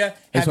 Have you just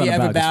ever wanna bow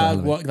just for the hell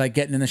bowed of it. like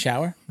getting in the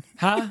shower?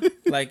 Huh?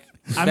 Like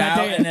I'm bow not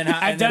doing and then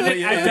I've done put it.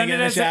 your I've leg done in it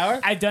the as shower.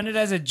 I've done it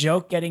as a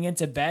joke getting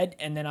into bed,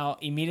 and then I'll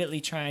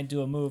immediately try and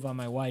do a move on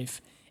my wife,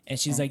 and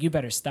she's like, "You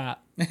better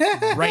stop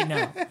right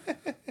now."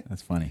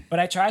 That's funny. But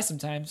I try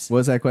sometimes. What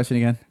was that question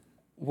again?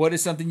 What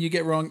is something you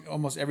get wrong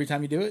almost every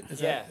time you do it?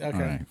 Is Yeah. That,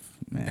 okay. All right.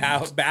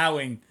 Man.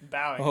 Bowing.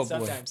 Bowing Oh, boy.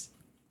 sometimes.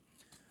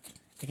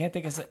 I can't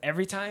think of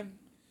every time.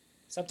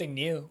 Something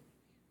new,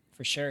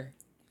 for sure.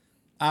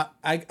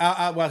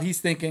 While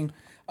he's thinking,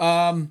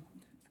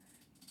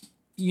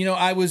 you know,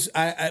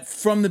 I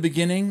from the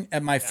beginning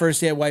at my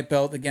first day at white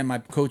belt. Again, my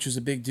coach was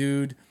a big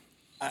dude.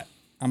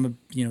 I'm a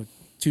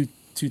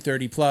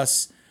 230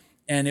 plus,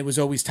 and it was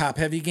always top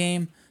heavy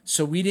game.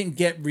 So we didn't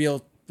get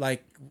real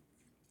like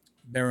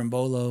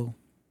Berimbolo,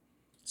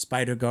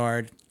 Spider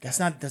Guard. That's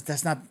not.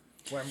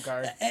 Worm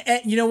guard.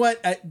 And you know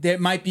what? That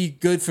might be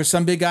good for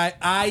some big guy.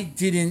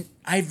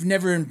 I've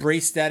never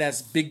embraced that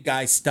as big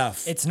guy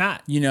stuff. It's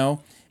not. You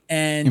know.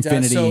 And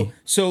Infinity.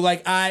 so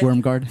like Worm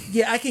guard.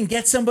 Yeah, I can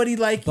get somebody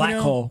like Black you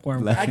know, hole.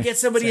 Worm Black- guard. I get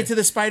somebody into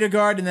the Spider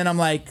Guard, and then I'm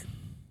like,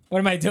 What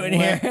am I doing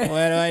what here? do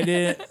I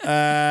do?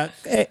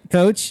 Hey,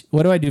 coach,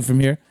 what do I do from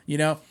here? You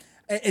know,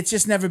 It's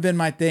just never been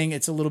my thing.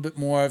 It's a little bit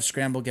more of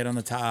scramble, get on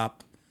the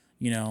top,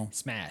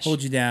 Smash.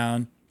 hold you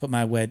down, put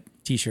my wet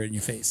T-shirt in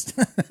your face.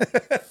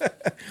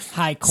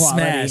 High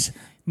quality. Smash.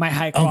 My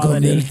high Uncle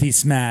quality. Milty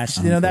smash.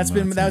 That's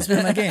been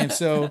my game.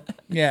 So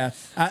yeah,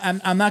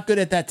 I'm not good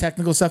at that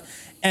technical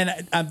stuff, and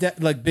I'm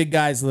like big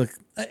guys look.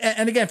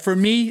 And again, for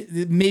me,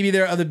 maybe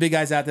there are other big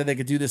guys out there that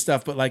could do this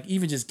stuff, but like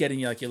even just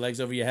getting like your legs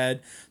over your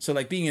head, so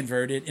like being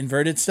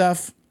inverted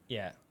stuff.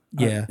 Yeah.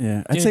 Yeah,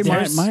 Yeah, I'd Dude, say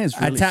mine there's- is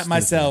really I tap stupid.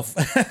 myself.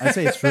 I'd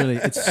say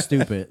it's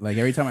stupid. Like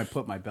every time I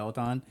put my belt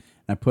on and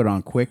I put it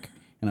on quick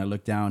and I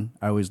look down,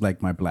 I always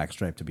like my black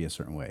stripe to be a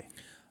certain way.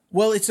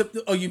 Well,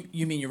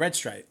 you mean your red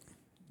stripe?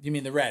 You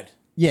mean the red?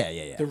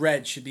 Yeah. The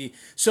red should be.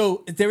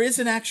 So there is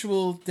an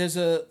actual. There's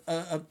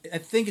I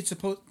think it's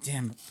supposed.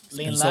 Damn, it's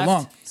Lean been so left?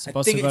 long.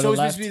 Supposed I think to go it's to always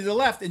left? supposed to be to the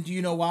left. And do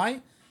you know why?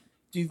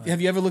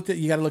 Have you ever looked at?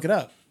 You got to look it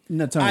up.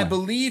 No, tell me I why.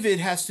 believe it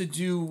has to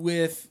do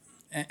with.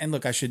 And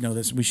look, I should know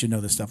this. We should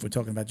know this stuff. We're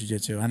talking about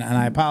jiu-jitsu. And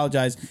I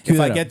apologize if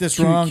that I up. get this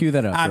Cue- wrong. cue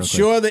that up I'm real quick.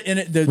 sure the get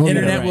it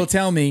internet right. will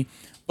tell me.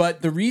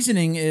 But the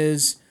reasoning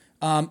is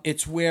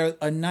it's where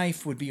a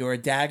knife would be, or a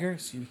dagger,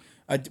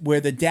 where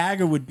the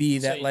dagger would be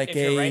that So like if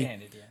you're a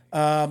right-handed,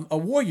 yeah. a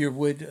warrior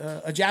would,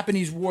 a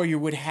Japanese warrior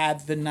would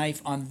have the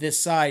knife on this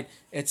side.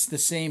 It's the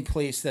same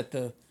place that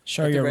the,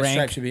 Show that the your red rank.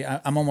 stripe should be.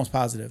 I'm almost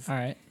positive. All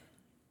right.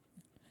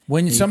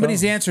 When you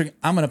somebody's go. answering,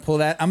 I'm gonna pull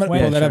that. I'm gonna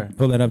When- pull that Sure. up.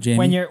 Pull that up, Jamie.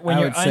 When you're I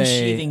would say-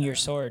 unsheathing your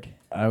sword,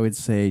 I would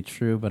say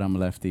true, but I'm a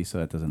lefty, so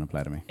that doesn't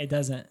apply to me. it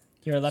doesn't.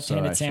 You're a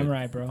left-handed I should-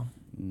 samurai, bro.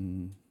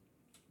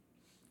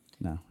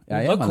 No, You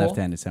I look am a cool.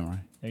 left-handed samurai,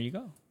 There you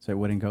go. so it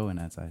wouldn't go in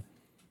that side.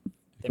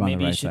 Then Go on the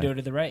maybe you right should side. do it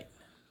to the right.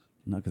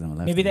 No, because I'm a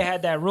lefty. Maybe they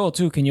had that rule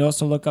too. Can you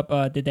also look up?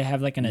 Did they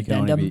have like an You can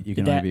only addendum? be- you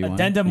can Did only that- be one.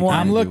 addendum You can one.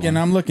 I'm only looking. one.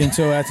 I'm looking.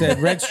 So I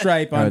said red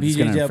stripe on it's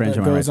gonna BJJ infringe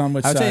on my goes right. on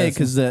which I would side? say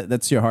because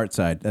that's your heart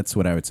side. That's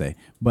what I would say.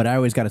 But I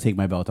always got to take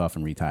my belt off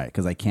and retie it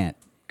because I can't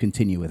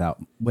continue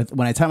without.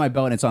 When I tie my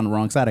belt and it's on the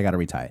wrong side, I got to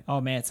retie it. Oh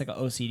man, it's like an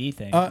OCD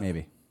thing.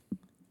 Maybe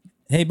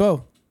Hey,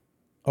 Bo,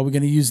 are we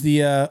going to use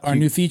the our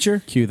new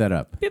feature? cue that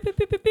up.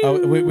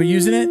 Oh, we're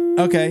using it.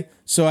 Okay.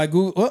 So I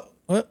Google.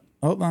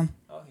 Hold on.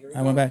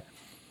 I went back.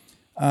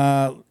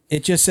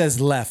 It just says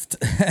left.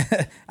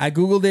 I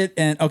Googled it,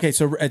 and okay,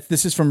 so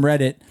this is from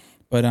Reddit,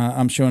 but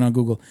I'm showing on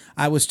Google.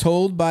 I was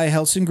told by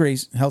Helson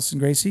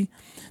Gracie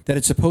that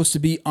it's supposed to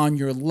be on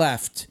your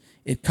left.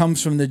 It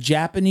comes from the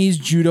Japanese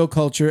judo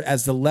culture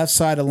as the left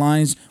side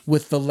aligns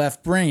with the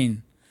left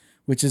brain,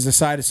 which is a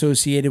side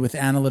associated with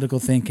analytical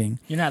thinking.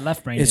 You're not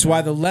left-brained. It's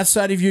why the left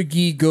side of your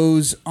gi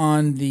goes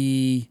on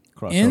the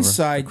Crossover.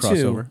 inside The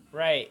crossover. too.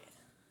 right.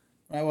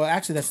 Right, well,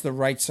 actually, that's the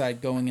right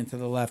side going into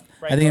the left.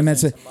 Right I think I goes meant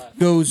to into left.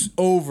 goes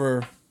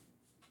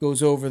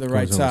over the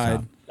right over side.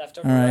 top. Left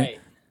over All right. right.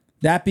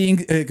 That being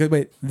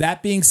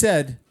that being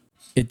said,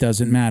 it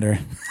doesn't matter.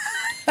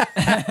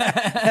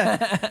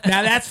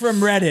 Now that's from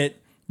Reddit.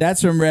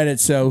 That's from Reddit.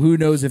 So who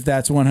knows if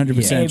that's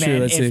 100% Hey true? man,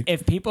 Let's see.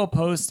 if people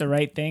post the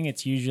right thing,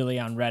 it's usually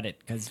on Reddit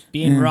because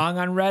being wrong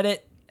on Reddit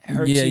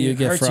hurts you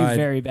get hurts you fried.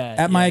 very bad.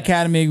 At my Yeah.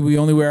 academy, we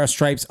only wear our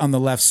stripes on the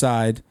left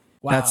side.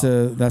 Wow.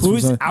 That's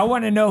Who's? from- I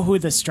want to know who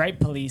the stripe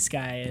police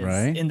guy is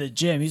Right? in the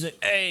gym. He's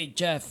like, "Hey,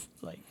 Jeff."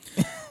 Like,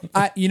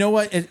 you know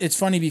what? It's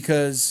funny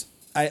because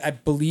I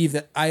believe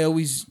that I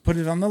always put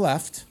it on the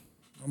left.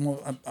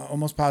 I'm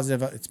almost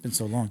positive. It's been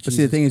so long. But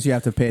see, the thing is, you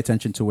have to pay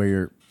attention to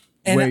where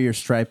And your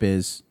stripe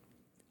is.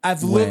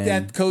 I've looked when-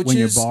 at when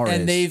your coaches, bar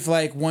and is. they've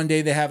like one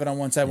day they have it on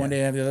one side, one day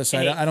they have the other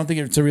side. Hey. I don't think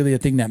it's really a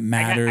thing that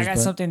matters. I got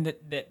but- something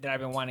that I've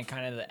been wanting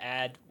kind of to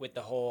add with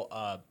the whole,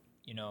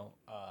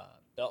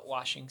 belt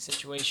washing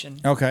situation.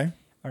 Okay.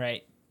 All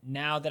right,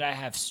 now that I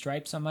have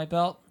stripes on my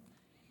belt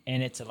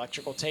and it's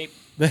electrical tape,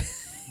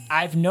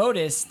 I've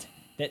noticed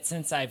that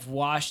since I've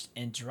washed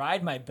and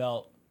dried my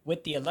belt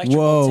with the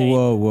electrical tape.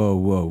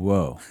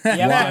 Whoa. Yep.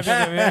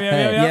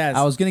 Yes.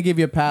 I was gonna give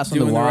you a pass on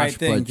Doing the the wash, right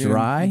thing, but dude.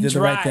 dry. You did the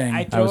Dry. right thing. I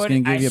I throw was gonna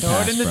give you a throw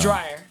pass, it in the bro.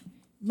 dryer.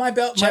 my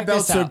belts Check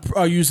this out.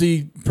 are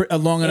usually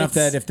long enough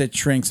It's- that if it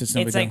shrinks, it's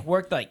no big It's deal. like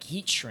worked like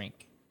heat shrink.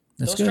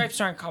 That's Those good. stripes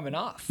aren't coming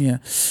off. Yeah,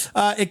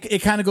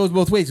 it kind of goes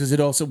both ways because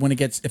it also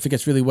if it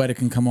gets really wet, it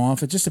can come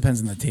off. It just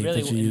depends on the tape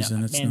Really, that you're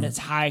using. It's man, not- that's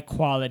high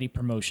quality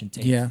promotion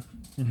tape. yeah.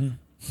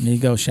 There you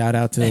go. Shout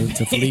out to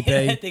Felipe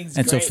That thing's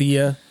and great.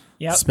 Sophia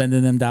Yep.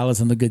 spending them dollars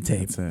on the good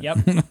tape. That's it.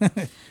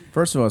 Yep.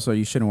 First of all, so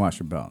you shouldn't wash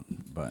your belt,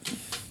 but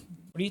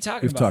What are you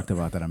talking we've about? talked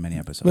about that on many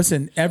episodes.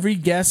 Listen, every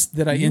guest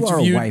that I You are a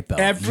interviewed, white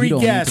belt. every You don't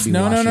need to guest, be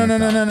no, washing your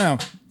belt. no.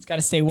 It's got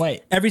to stay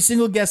white. Every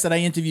single guest that I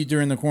interviewed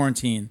during the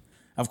quarantine,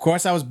 of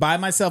course, I was by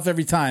myself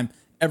every time.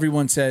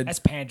 Everyone said That's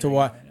pandering, to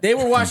wash. man. They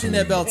were washing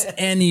their belts They're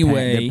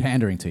anyway.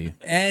 pandering to you.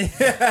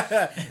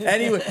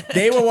 Anyway,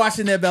 they were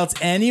washing their belts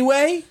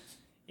anyway.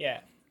 Yeah.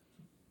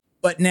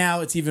 But now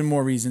it's even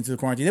more reason to the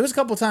quarantine. There was a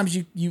couple of times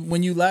you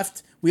when you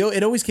left,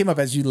 it always came up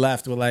as you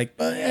left. We're like,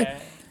 Yeah.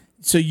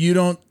 so you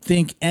don't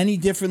think any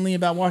differently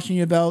about washing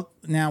your belt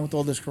now with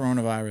all this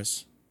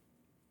coronavirus?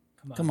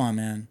 Come on,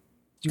 man.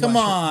 Did you Come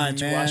wash your- on,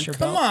 did you man. wash your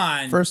Come belt?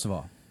 on. First of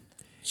all,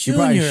 You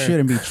probably Junior,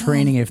 shouldn't be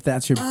training if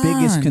that's your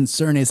biggest on.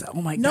 concern is,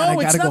 oh my God, No, I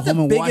it's got to go not the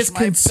home and wash biggest my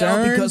belt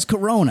concern because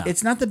Corona.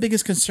 It's not the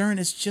biggest concern.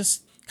 It's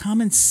just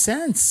common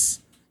sense.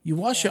 You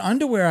wash your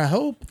underwear. I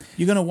hope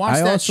you're gonna wash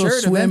that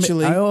shirt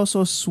eventually. I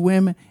also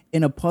swim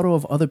in a puddle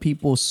of other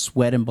people's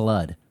sweat and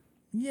blood.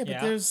 Yeah, but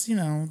Yeah. there's But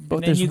And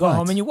then there's you go what?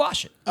 home and you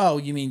wash it. Oh,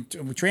 you mean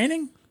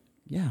training?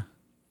 Yeah.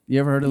 You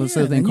ever heard of this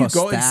Yeah, little thing then you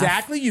called go- staph?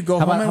 exactly, you go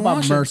how home about, and how about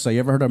wash it. MRSA? You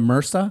ever heard of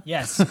MRSA?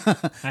 Yes,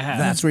 I have.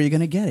 That's where you're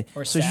gonna get it.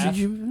 Or so staph. should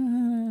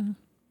you?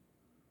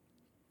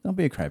 Don't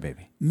be a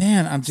crybaby.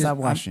 Man, I'm just Stop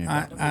washing your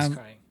I'm, belt. Nobody's I'm,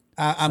 crying.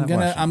 I'm Stop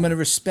gonna washing I'm your gonna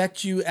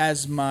respect you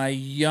as my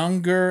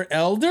younger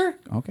elder.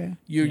 Okay.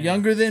 You're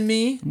younger than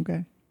me,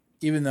 Okay.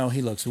 even though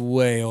he looks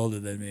way older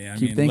than me. I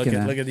Keep mean, thinking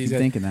that. look at these Keep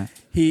guys. thinking that.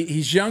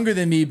 He's younger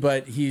than me,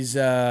 but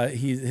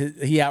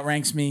he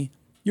outranks me.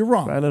 You're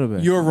wrong. By a little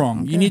bit. You're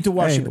wrong. You need to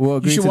wash Hey, your. we'll you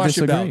agree should to wash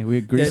your disagree. belt. We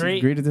agree, That-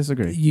 agree to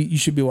disagree. you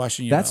should be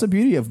washing your That's the belt.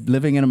 beauty of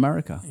living in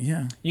America.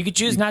 Yeah. You could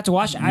choose not to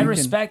wash it. I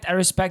respect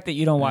that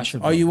you don't wash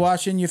your Are you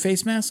washing your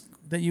face mask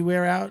that you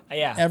wear out?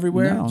 Yeah.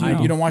 Everywhere. No, Do you,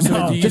 no. you don't wash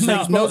No. it. Do you Just use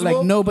like, disposable?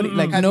 like nobody,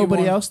 Have you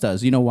nobody worn- else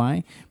does. You know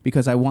why?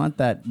 Because I want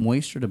that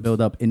moisture to build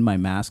up in my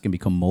mask and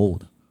become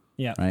mold.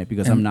 Yeah. Right?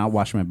 Because I'm not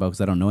washing my belt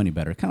because I don't know any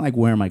better. Kind of like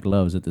wearing my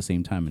gloves at the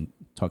same time and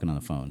talking on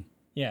the phone.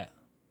 Yeah.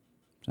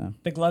 So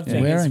The glove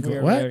thing Wearing is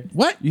weird. what? weird.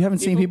 What? you haven't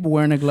seen people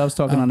wearing their gloves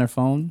talking on their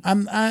phone?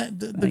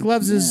 The Like,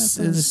 gloves yeah, is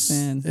I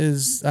understand.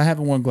 is I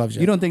haven't worn gloves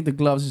yet. You don't think the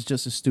gloves is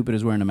just as stupid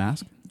as wearing a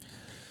mask?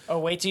 Oh,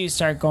 wait till you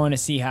start going to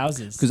see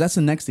houses. Because that's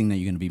the next thing that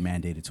you're going to be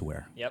mandated to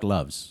wear. Yep.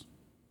 Gloves.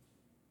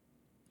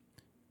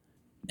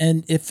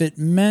 And if it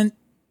meant,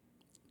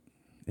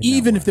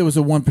 even if there was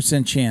a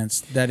 1%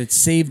 chance that it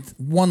saved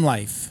one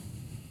life,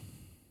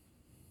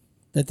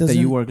 that doesn't.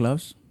 That you wear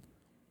gloves?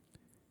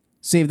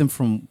 Save them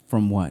from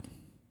what?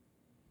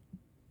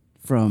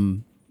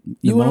 From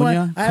You wouldn't pneumonia?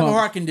 want, I have a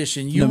heart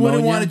condition. You wouldn't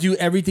pneumonia? want to do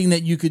everything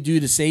that you could do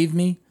to save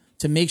me,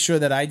 to make sure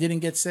that I didn't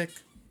get sick.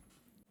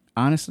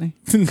 Honestly?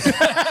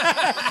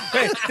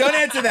 Wait, don't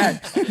answer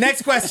that.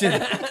 Next question.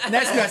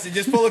 Next question.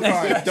 Just pull a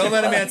card. Don't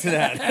let him answer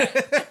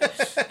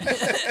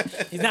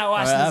that. He's not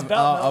washing his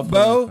belt.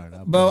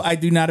 Bo, I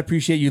do not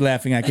appreciate you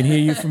laughing. I can hear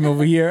you from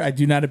over here. I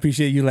do not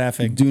appreciate you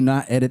laughing. Do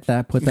not edit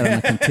that. Put that on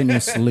a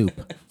continuous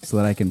loop so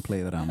that I can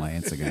play that on my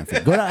Instagram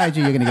feed. Go to IG.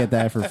 You're going to get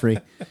that for free,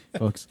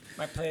 folks.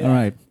 Might play All that.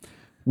 right.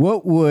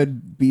 What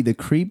would be the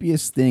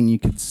creepiest thing you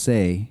could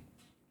say?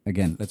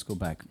 Again, let's go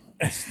back.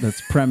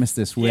 Let's premise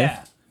this with.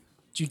 Yeah.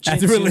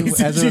 As it relates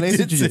to As it relates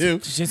to jiu-jitsu.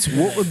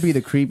 Jiu-jitsu. What would be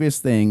the creepiest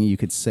thing you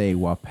could say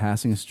while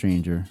passing a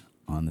stranger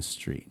on the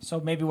street? So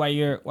maybe why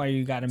you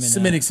got him in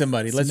Submitting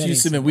somebody. Let's submitting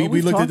use submit. somebody. We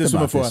we've looked at talked this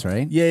one about before. this,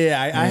 right? Yeah.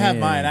 I have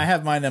yeah, mine. yeah. I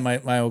have mine that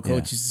my old coach Yeah.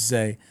 used to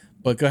say.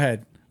 But go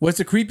ahead. What's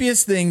the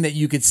creepiest thing that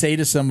you could say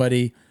to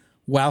somebody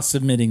while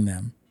submitting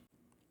them?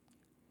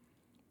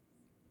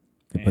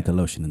 They put the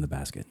lotion in the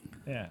basket.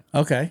 Yeah.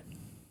 Okay.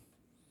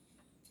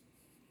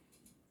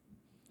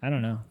 I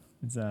don't know.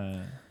 It's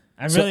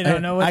I really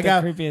don't know what I the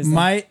got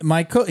creepiest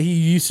my coach. He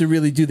used to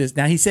really do this.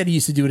 Now he said he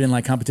used to do it in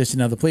like competition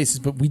in other places,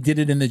 but we did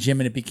it in the gym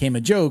and it became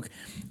a joke.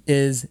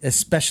 Is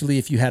especially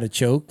if you had a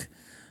choke,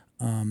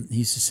 he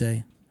used to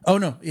say, "Oh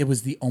no, it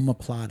was the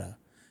omoplata."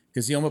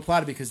 Because the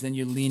omoplata, because then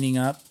you're leaning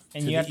up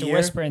and to you the have to ear.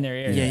 whisper in their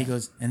ear. Yeah, he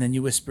goes, and then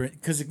you whisper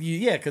because it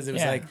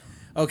was Yeah. like,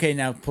 okay,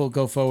 now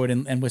go forward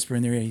and whisper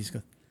in their ear. He just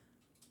goes,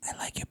 "I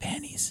like your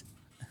panties."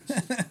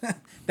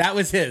 That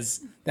was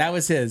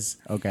his.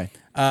 Okay.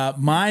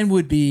 Mine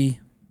would be,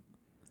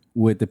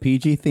 With the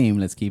PG theme,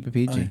 let's keep it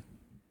PG.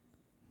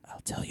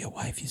 "I'll tell your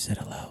wife you said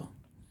hello."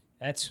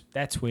 That's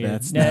weird.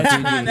 That's Yeah, not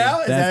that's- PG.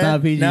 No? Is That's that-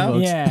 not PG, no?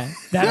 folks. Yeah,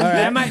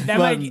 that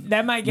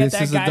might get This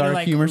that is a guy to dark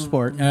like humor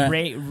sport.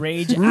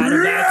 rage out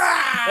of that.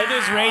 That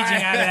dude's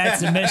raging out of that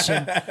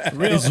submission.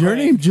 Real Is your quick.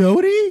 name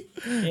Jody?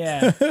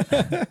 Yeah,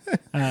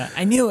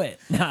 I knew it.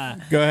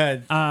 Go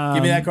ahead.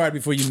 Give me that card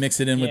before you mix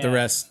it in with the yeah.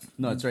 rest.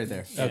 No, it's right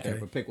there. Okay.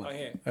 But pick one. Oh,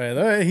 here. All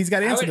right, he's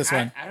got to answer this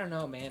one. I don't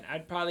know, man.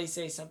 I'd probably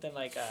say something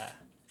like,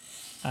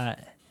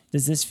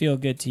 "Does this feel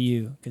good to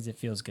you? Because it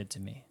feels good to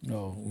me."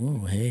 Oh,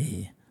 ooh,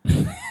 hey.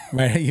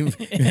 Right, you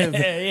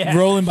Yeah.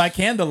 rolling by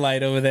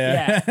candlelight over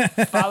there. Yeah,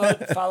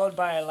 followed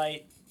by a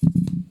light.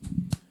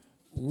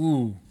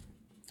 Ooh.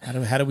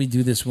 How do we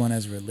do this one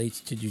as it relates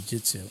to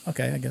jiu-jitsu?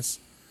 Okay, I guess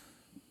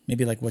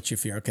maybe like what's your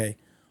fear? Okay.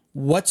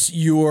 What's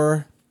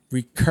your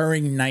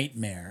recurring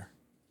nightmare?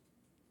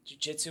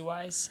 Jiu-jitsu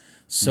wise,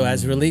 So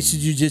as it relates to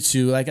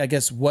jiu-jitsu, like I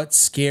guess what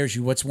scares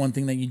you? What's one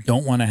thing that you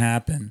don't want to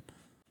happen?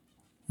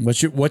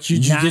 What's your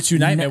jiu-jitsu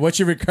nightmare? What's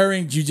your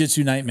recurring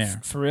jiu-jitsu nightmare?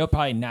 for real,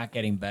 probably not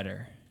getting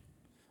better.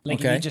 Like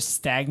if Okay. you're just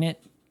stagnant,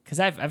 because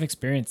I've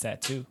experienced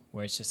that too,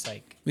 where it's just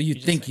like. Well, you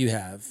just think like- you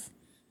have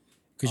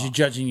because you're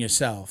judging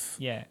yourself.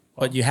 Yeah.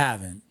 But you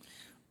haven't.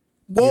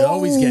 Whoa, You're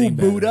always getting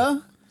better.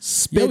 Buddha.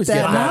 Spit always that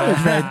getting better.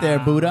 knowledge right there,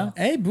 Buddha.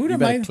 Hey, Buddha You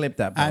better might clip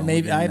that, I bro.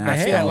 maybe. You're I not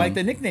hey, I following. like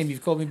the nickname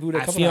you've called me Buddha.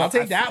 A I couple feel, times.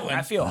 I'll take that one.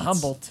 I feel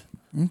humbled.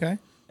 Okay.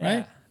 Yeah.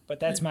 Right. But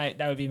that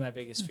would be my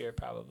biggest fear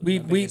probably. We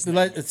My biggest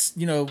let it's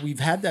we've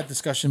had that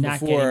discussion Not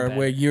before getting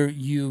where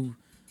better.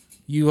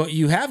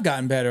 you have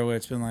gotten better where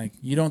it's been like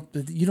you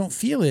don't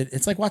feel it.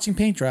 It's like watching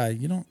paint dry.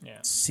 You don't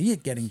see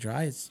it getting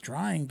dry. It's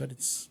drying, but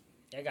it's.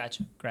 I got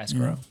you. Grass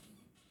grow.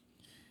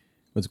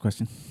 What's the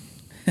question?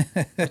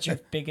 What's your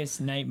biggest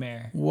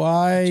nightmare?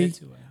 Why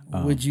Jiu-jitsu.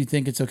 would you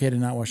think it's okay to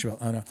not wash your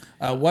belt?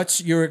 Oh no.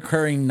 What's your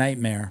recurring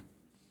nightmare?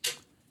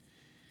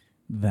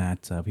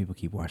 That people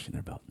keep washing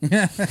their belt.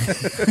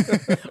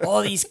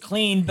 All these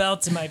clean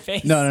belts in my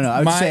face. No.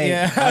 I would say.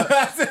 Yeah.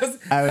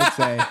 I would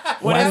say.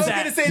 What I is was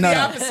that? going to say No, the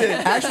no. opposite.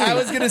 Actually, I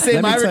was going to say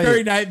let me my tell you.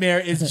 recurring nightmare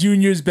is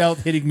Junior's belt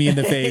hitting me in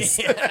the face.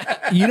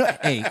 You know,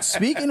 hey,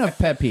 speaking of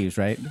pet peeves,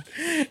 right?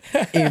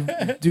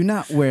 Do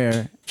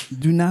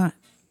not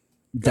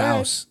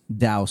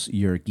douse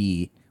your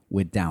gi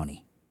with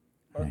Downy.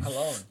 Or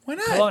cologne. Why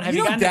not? Cologne. Have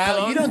you gotten the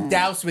cologne? You don't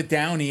douse with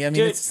Downy. I mean,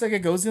 Dude, it's just like it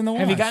goes in the wash.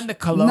 Have you gotten the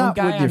cologne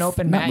guy on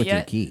open not mat with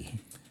yet? your gi.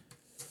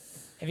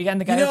 Have you gotten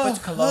the guy who puts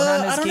cologne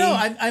on his I don't gi?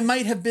 know. I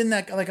might have been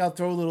that. Like I'll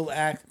throw a little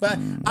act, but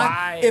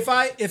Why?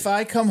 if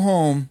I come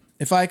home,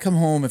 if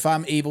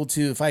I'm able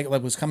to, if I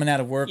like was coming out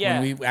of work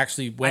Yeah. when we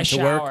actually I went to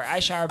shower. work, I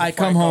shower I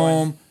before come I go in.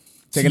 home,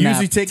 Take a nap.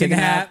 usually take a Take a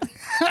nap,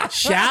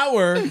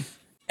 shower,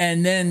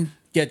 and then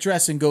get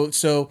dressed and go.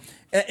 So.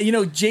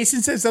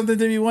 Jason said something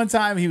to me one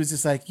time. He was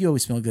just like, "You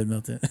always smell good,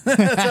 Milton." He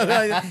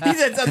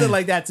said something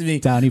like that to me.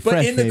 Downy but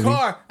fresh, in the baby.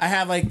 car, I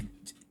have like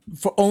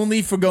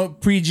for go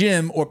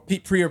pre-gym or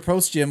pre or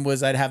post-gym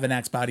was I'd have an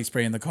Axe body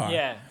spray in the car.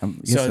 Yeah.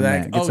 Gets a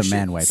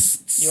man wipe. You are It's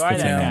a that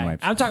man guy. wipe.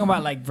 I'm talking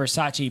about like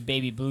Versace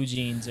baby blue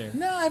jeans or.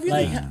 No, I really,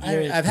 Like,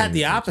 you're- I've had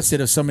the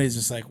opposite of somebody who's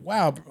just like,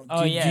 "Wow, bro,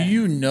 Oh, yeah. do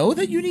you know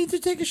that you need to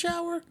take a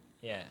shower?"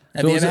 Yeah.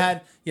 Have So you is ever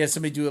it- had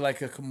somebody do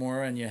like a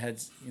Kimura and your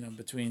head's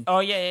between? Oh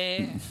yeah.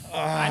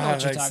 I know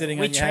what you're like talking sitting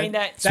about. We on your trained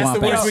head? that. That's Swamp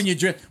the worst ass. when you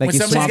drill. Like when you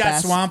somebody's swamp got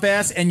ass? swamp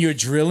ass and you're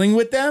drilling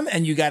with them,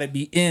 and you got to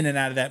be in and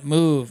out of that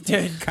move,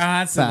 Dude.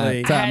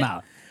 constantly. Time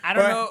out. I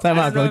don't know. Time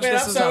I out, don't know if Coach. Man,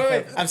 this I'm was on sorry.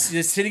 purpose. I'm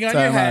just sitting on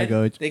Time your out, head.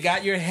 Coach. They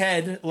got your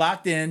head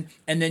locked in,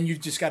 and then you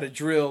just got to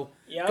drill.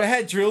 Yep. Go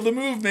ahead, drill the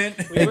movement.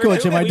 Hey,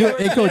 Coach, am I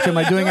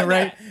doing it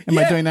right? Am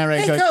I doing that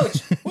right, hey,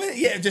 Coach? Wait,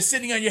 yeah, just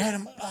sitting on your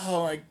head.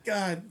 Oh my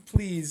God,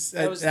 please.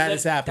 That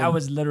has happened. That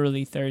was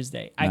literally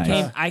Thursday.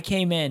 Nice. I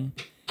came in,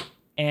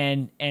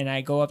 and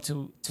I go up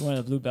to one of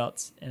the blue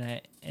belts, and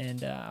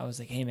I was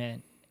like, "Hey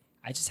man,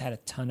 I just had a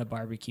ton of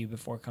barbecue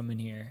before coming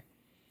here."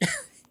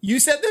 You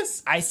said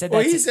this? I said Or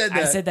that. he said that?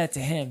 I said that to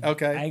him.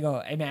 Okay. I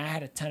go, "Hey man, I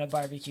had a ton of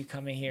barbecue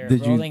coming here." Were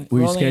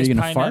you scared his you're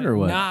gonna pine fart nut. or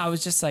what? Nah, I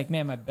was just like,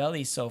 "Man, my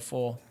belly's so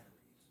full."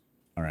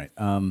 All right.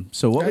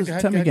 So what was? Go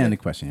ahead, Tell me go again ahead. the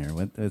question here.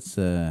 What? It's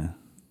my The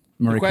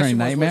recurring question was,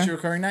 nightmare what's your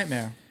recurring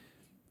nightmare?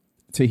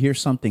 to hear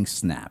something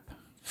snap.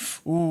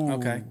 Ooh,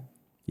 Okay.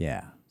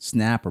 Yeah,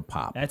 snap or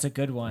pop, that's a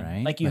good one.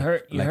 Right? Like you Like-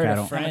 hurt like I a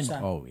don't- friend.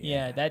 Oh,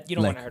 yeah. That you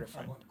don't Like- want to hurt a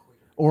friend.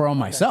 or on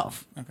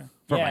myself. Okay.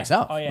 For Yeah.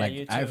 myself. Oh, yeah, like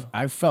you too.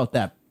 I've felt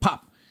that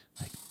pop.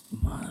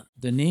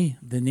 The knee.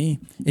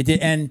 It did,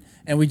 and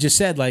we just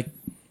said like,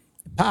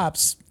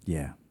 pops.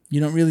 Yeah, You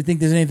don't really think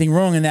there's anything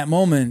wrong in that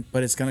moment,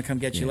 but it's gonna come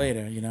get you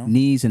later.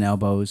 knees and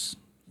elbows,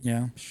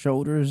 Yeah.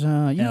 shoulders. You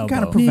can kind of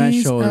Elbow. prevent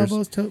Knees, shoulders.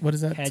 elbows, what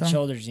is that? Head, song?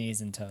 shoulders,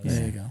 knees, and toes.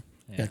 There you go.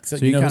 Yeah. So,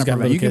 So you, who's kind of got prevent,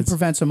 little you can kids.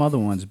 prevent some other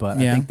ones, but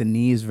Yeah. I think the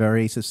knee is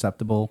very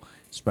susceptible,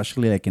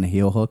 especially like in a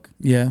heel hook,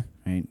 Yeah.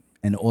 right?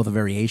 And all the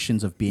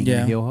variations of being in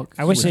Yeah. a heel hook.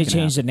 I wish What's they gonna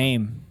changed happen. the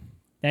name.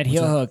 That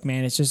heel hook,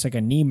 man, it's just like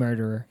a knee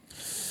murderer.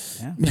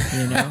 Yeah. You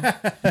know,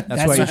 That's why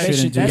you what it shouldn't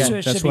should- do that's that. what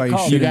it That's should be why you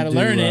called. You shouldn't got to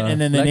learn do, it,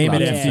 and then they leg name it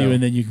locks. after you,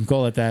 and then you can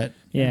call it that.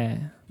 yeah.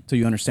 So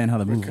you understand how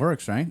the move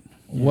works, right?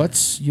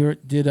 What's your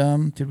did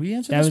we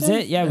answer That this was one?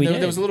 it? Yeah, we there,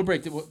 did. There was a little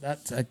break.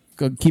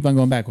 Keep on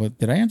going back.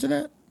 Did I answer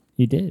that?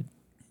 You did.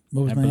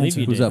 What was I my believe answer?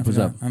 you Who's did. up? Who's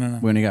up? I don't know.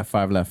 We only got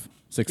 5 left.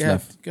 6 Go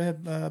left.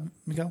 ahead. Go ahead,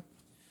 Miguel.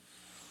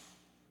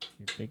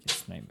 Your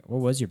biggest nightmare.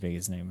 What was your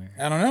biggest nightmare?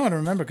 I don't know. I don't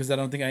remember because I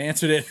don't think I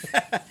answered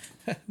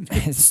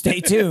it.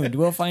 Stay tuned.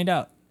 We'll find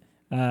out.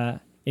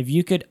 If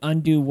you could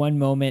undo one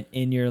moment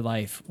in your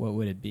life, what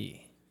would it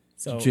be?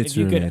 So if Jiu-jitsu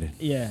you could, related.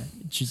 yeah,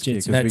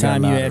 jiu-jitsu. Yeah, That we got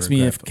time a you lot of asked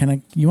me if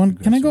regret.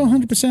 can I go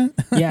 100%?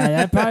 Yeah,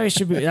 that probably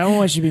should be. That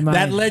one should be mine.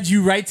 That led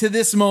you right to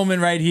this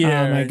moment right here.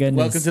 Oh, my goodness.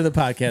 Welcome to the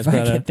podcast, If I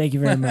brother. could- thank you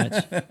very much.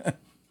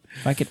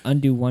 If I could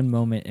undo one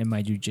moment in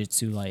my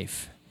jiu-jitsu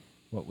life,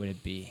 what would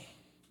it be?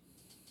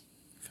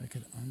 If I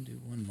could undo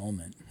one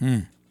moment.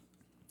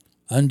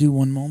 Undo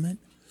one moment?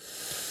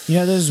 You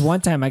know, there was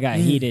one time I got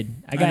heated.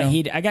 I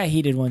know. got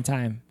heated one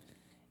time,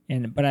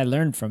 but I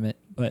learned from it.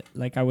 But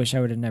like, I wish I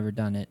would have never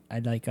done it.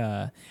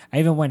 I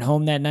even went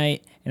home that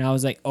night and I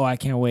was like, oh, I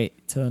can't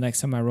wait till the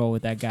next time I roll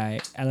with that guy.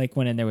 I like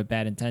went in there with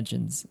bad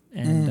intentions,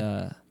 and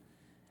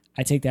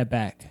I take that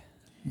back.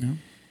 No.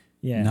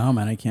 Yeah. No,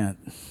 man, I can't.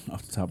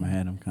 Off the top of my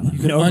head, I'm kind of.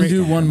 No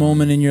undo one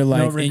moment in your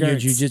life, in your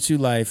regrets. jiu-jitsu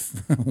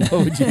life. What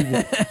would you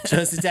do?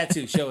 Just a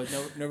tattoo. Show it.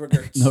 No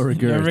regrets. No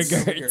regrets.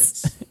 No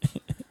regrets.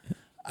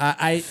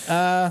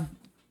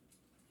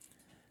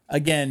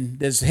 Again,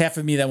 there's half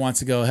of me that wants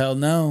to go, hell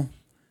no.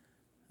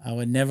 I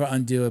would never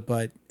undo it,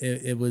 but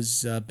it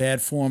was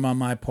bad form on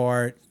my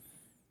part,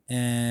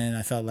 and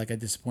I felt like I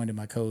disappointed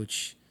my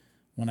coach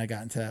when I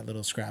got into that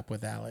little scrap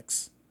with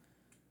Alex.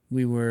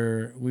 We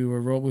were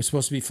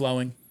supposed to be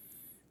flowing,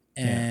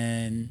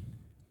 and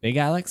Big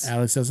Alex?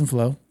 Alex doesn't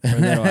flow. Or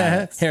little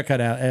Alex?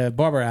 Haircut out.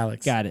 Barber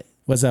Alex. Got it.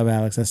 What's up,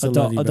 Alex? I still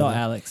love you, Adult brother.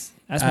 Alex.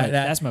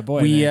 That's my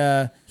boy. We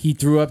man. he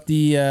threw up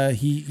the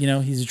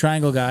he's a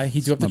triangle guy.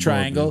 He threw up the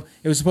triangle.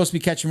 It was supposed to be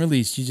catch and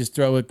release. You just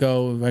throw it,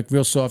 go like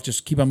real soft,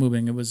 just keep on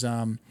moving. It was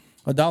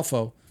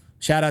Adolfo.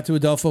 Shout out to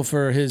Adolfo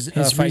for his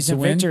fight to recent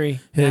win. victory.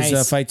 His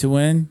Nice. fight to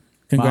win.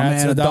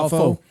 Congrats, man, Adolfo.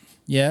 Adolfo.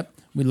 Yep,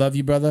 we love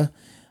you, brother.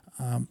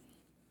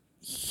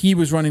 He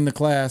was running the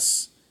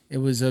class. It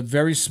was a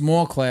very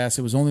small class.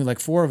 It was only like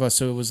 4 of us,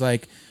 so it was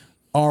like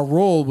our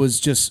role was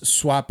just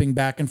swapping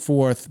back and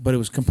forth, but it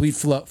was complete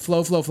flow,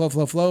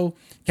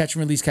 catch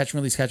and release, catch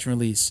and release, catch and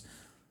release.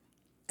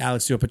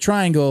 Alex threw up a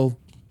triangle,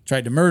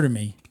 tried to murder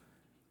me.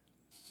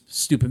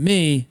 Stupid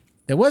me.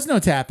 There was no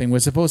tapping. We're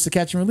supposed to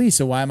catch and release,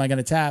 so why am I going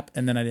to tap?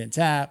 And then I didn't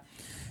tap.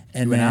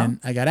 And went then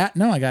I got out.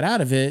 No, I got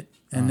out of it.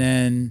 And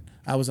then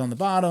I was on the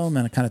bottom,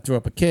 and I kind of threw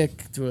up a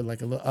kick, threw it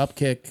like a little up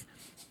kick.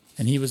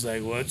 And he was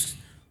like,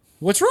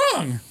 what's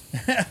wrong?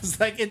 I was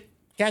like,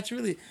 catch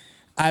and release.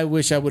 I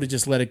wish I would have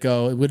just let it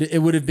go. It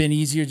would have been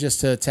easier just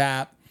to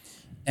tap.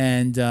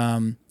 And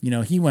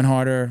he went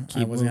harder.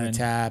 I wasn't going to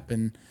tap,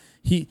 and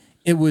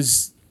it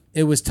was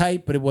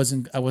tight, but I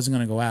wasn't going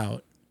to go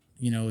out.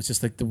 It's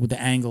just like the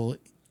angle.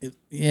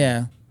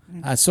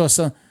 I saw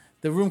some.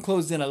 The room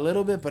closed in a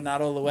little bit, but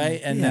not all the way.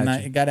 And then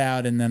I got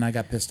out, and then I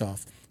got pissed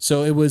off.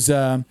 So it was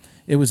a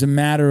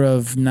matter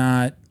of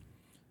not.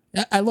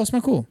 I lost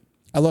my cool.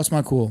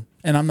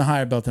 And I'm the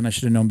higher belt, and I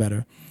should have known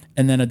better.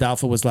 And then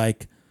Adolfo was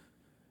like,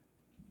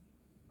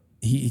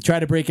 he tried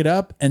to break it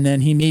up, and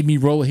then he made me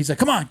roll. He's like,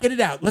 come on, get it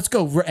out. Let's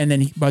go. And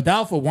then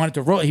Adolfo wanted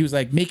to roll. He was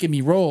like making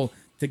me roll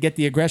to get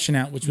the aggression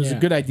out, which was a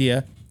good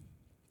idea.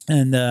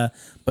 And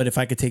but if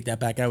I could take that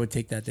back, I would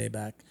take that day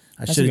back.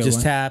 I should have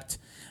just tapped.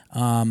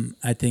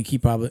 I think he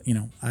probably,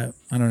 I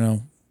don't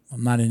know.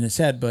 I'm not in his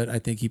head, but I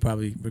think he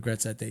probably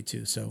regrets that day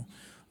too. So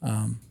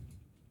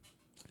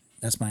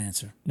that's my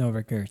answer. No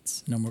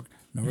regrets. No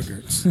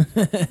regrets.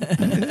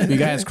 You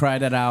guys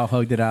cried it out,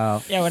 hugged it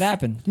out. Yeah, what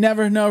happened?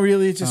 Never. No,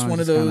 really. It's just one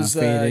of just kinda those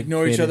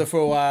faded. each other for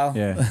a while.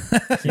 Yeah.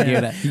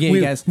 You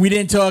guys, we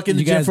didn't talk in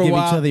the you gym guys for a give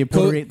while. each other your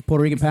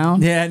Puerto Rican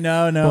pound? Yeah,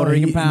 no. Puerto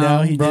Rican pound,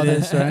 No, he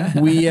brothers,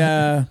 didn't.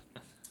 right?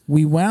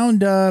 We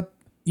wound up,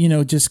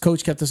 just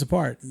coach kept us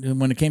apart.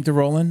 When it came to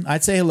rolling,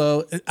 I'd say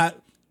hello.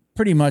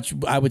 Pretty much,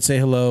 I would say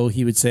hello.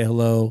 He would say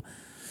hello.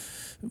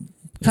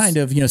 Kind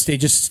of,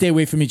 stay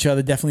away from each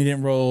other. Definitely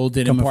didn't roll.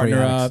 Didn't Coming for you,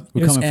 partner Alex. up.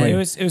 We're coming for you.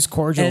 It was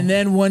cordial. And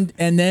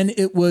then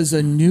it was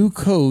a new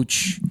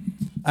coach.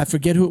 I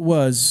forget who it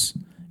was.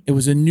 It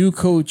was a new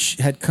coach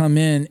had come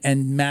in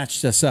and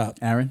matched us up.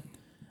 Aaron?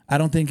 I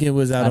don't think it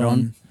was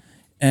Aaron.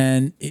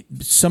 And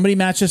somebody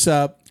matched us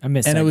up. I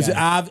missed and that it was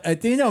guy. I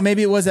think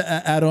maybe it was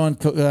Aaron,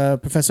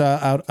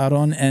 Professor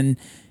Aaron, and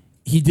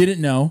he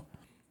didn't know.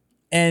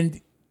 And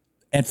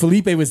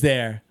Felipe was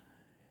there.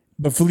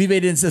 But Felipe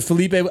didn't say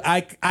Felipe.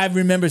 I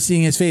remember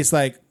seeing his face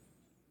and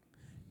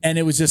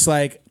it was just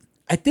like,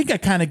 I think I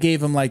kind of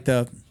gave him like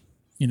the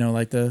don't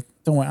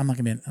worry, I'm not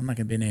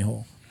gonna be an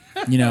a-hole,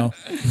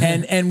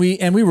 and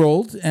we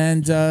rolled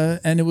and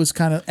it was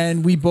kind of,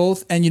 and we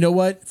both, and you know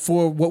what,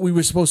 for what we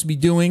were supposed to be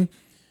doing,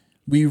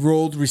 we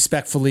rolled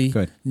respectfully.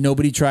 Good.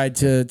 Nobody tried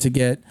to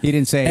get. He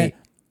didn't say,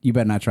 you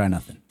better not try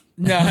nothing.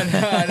 No.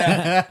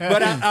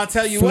 But I'll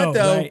tell you Flow, what,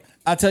 though. right.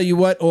 I'll tell you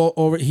what.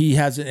 Or he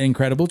has an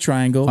incredible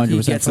triangle. He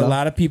 100% gets flow. a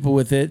lot of people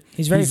with it.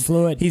 He's very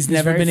fluid. He's He's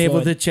never very been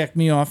able fluid. to check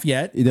me off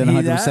yet. You done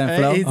 100%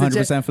 flow? He's the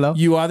 100% flow?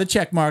 You are the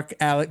check mark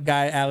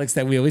guy, Alex,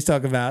 that we always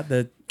talk about.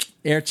 The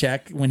air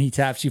check when he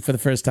taps you for the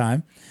first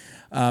time.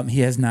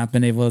 He has not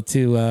been able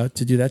to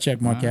do that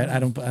check mark yet. I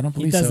don't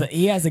believe so.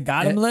 He has a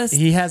got him list.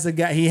 He has a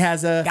guy. He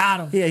has a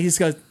Got him. Yeah, he just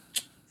goes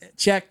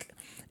check,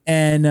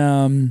 and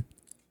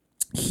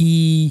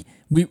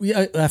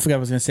I forgot what I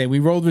was gonna say. We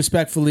rolled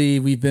respectfully.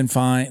 We've been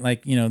fine.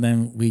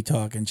 Then we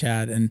talk and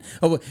chat, and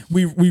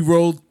we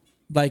rolled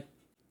like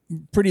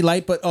pretty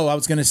light. But I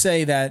was gonna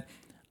say that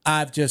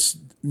I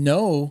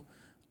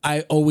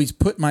always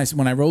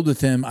when I rolled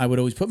with him, I would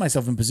always put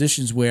myself in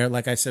positions where,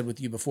 like I said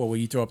with you before, where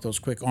you throw up those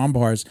quick arm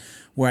bars,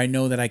 where I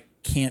know that I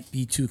can't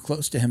be too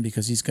close to him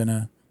because he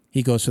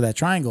goes for that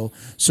triangle.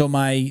 So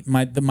my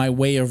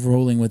way of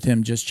rolling with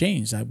him just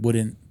changed. I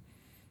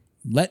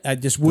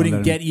just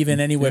wouldn't get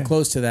even anywhere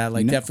close to that.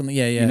 Definitely,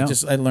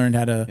 Just I learned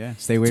how to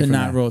stay away to from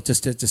not that. roll,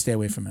 just to stay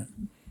away from it.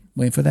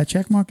 Waiting for that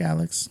check mark,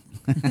 Alex.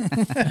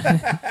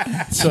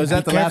 So is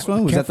that the last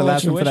one? Was that the careful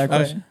last what one you for that wish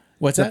for. question?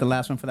 What's Is that that? the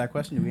last one for that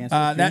question? Did we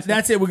answer?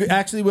 That's it.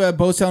 We're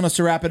both telling us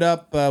to wrap it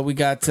up. We've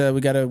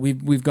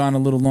gone a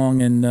little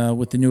long, and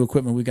with the new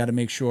equipment, we got to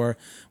make sure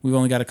we've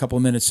only got a couple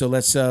of minutes. So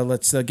let's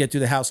get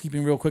through the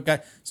housekeeping real quick, guys.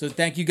 So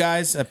thank you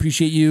guys. I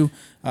appreciate you.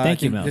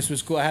 Thank you, Mel. This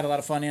was cool. I had a lot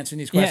of fun answering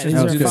these Yeah, questions.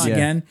 these We'll were do this fun.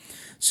 again.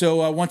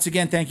 So once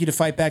again, thank you to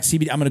Fightback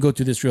CBD. I'm going to go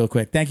through this real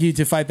quick. Thank you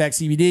to Fightback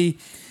CBD.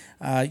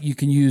 You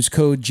can use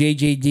code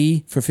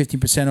JJD for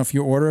 15% off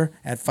your order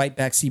at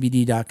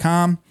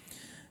fightbackcbd.com.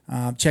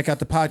 Check out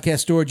the podcast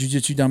store,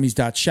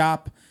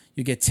 jujitsudummies.shop.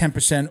 You get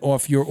 10%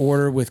 off your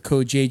order with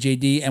code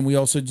JJD. And we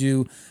also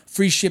do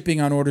free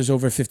shipping on orders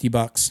over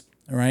 $50.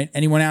 All right.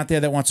 Anyone out there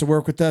that wants to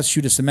work with us,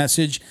 shoot us a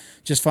message.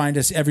 Just find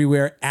us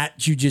everywhere at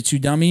Jiu-Jitsu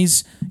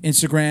Dummies,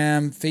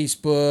 Instagram,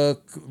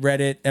 Facebook,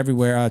 Reddit,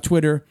 everywhere,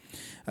 Twitter.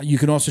 You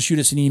can also shoot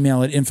us an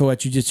email at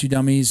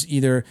info@jujitsudummies,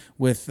 either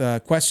with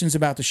questions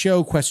about the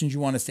show, questions you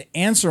want us to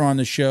answer on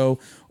the show,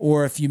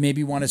 or if you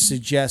maybe want to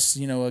suggest,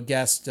 a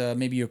guest,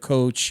 maybe your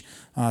coach,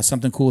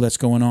 something cool that's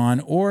going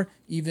on, or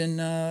even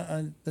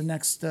the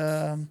next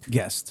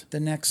Guest. the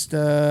next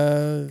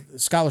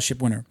scholarship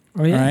winner.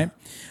 Oh, yeah. All right.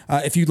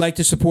 If you'd like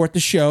to support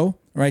the show,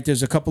 right,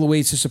 there's a couple of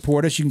ways to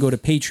support us. You can go to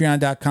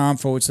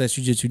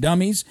patreon.com/Jiu-Jitsu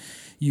Dummies.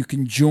 You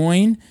can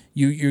join.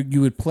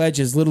 You would pledge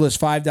as little as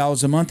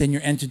 $5 a month, and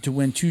you're entered to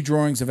win 2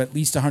 drawings of at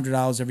least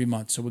 $100 every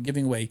month. So we're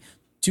giving away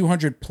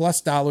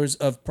 $200+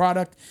 of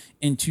product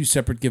in 2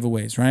 separate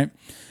giveaways, right?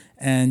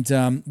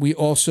 And we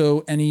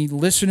also, any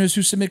listeners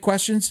who submit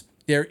questions,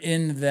 they're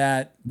in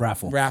that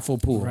raffle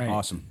pool. Right.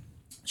 Awesome.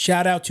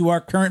 Shout out to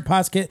our current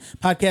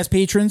podcast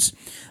patrons.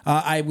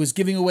 I was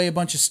giving away a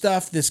bunch of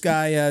stuff. This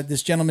guy,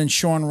 this gentleman,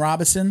 Sean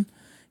Robinson,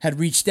 had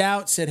reached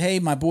out, said, "Hey,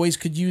 my boys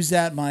could use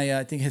that.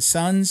 I think his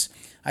sons."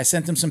 I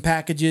sent him some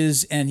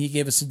packages, and he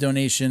gave us a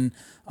donation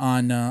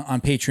on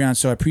Patreon.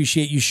 So I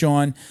appreciate you,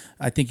 Sean.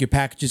 I think your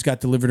packages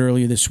got delivered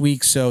earlier this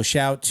week. So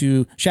shout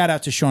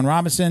out to Sean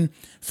Robinson,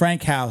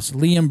 Frank House,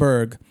 Liam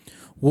Berg,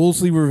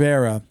 Wolseley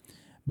Rivera,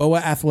 Boa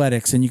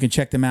Athletics, and you can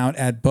check them out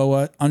at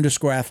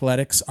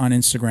Boa_Athletics on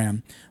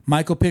Instagram.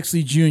 Michael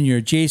Pixley Jr.,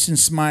 Jason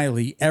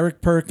Smiley,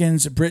 Eric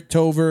Perkins, Britt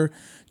Tover,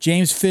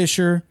 James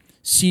Fisher,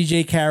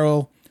 CJ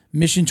Carroll,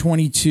 Mission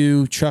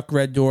 22, Chuck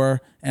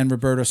Reddoor, and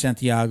Roberto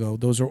Santiago.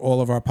 Those are all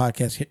of our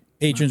podcast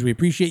patrons. We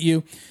appreciate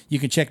you. You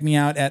can check me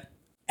out at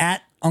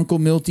Uncle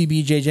Milty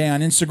BJJ on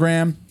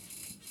Instagram.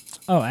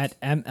 Oh, at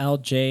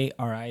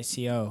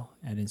MLJRICO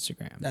at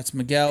Instagram. That's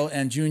Miguel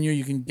and Junior.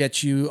 You can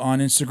get you on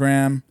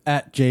Instagram.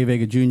 At J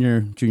Vega Jr.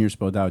 Jr.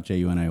 spelled out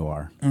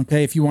JUNIOR.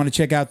 Okay, if you want to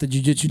check out the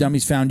Jiu-Jitsu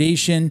Dummies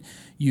Foundation,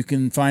 you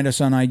can find us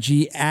on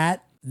IG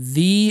at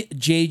the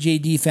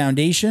JJD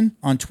Foundation,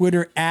 on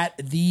Twitter at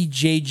the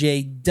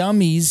JJ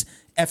Dummies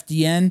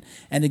FDN,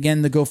 and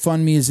again, the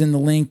GoFundMe is in the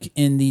link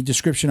in the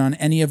description on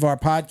any of our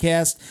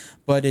podcasts,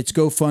 but it's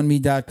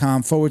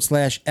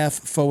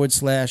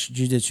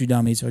GoFundMe.com/F/Jiu-Jitsu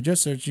Dummies, or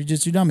just search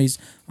Jiu-Jitsu Dummies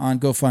on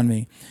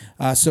GoFundMe.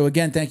 So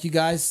again, thank you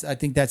guys. I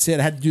think that's it.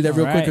 I had to do that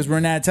real quick because we're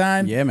running out of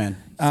time. Yeah, man.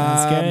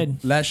 Sounds good.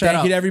 Last shout Thank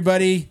out. you to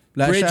everybody.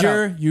 Last shout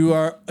Bridger, you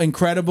are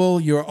incredible.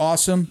 You're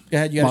awesome. Go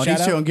ahead. You got a shout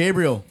Mauricio out? and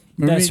Gabriel.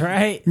 That's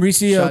right.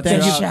 Mauricio, Shout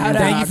thank you, out.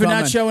 thank you for not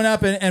Coming. showing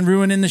up and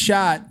ruining the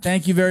shot.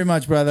 Thank you very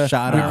much, brother.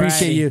 Shout we out.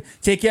 appreciate Alrighty. you.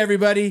 Take care,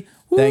 everybody.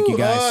 Thank you, Woo,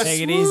 guys. us.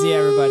 Take it easy,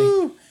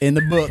 everybody. In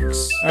the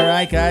books. All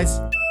right,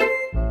 guys.